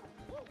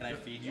 Can I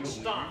feed you?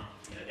 Stop.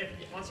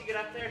 Once you get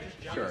up there,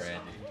 just jump. Sure,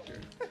 Andy. Sure.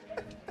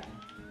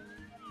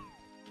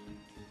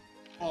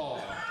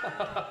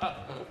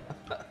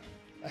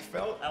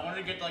 I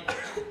wanted to get like.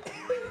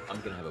 I'm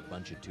gonna have a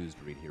bunch of 2s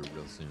to read here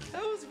real soon.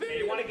 That was very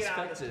You want to get out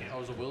of this unexpected. I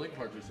was a willing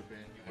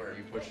participant. Where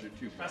you pushed it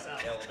too far. Press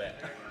L.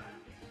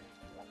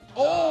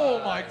 Oh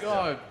my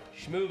God!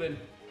 Schmovin'.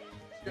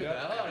 Scared the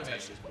hell out of me.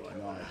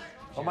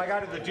 Oh my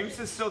god, are the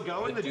deuces still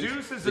going? The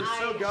deuces are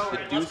still going.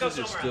 The deuces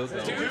are still The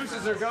going.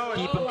 deuces are going.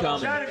 Keep 'em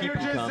coming. Chad, if Keep you're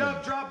 'em jizzed coming.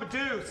 up, drop a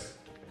deuce.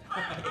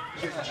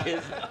 You're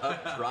jizzed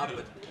up. Drop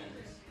it.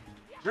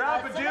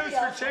 Drop a deuce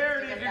for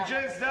charity if you're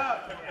jizzed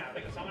up.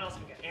 Someone else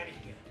can get. Andy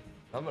can get.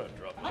 I'm gonna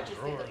drop it. You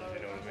know what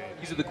I mean?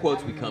 These are the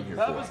quotes we come here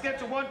Help for. us get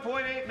to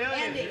 1.8 million.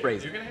 Andy,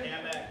 Crazy.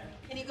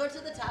 can you go to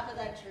the top of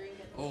that tree?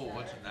 Oh,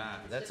 what's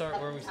that? That's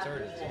where we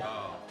started.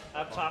 Oh.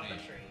 Up top of the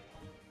tree.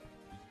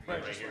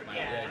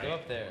 Yeah, go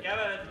up there. You have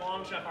a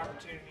long jump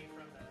opportunity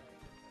from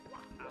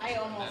the. I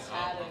almost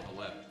had it. On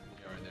the left.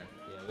 Yeah, right there.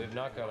 Yeah, we've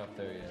not got up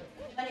there yet.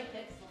 Many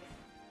pixels.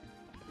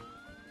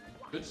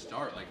 Good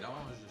start. Like that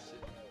one was just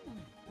sitting.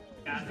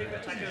 Yeah, I think the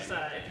tech is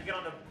if you get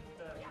on the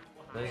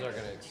Those are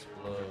gonna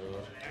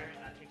explode.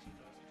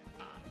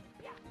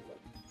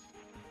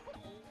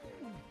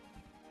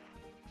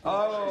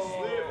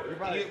 Oh, you're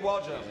probably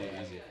wall jump.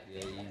 Easy.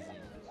 Yeah,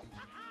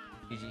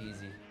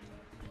 easy.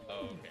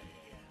 Oh, okay.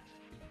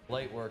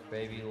 Light work,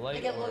 baby.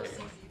 Light work.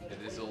 It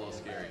is a little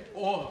scary.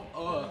 Oh,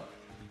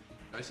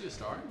 do I see a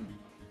star?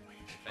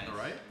 On the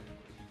right?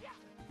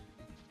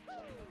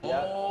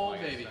 Oh,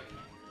 baby.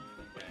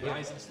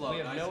 Nice and slow. We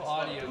have no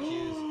audio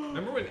cues.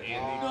 Remember when Andy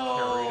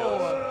carried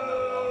us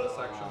on the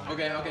section?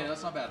 Okay,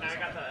 that's not bad. I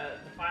got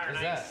the fire and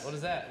ice. What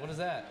is that?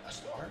 A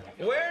star?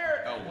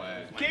 Where? No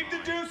way. Keep the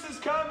deuces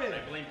coming.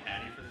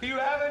 If you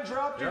haven't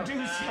dropped your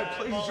deuce yet,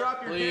 please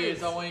drop your deuce.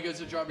 Please, I want you guys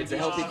to drop your It's a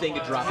deuces. healthy thing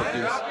to drop a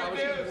deuce. Drop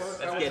your deuce.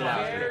 Let's get it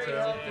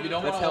out. You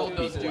don't want Let's to hold help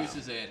those people.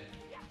 deuces in.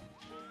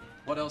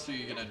 What else are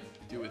you going to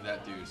do with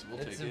that deuce? We'll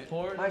It's take it.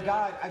 important. My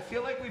God, I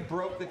feel like we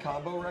broke the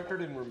combo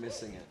record and we're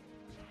missing it.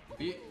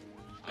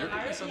 There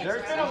could be some.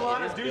 There's been a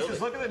lot of deuces.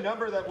 Look at the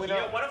number that went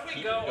Yeah, up. what if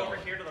we go over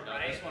here to the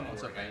right?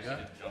 What's up,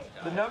 Manga?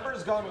 The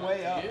number's gone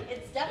way up.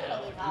 It's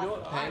definitely You know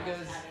what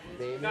Panga's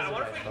name is? No,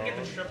 what in if we my can get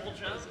the phone? triple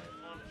jump on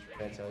the tree?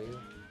 Can I tell you?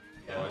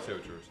 Oh, I see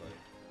what you were saying.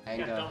 Yeah,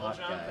 Panga double hot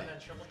jump guy. and then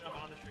triple jump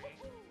on the tree.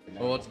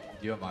 Well, do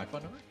you have my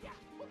phone number?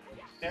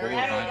 There What we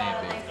would go. my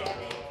name be?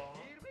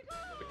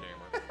 The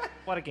gamer.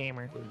 What a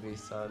gamer. Would be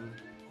son.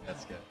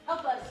 That's good.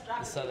 Help us drop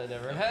The son I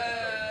never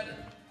had.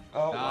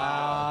 Oh,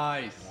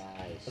 Nice.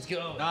 Let's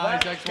go.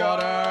 Nice, Let's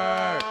X-Water.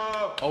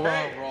 go. Oh, we're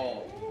Hey. on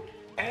roll.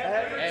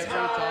 Every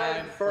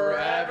time,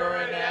 forever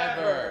and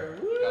ever.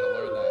 Gotta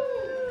learn that.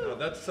 No,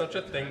 that's such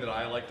a thing that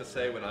I like to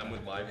say when I'm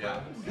with my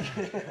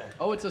friends.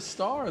 Oh, it's a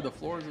star. The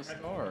floor is a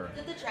star.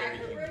 Did the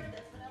tractor break?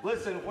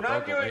 Listen, when I'm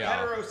Broken, doing yeah.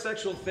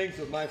 heterosexual things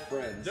with my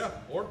friends, Yeah,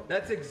 or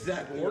that's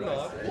exactly Or what I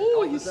not. say. Oh,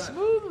 All he's the time.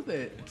 smooth with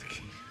it.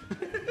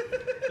 yeah,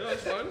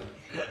 that's fine.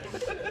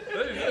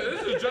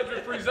 This is a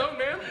judgment-free zone,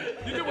 man.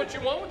 You do what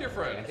you want with your I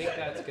friends. think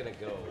that's gonna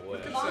go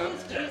away. As long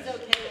as G's okay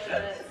with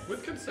it.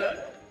 With consent.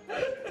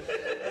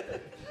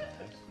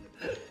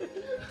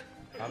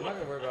 I'm not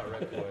gonna worry about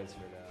red coins for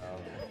now.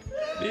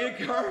 Me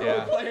and Carl were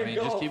Yeah, playing I mean,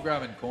 golf. just keep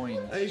grabbing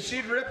coins. I mean,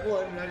 she'd rip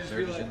one, and I just They're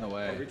be just like, in the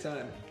way. every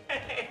time.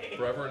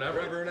 Forever and ever.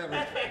 Forever and ever.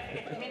 I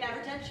mean,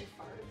 every time she farts.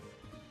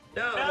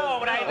 No,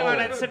 when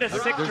I'd send a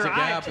sick There's a drive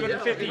gap in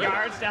 250 the-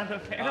 yards down the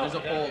fairway. There's a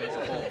hole. There's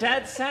a hole.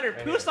 Dead center.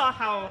 Who saw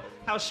how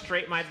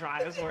straight my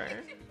drives were?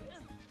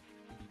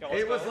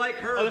 It was like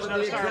her, Oh, there's but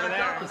another the star over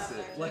exact there.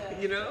 opposite.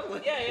 Like, you know?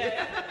 Like,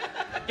 Yeah.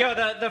 Yo,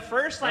 the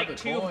first like Grab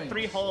the 2, coins.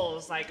 3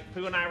 holes, like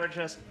Pooh and I were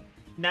just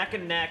neck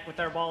and neck with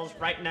our balls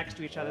right next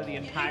to each other the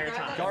entire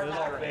time. Cart It was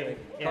golf, great. baby.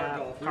 Yeah, Cart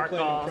golf. We were cart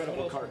playing golf.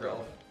 incredible cart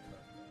golf.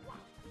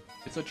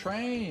 It's a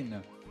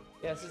train.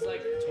 Yeah, this is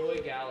like Toy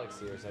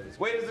Galaxy or something.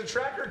 Wait, is the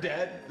tracker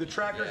dead? The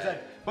tracker's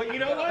dead. But you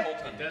know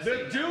what?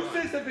 The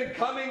deuces have been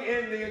coming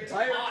in the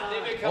entire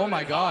time. Oh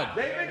my God.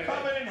 They've been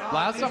coming in hot.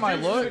 Last These time I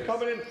deuces have looked. been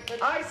coming in.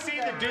 I see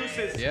the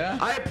deuces. Yeah.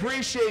 I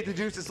appreciate the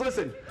deuces.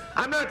 Listen,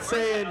 I'm not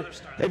saying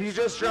if you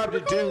just dropped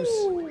a deuce,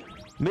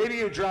 maybe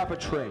you drop a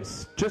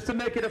trace just to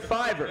make it a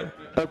fiver,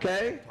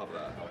 okay?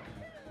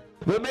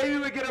 But maybe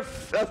we get a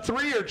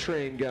three-er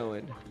train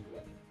going.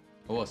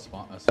 Oh,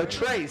 A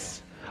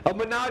trace. A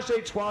menage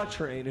a trois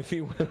train, if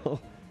you will.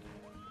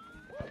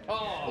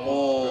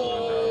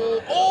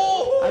 Oh!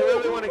 I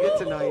really want to get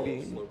to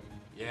 90.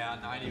 Yeah,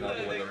 90 would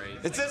be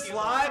great. Is this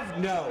live?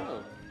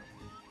 No.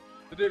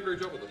 They did a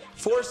great job with this.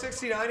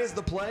 469 is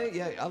the play.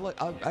 Yeah,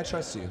 I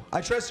trust you.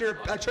 I trust your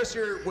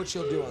what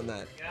you'll do on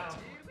that.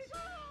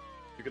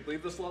 You could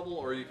leave this level,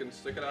 or you can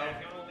stick it out. If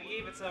you want to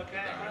leave, it's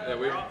okay. Yeah,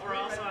 we're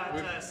also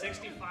at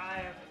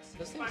 65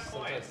 Those things coins.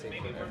 sometimes take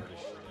Maybe forever we're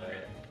to shut,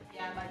 right?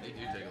 They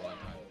do take a long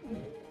time.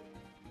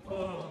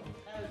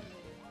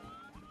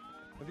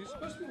 Are these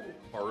supposed to be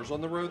cars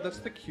on the road? That's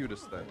the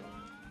cutest thing.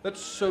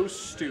 That's so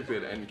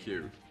stupid and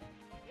cute.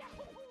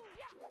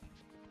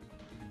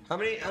 How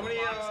many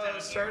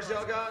stars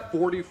y'all got?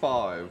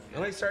 45. How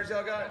many stars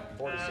y'all got?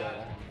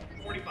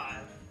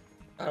 45.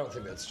 I don't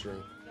think that's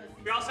true.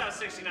 We also have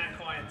 69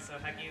 coins, so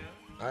heck you.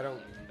 I don't.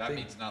 That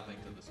think, means nothing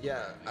to this.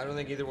 Yeah, I don't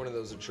think either one of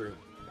those are true.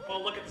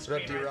 Well, look at the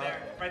What up, screen right D-Rock?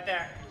 there. Right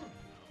there.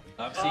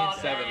 I'm seeing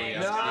 70. dang.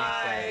 I'm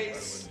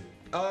Nice.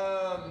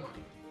 Oh,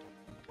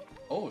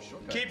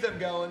 shortcut. Keep them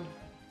going.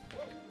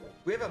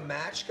 We have a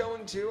match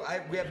going too.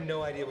 We have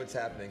no idea what's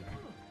happening.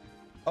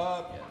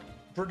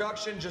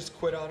 Production just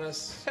quit on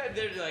us.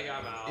 They're like,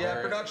 I'm out.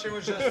 Yeah, production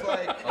was just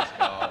like. Let's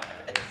go.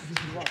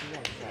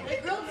 They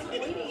grilled some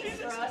weenies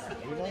for us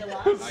before they Oh,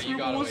 lost. you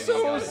got was away, so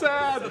you got it.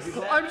 sad.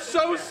 I'm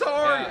so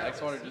sorry. Yeah,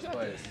 X-Water just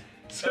plays.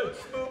 So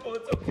Swoople,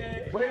 it's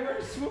okay. Wait,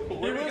 where's Swoople?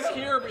 He was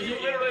here, but he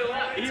literally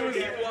left. He was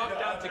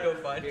walked out to go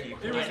find people.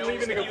 He was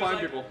leaving to go find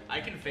people. I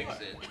can fix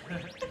it.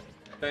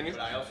 Then you.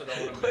 But I also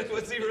don't want to.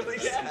 Was he really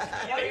sad?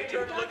 Yeah, he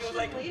turned to look and was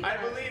like, I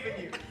believe in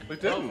you. We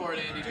Go didn't. for it,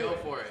 Andy. Go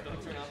for it.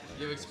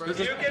 You've expressed.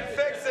 You can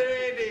fix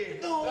it, Andy.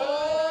 Oh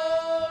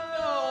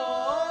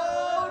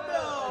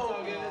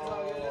no!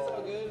 It's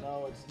all good.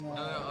 No, it's not.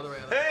 No, other way.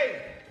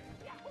 Hey,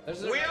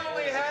 There's we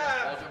only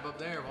have. Wall jump up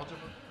there. Wall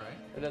jump up.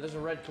 Right. No, there's a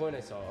red coin I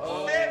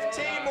saw.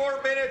 15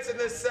 more minutes in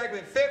this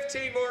segment.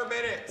 15 more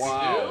minutes.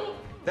 Wow.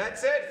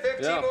 That's it.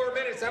 15 more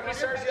minutes. How many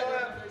stars y'all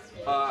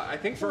have? I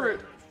think we're at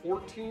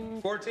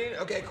 14. 14?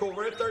 Okay, cool.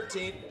 We're at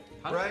 13.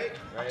 Right?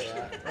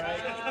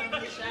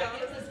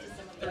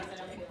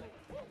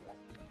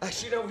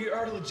 Actually, no, we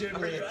are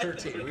legitimately at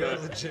 13. We are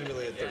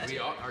legitimately at 13. We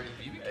are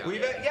you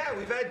We've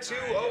had two.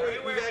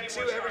 We've had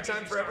two every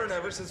time, forever and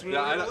ever since we were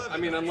 11. I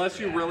mean, unless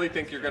you really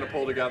think you're going to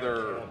pull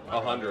together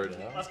 100.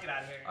 Let's get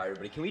out of here. All right,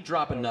 everybody, can we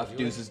drop enough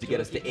deuces to get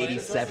us to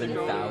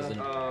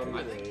 87,000?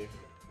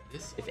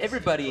 If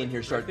everybody in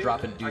here started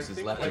dropping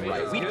deuces left and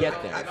right, we'd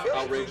get there. I feel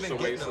like we've Outrageous been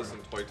getting Oasis them.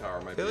 and Toy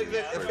Tower might I feel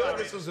be. like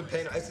this was a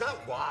pain. It's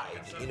not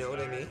wide, you know what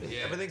I mean?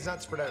 Yeah. Everything's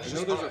not spread out. I It's know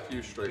just there's a up.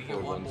 few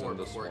straightforward ones on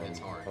this one.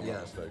 Yeah.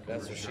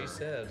 That's what she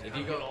said. If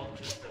you go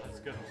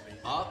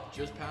up,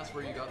 just past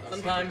where you got those.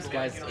 Sometimes,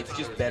 guys, it's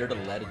just better to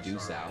let a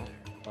deuce out.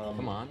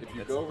 Come on. If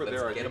you go over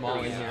there, I get think them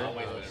all in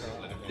there's-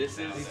 here. This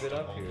is. Leave it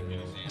up here.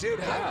 Dude,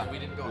 We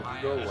didn't go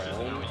high. Go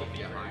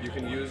around. You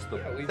can use the.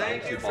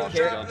 Thank you for bouncy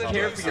dropping the ball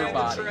care deuce for your on the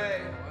body.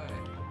 tray.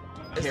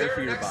 Is Care there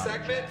for a your next body.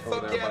 segment? Over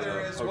Fuck there yeah, by there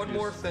the is. One Hokies.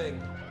 more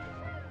thing.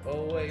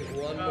 Oh wait,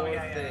 one more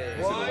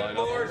thing. One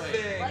more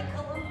thing. Like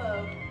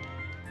Columbo.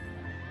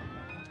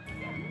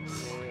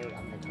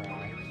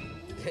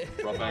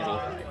 Rough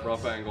angle.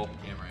 Rough angle.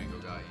 Camera angle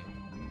got you.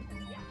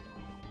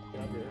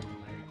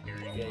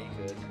 Yeah, you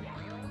could.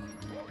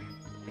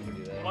 You can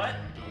do that. What?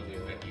 You can do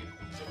it.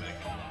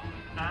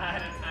 I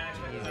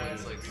didn't expect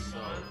It's like so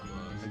close.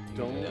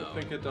 Don't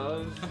think it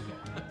does.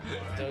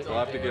 Don't- We'll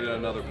have to get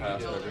another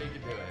pass, You maybe. can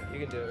do it. You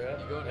can do it,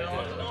 right? Go Okay.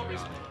 ahead.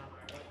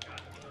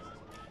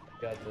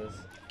 Got this.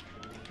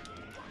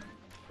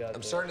 Got I'm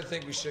this. starting to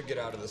think we should get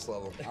out of this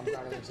level. I'm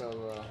trying to think so.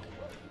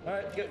 All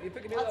right, you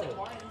pick a new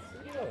level.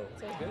 You know,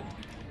 it's all good.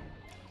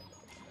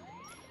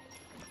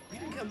 Yo,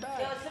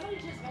 somebody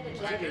just made a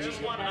jacket. There's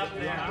just one up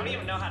there. I don't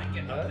even know how to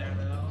get up there,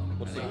 though.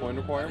 What's the coin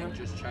requirement?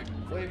 Just check.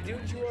 Wait, do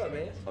what you want,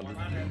 man.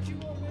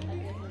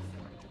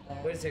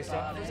 Wait a second,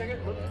 stop for a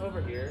second. Look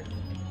over here.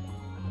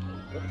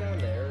 Look down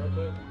there real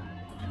quick.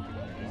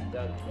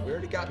 Down. We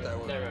already got that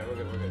one. Never mind, we're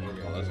good, we're good, we're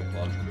good. Oh, that's a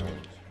bunch of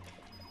coins.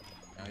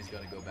 Now he's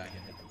got to go back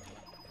and hit the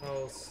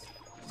Oh,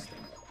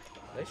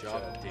 Nice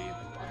job, Dave.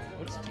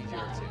 What does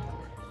TGR stand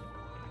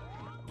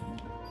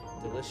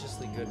for?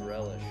 Deliciously good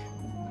relish.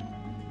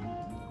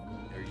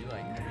 Are you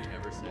like, have you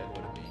ever said what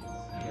it means?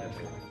 Yeah.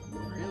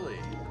 Really?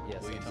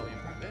 Yes. Will you tell me in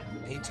private?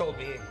 He told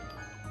me,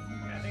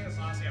 Yeah, I think it's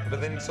honestly. but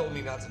then he told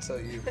me not to tell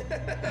you. Wait,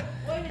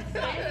 it's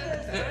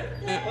Santa's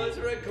birthday. Oh, it's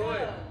a red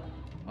coin.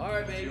 All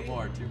right, baby.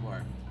 Two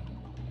more.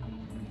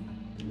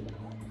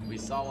 We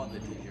saw one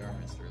that TGR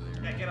missed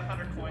earlier. Yeah, get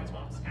 100 coins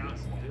while it's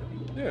counts.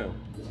 Yeah.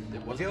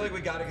 I feel like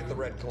we gotta get the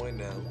red coin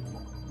now.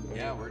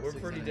 Yeah, We're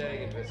pretty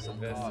dang invested.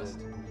 Yeah.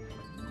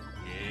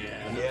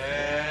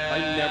 Yeah. I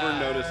never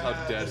noticed how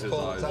dead his pull,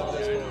 eyes top of are.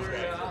 this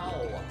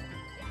pull, guys.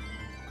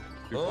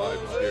 2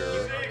 5s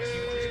here.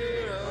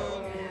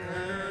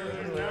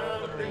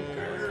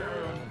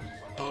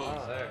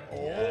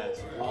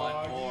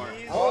 One more.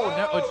 Oh,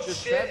 no, it's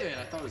just shit. 7.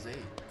 I thought it was 8.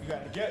 You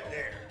gotta get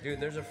there. Dude,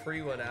 there's a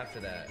free one after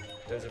that.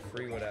 There's a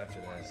free one after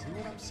that. See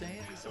what I'm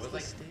saying? This is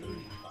like stage.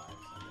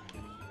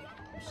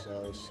 I'm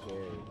so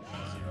scared.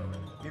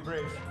 Be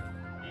brave.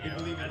 You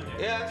believe in it.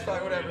 Yeah, that's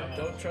fine. Whatever.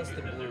 Don't trust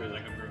the blue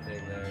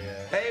thing there,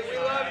 yeah. Hey, we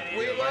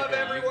love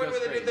everyone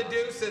with the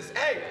deuces.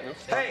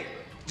 Hey,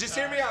 just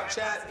hear me out,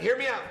 chat. Hear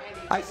me out.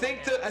 I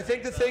think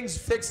the thing's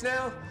fixed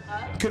now.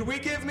 Could we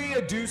give me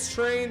a deuce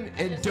train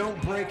and don't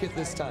break it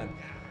this time?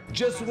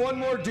 Just one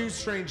more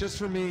deuce train, just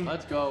for me.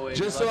 Let's go. Wade.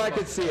 Just so Let's I go.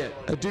 could see it.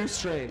 A deuce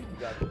train.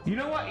 You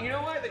know what? You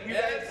know why you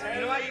guys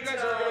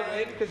are gonna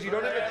win because you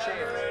don't have a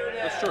chance.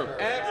 That's true.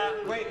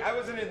 Wait, I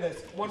wasn't in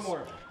this. One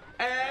more.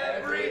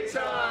 Every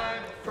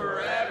time,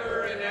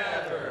 forever and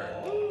ever.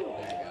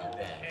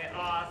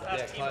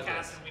 That's team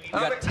passes. We need We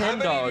got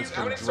 $10 How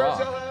from many stars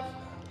y'all Drop. have?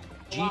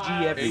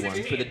 GG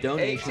everyone for the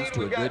donations 18,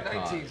 to a we got good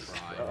cause. 19.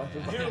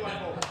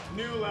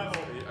 new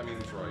level. I mean,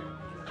 he's right.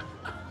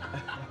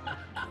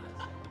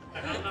 I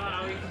don't know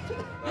how we.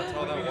 That's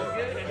how that works.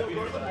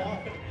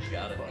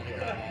 Got it.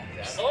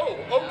 Oh,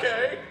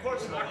 okay.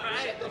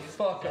 Alright.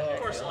 Fuck up. Of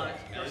course not.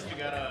 First we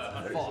got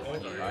a fall.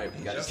 Alright,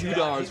 we got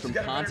 $2 from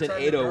Content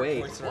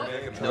 808.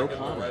 No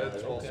comment.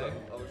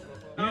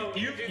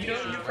 You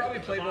probably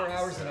played more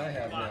hours than I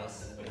have now.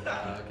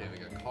 Okay, we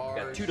got Got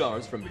cards.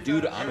 $2 from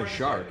Dude I'm a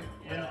Shark.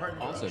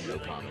 Also no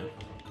comment.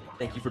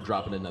 Thank you for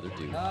dropping another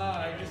dude.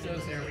 I just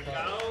was here.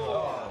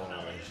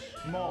 Alright,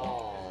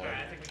 I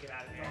think we get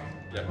out of here.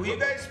 Yeah. Will you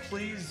guys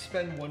please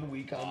spend 1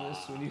 week on this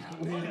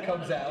when it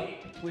comes out?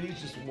 Please,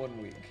 just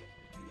 1 week.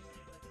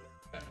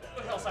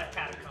 Hillside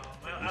Catacomb.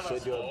 I love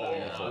should do it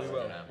by We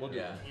will. We'll do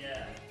it.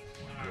 Yeah.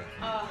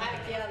 Oh,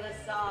 heck yeah, this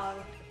song.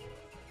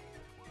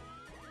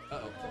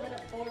 Uh-oh. I'm in a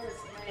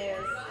forest maze.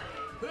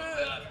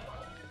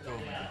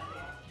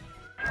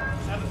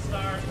 7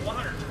 stars,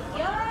 100.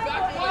 Yo!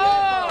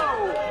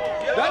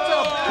 That's a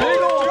big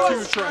old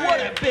 2 train. What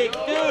a big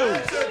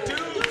deuce!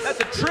 That's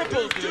a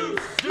triple deuce.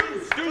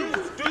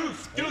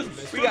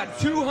 We got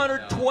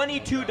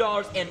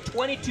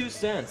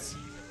 $222.22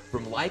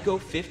 from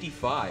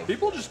Lyco55.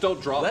 People just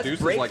don't drop Let's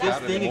deuces break like this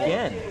that thing anymore.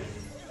 again.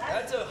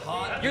 That's a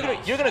hot.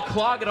 You're gonna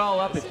clog it all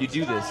up if you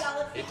do this.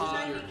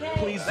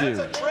 Please do.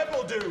 That's a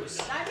triple deuce.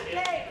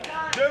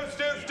 Deuce,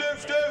 deuce,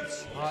 deuce,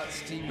 deuce. Hot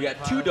steamy. We got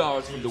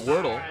 $2 from the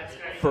Wordle,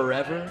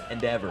 forever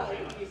and ever.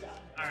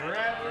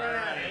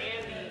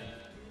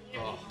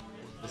 Oh,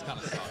 this kind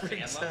of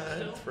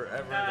sucks.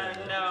 Forever.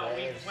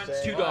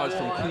 $2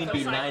 from Queen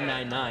Bee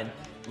 999.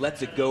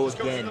 Let's it go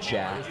again,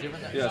 chat.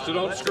 Yeah, so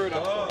don't screw it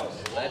up.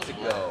 Let's it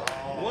go.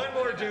 One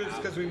more deuce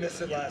because we missed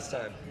it last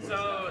time.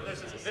 So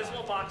there's this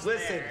invisible box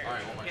Listen,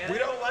 there. we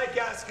don't like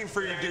asking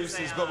for your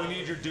deuces, but we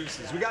need your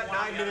deuces. We got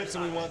 9 minutes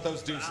and we want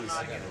those deuces.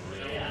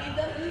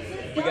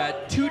 We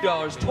got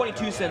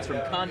 $2.22 from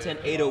Content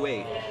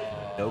 808.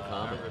 No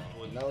comment.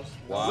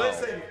 Wow.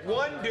 Listen,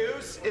 one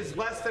deuce is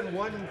less than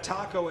one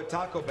taco at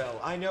Taco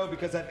Bell. I know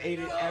because I've ate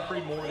it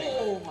every morning.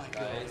 Oh my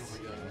god.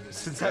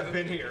 Since I've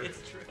been here.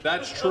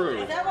 That's true.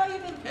 Is that why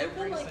you've been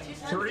pooping like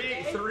 2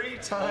 times? Three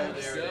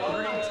times in a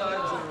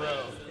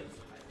row.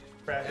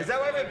 Is that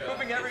why I've been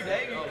pooping every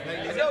day?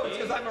 No, it's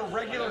because I'm a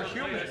regular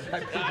human. I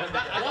poop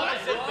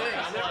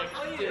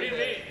every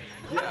day.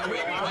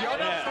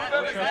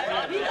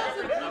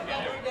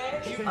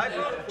 I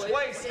poop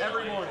twice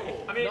every morning.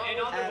 I mean,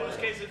 in other Blue's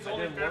case, it's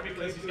only fair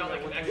because he's got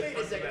like an extra. Wait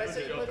a second, I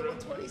said more than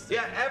 126.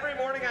 Yeah, every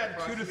morning I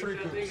have 2 to 3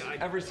 poops.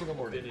 Every single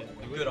morning.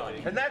 Good on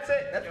you. And that's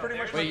it. That's pretty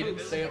much Wait, my you didn't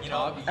poops. stay up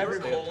top? Every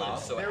Stay up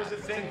top? There was a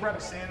thing where I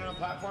was standing on a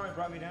platform and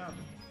brought me down.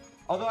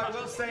 Although I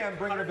will say I'm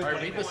bringing a big. All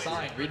right, read the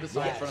sign. Read the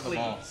sign in front of the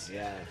mall.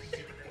 Yeah.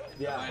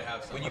 Yeah. Might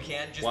have some. When you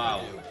can, just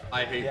Wow.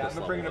 I hate Yeah, this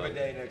I'm bringing up a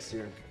day next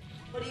year.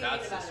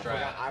 That's the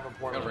strat. I have a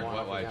Gotta bring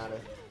wet wipes.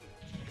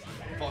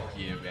 Fuck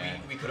you, man.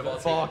 We could have all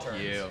Fuck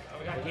taken you.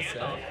 turns.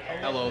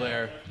 Hello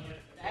there.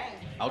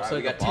 Outside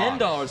We got the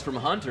box. $10 from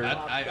Hunter.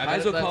 I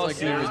Kaizo that's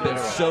Colosseum like has been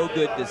so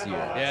good this year.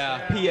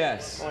 Yeah.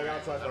 P.S.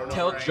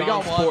 Tell We John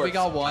got one. Sports. We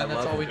got one. I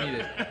That's love all we him.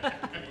 needed.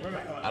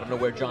 I don't know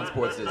where John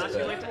Sports is,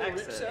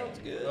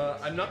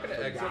 but I'm not going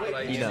to exit, but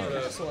I he used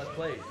knows. to. We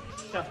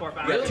got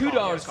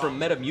 $2 from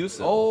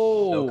Metamucil.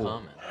 Oh. No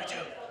comment.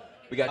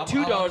 We got How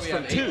long $2 do we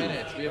from have? 2. 8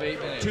 minutes. We have 8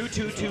 minutes. 2,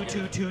 2, 2,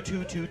 2, 2,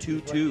 2, 2,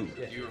 2, 2.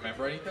 Do you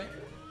remember anything?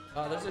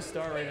 There's a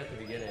star right at the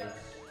beginning.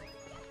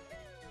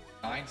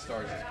 9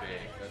 stars is big.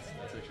 That's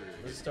what you're.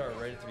 There's a star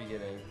right at the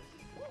beginning.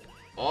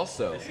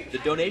 Also, the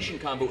donation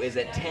combo is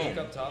at 10.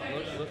 Look up top.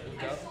 Look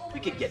up. We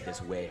could get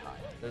this way high.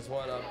 There's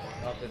one up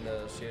in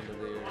the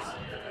chandeliers.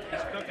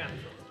 He's cooking.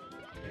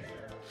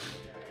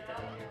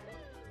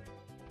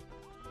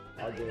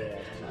 I'll do it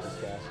after this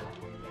castle.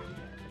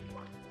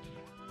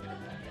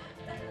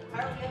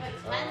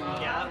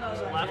 Yeah,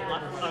 left.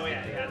 Oh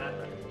yeah, that.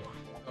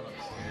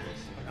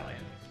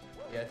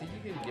 Yeah, I think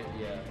you can get.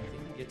 Yeah, I think you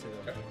can get to them.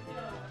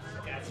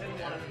 Yeah, it's in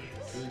one of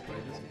these. Really play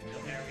this game.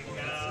 There we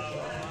go.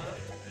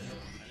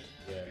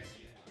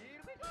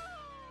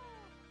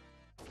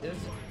 Yeah.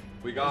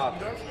 We got. You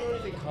don't have to do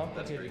anything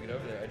complicated to get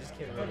over there. I just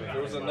can't remember.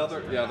 There was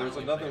another. Yeah, there's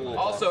another little.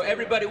 Also, box.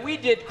 everybody, we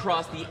did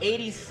cross the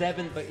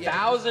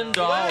 $87,000.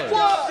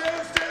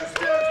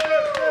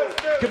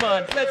 Come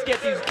on, let's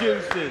get these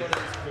juices.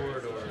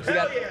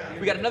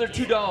 We got another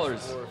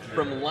 $2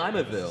 from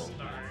Limaville.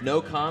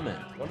 No comment.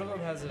 One of them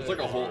has It's like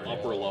a whole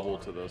upper level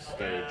to this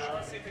stage.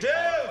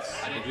 Deuce!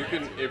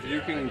 If you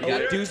can We got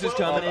get deuces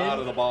coming out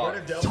of the in. box.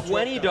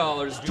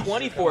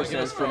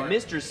 $20.24 from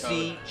Mr.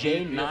 C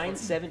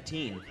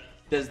J917.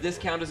 Does this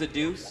count as a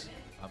deuce?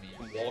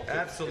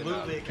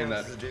 Absolutely, it In counts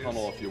that as a deuce.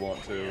 tunnel if you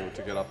want to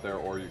get up there,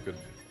 or you could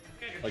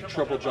like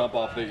triple jump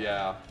off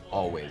the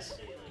Always.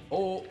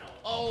 Oh.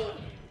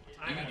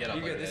 You can get up.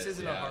 You like get, this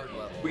isn't a hard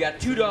level. We got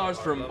 $2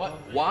 from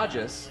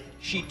Wajas.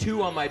 She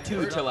 2 on my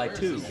 2 till I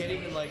 2. You can't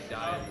even like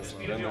die in this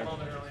Been level.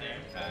 there.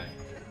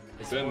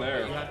 Been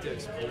there. You have to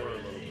explore a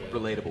little bit.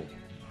 Relatable.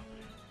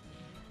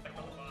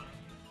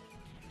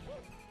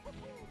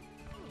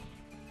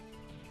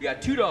 We got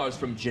 $2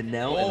 from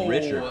Janelle and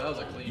Richard. that was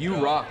a clean You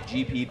shot. rock,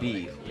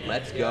 GPB.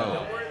 Let's go.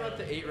 Don't worry about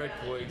the 8 red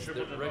coins.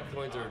 The red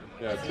coins are.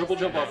 Yeah, triple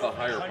jump off the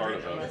higher part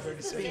of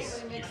those.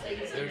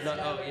 They're not.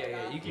 Oh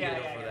yeah. You can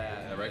get them for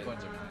that. The red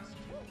coins are nice.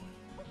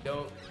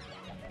 Don't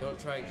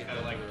try and get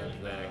them like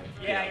that.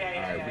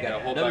 Yeah. Alright, we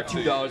got hold another back to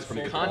 $2 you. from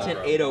Full Content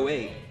power.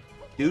 808.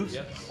 Deuce.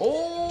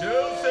 Oh.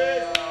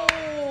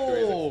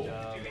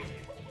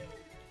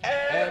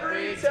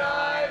 Every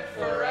time,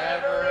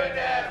 forever and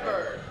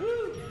ever.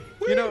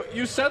 You know,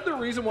 you said the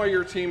reason why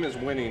your team is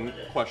winning,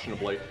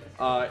 questionably,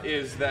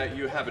 is that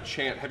you have a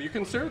chant. Have you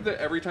considered that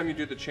every time you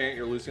do the chant,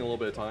 you're losing a little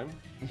bit of time?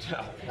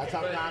 No. That's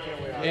how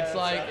confident we are. It's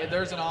like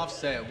there's an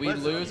offset. We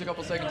lose a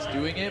couple seconds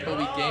doing it, but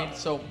we gain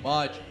so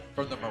much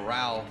from the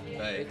morale thing.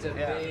 It's a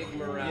big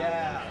morale.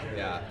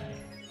 Yeah.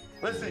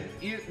 Listen,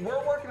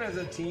 we're working as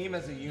a team,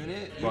 as a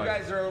unit. You Right.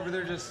 guys are over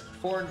there just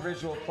 4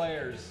 individual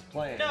players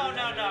playing. No.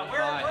 We're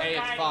Hey, it's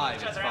guiding 5,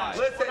 each it's other out. 5.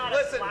 Listen, We're not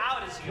listen, as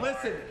loud as you are.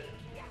 listen.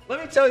 Let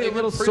me tell you a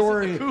little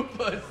story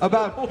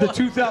about the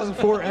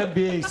 2004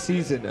 NBA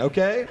season,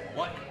 okay?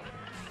 What?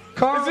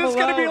 Karl Is this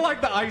going to be Malone-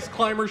 like the ice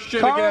climber shit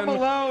Karl again?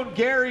 Malone,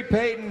 Gary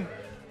Payton,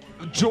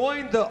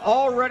 joined the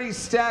already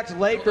stacked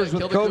Lakers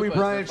with Kobe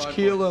Bryant,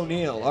 Shaquille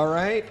O'Neal, all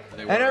right?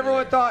 And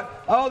everyone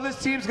thought, oh,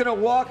 this team's going to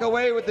walk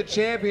away with the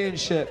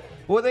championship.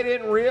 What they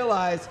didn't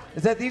realize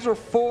is that these were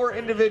 4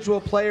 individual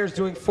players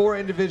doing 4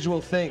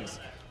 individual things.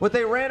 What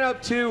they ran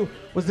up to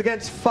was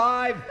against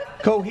 5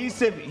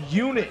 cohesive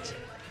unit.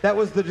 That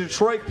was the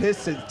Detroit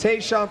Pistons.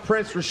 Tayshaun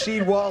Prince,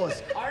 Rasheed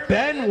Wallace,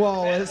 Ben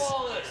Wallace.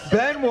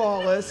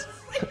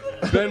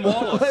 What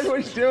are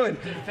you doing?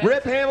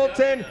 Rip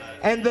Hamilton,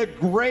 and the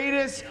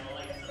greatest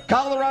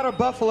Colorado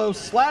Buffalo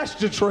 /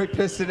 Detroit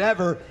Piston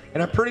ever,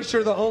 and I'm pretty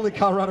sure the only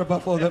Colorado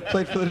Buffalo that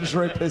played for the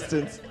Detroit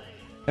Pistons.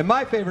 And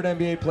my favorite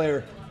NBA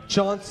player,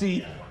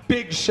 Chauncey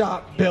Big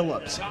Shot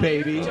Billups,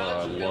 baby.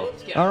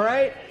 All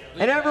right?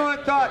 And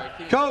everyone thought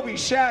Kobe,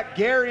 Shaq,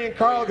 Gary, and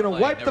Carl are going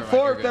to wipe the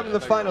floor with them in the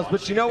finals.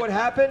 But you know what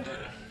happened?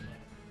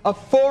 A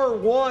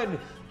 4-1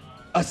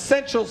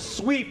 essential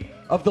sweep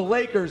of the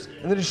Lakers,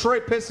 and the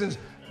Detroit Pistons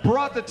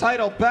brought the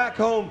title back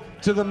home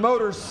to the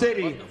Motor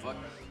City.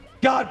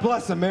 God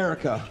bless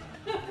America.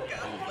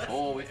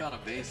 Oh, we found a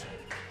base.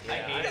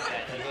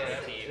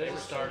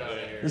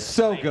 It's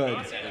so good.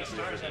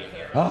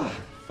 Oh,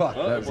 fuck.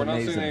 Well, That if was we're not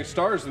amazing. seeing any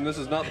stars, then this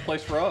is not the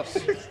place for us.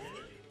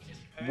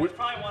 There's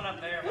probably one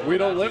up there. We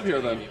don't live here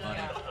then. Okay,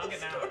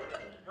 now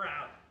we're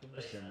out.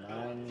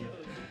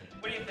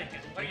 What are you thinking?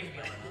 What are you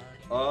feeling?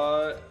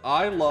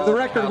 I love. For the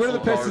record, we're the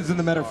Castle Pistons in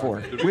the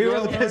metaphor. We were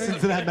the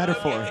Pistons in that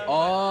metaphor.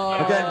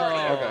 Oh. Okay.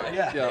 Okay.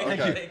 Yeah.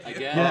 Okay.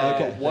 Yeah,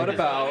 okay. What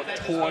about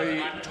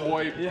toy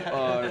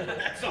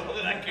That's all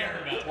that I care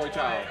about. toy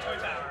tower?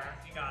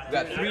 We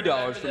got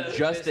 $3 from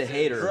Just a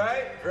Hater.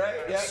 Right.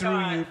 Yeah.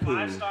 Screw you,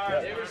 poo.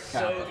 They were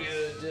so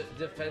good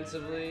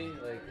defensively.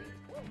 Like.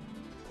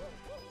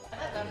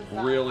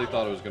 Really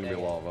thought it was going to be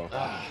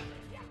lava.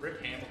 We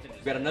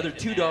got another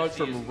 $2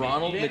 from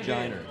Ronald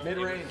Maginer.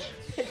 Mid-range.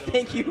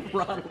 Thank you,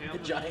 Ronald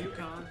Maginer.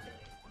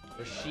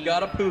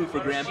 Got a poo for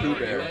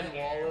GrandPooBear.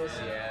 Wallace,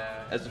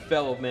 yeah. As a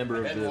fellow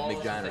member of the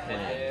Maginer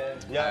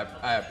clan,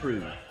 I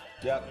approve.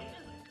 Yep.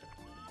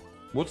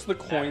 What's the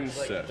coin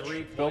set?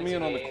 Fill me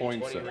in on the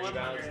coin set.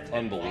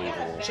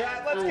 Unbelievable.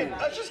 Chat,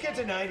 let's just get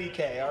to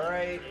 90K, all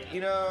right? You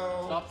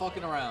know. Stop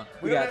fucking around.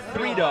 We got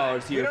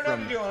 $3 We here don't have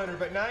from to do 100,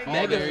 but 90.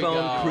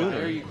 Megaphone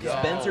There you Crooner. go.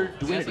 Spencer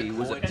He has a Dwinity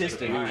was a coin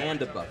Piston set.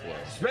 and a Buffalo.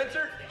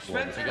 Spencer. We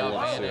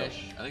got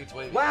Vanish. I think it's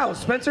way. Wow,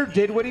 Spencer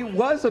Dinwiddie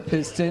was a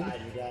Piston.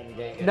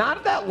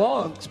 Not that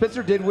long.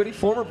 Spencer Dinwiddie,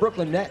 former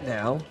Brooklyn Net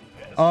now.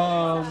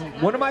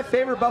 One of my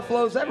favorite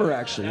Buffaloes ever,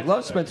 actually.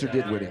 Love Spencer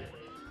Dinwiddie.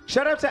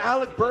 Shout out to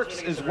Alec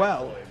Burks as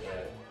well.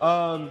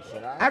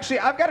 Actually,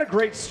 I've got a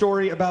great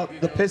story about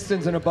the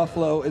Pistons and a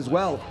Buffalo as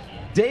well.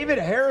 David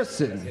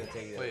Harrison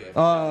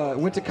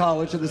went to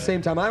college at the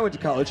same time I went to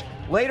college.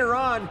 Later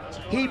on,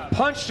 he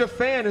punched a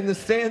fan in the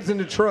stands in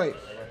Detroit.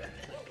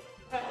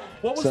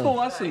 What was the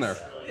lesson there?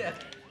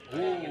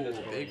 Ooh,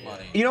 big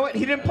money. You know what?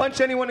 He didn't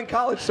punch anyone in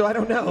college, so I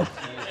don't know.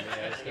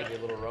 Yeah, I just gave you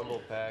a little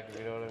rumble pack, if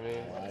you know what I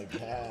mean. My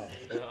God.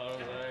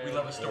 We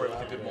love a story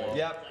with a good moral.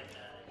 Yep.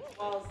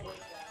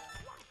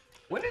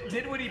 When did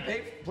Dinwiddie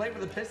play for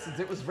the Pistons?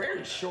 It was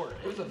very short.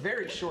 It was a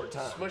very short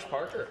time. Smush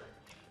Parker.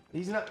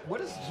 He's not.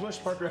 What does Smush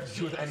Parker have to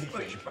do with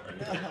anything?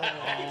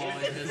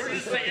 We're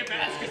just saying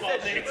basketball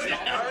names.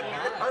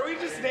 Are we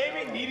just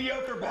naming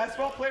mediocre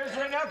basketball players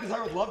right now? Because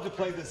I would love to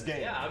play this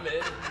game. Yeah, I'm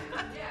in.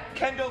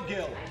 Kendall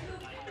Gill.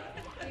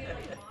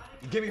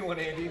 Give me one,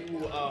 Andy.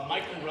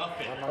 Michael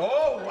Ruffin.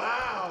 Oh,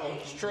 wow.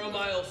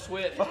 Stromile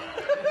Swift.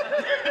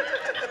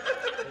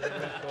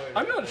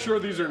 I'm not sure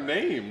these are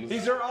names.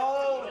 These are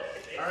all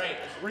right.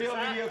 real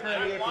mediocre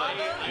NBA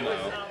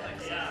players.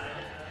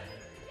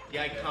 The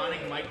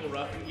iconic Michael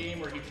Ruffin game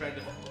where he tried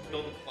to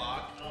kill the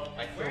clock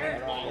by throwing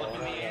the ball up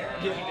in the air.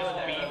 He just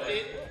beefed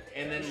it,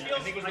 and then I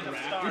think it was the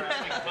Raptors.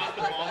 Like, caught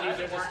the ball, he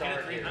didn't work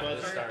at the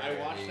buzzer. I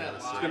watched that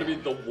live. It's going to be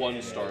the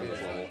 1 star in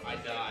this level. I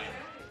died.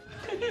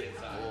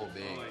 Oh,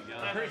 big.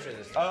 I'm pretty sure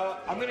this.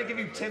 I'm going to give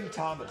you Tim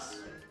Thomas.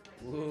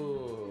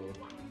 Ooh.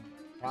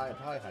 Probably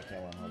if I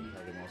can't win home,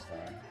 I'll get no star.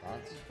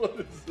 Thoughts? What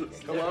is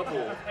this level? I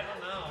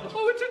don't know.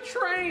 Oh, it's a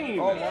train.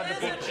 Oh, It's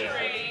a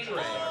train.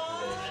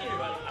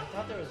 I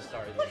thought there was a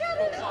star.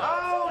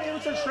 Oh, it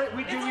was a train.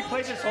 We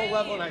played this whole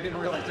level and I didn't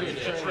realize it was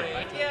a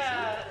train.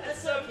 Yeah,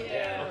 that's so cute.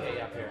 Yeah, okay,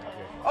 up here.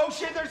 Oh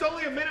shit, there's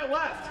only a minute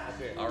left.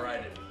 All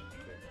right.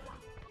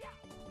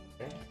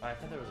 I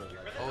thought there was a.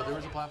 Oh, there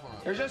was a platform.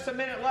 There's just a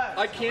minute left.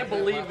 I can't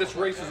believe this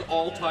race is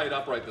all tied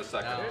up right this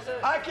second.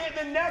 I can't.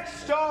 The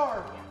next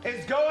star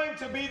is going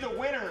to be the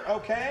winner,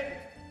 okay?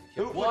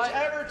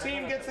 Whichever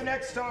team gets the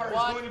next star is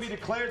going to be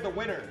declared the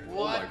winner.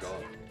 Oh my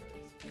god.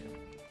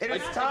 It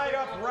is tied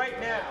up right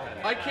now.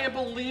 I can't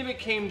believe it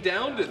came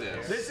down to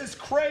this. This is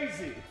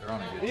crazy.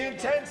 The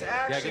intense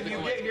action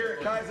you get here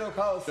at Kaizo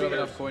Colosseum.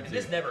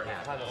 This never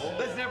happens.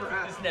 This never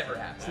happens. This never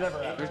happens. This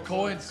never happens. There's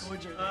coins.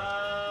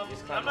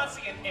 I'm not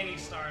seeing any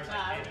stars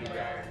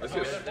anywhere. I see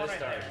a There's one right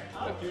there.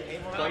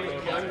 Climb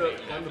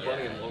the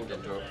bunny and long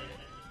jump, Joe.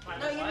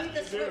 No, you need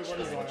the switch.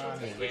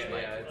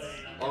 Yeah, it's.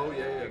 Oh,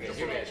 yeah. You're good.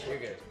 You're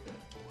good.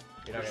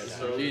 You're not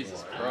gonna die.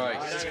 Jesus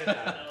Christ.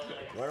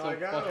 Where do I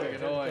go? Fucking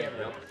annoying.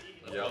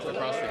 Yeah,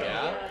 across the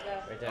gap.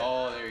 Right there.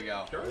 Oh, there you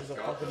go. There's a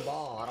fucking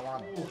ball. I don't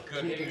want to.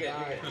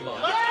 Good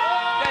luck.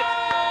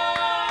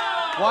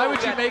 Why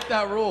would you make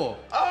that rule?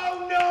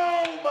 Oh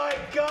no, my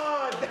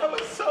God, that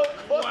was so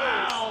close.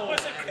 Wow.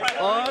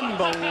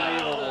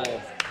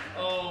 Unbelievable.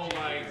 Oh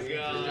my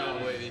God.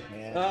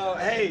 Oh,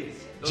 hey,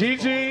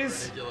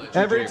 GG's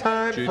every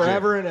time,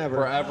 forever and ever.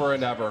 Forever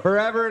and ever.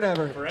 Forever and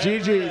ever.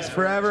 GG's,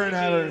 forever and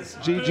ever.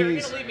 You're gonna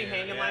GG's. leave me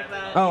hanging like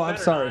that? Oh, You I'm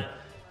better sorry. not.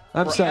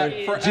 I'm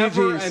sorry.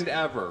 Forever GG's. and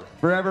ever.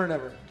 Forever and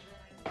ever.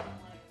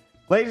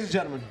 Ladies and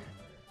gentlemen,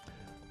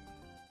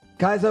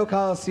 Kaizo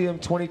Colosseum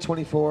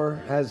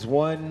 2024 has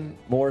one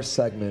more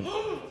segment.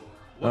 All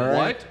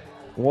right? What?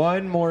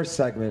 One more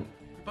segment.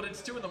 But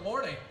it's 2 in the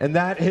morning. And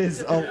that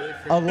is a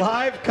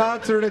live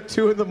concert at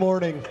 2 in the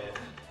morning.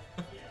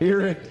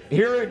 Here in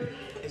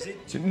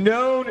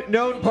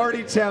known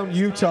party town,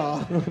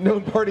 Utah.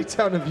 Known party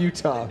town of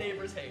Utah.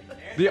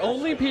 The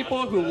only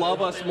people who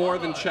love us more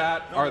than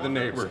chat are the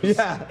neighbors.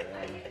 Yeah.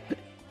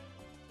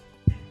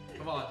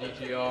 Come on,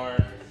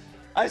 DGR.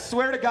 I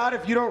swear to God,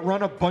 if you don't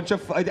run a bunch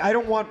of, I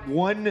don't want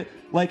one,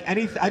 like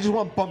anything, I just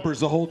want bumpers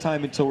the whole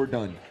time until we're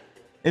done.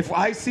 If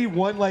I see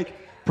one, like,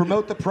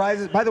 promote the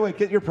prizes, by the way,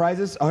 get your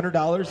prizes,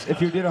 $100.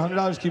 If you did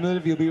 $100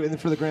 cumulative, you'll be in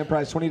for the grand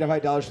prize,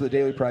 $25 for the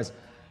daily prize.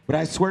 But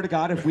I swear to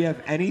God, if we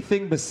have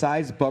anything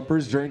besides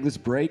bumpers during this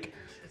break,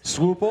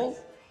 Swoople,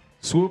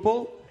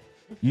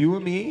 you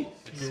and me,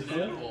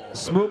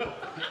 Smoop.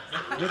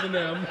 With an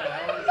M.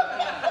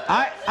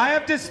 I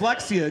have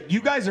dyslexia.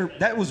 You guys are,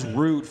 that was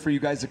rude for you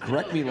guys to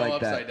correct me like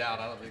upside that. down.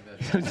 I don't think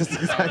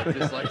that's how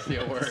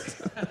dyslexia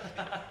works.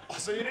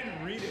 So you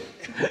didn't read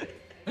it.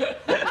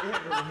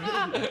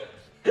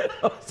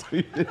 Oh, so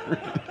you didn't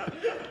read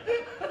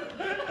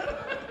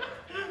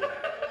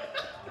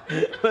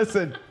it.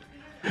 Listen.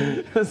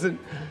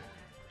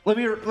 Let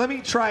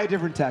me try a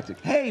different tactic.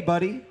 Hey,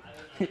 buddy.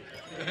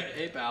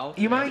 Hey, pal.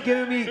 You mind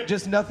giving me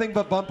just nothing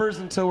but bumpers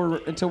until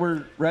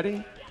we're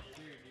ready?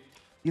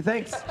 You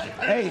thanks.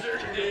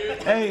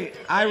 Hey,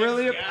 I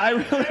really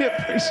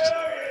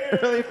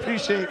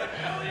appreciate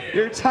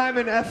your time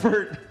and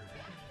effort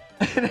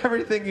and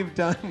everything you've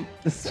done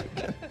this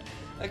weekend.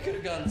 I could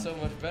have gone so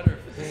much better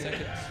for the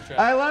second track.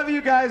 I love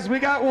you guys. We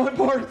got one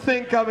more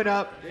thing coming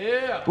up.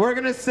 Yeah. We're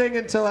gonna sing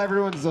until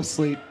everyone's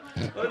asleep.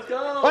 Let's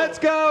go. Let's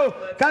go.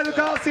 Kaizo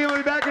Colosseum will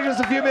be back in just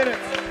a few minutes.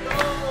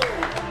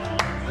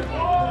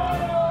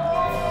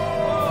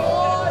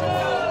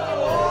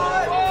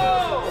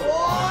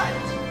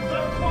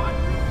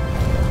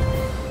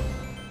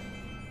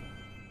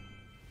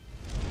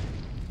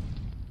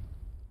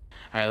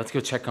 All right, let's go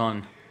check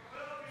on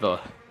the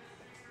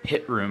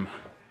hit room.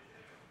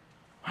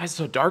 Why is it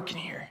so dark in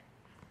here?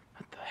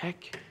 What the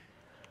heck?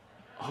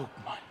 Oh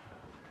my.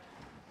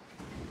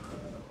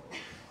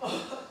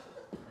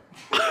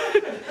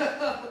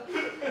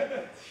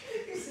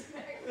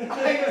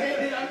 I did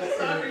it. I'm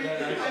sorry.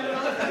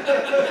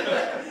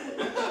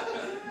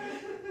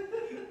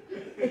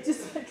 It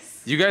just like.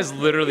 You guys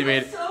literally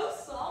made. So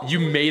soft. You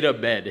made a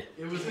bed.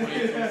 It was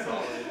way too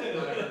solid.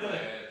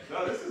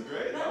 No, this is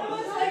great. None of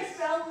us like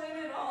fell in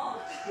at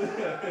all.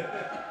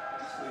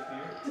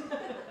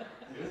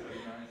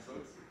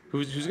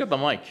 Who's got the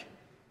mic?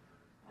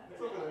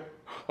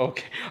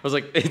 Okay, I was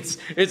like, it's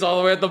all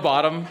the way at the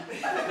bottom.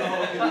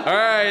 All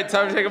right,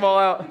 time to take them all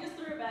out. Just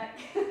threw it back.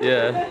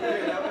 Yeah.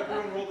 Okay, now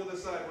everyone roll to the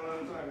side one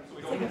at a time so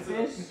we don't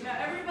miss it. Now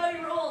everybody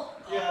roll.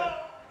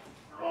 Yeah.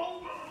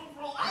 Roll.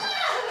 Don't roll.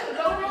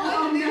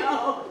 Oh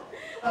no.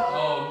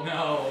 Oh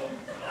no.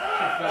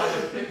 She found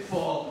a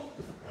pitfall.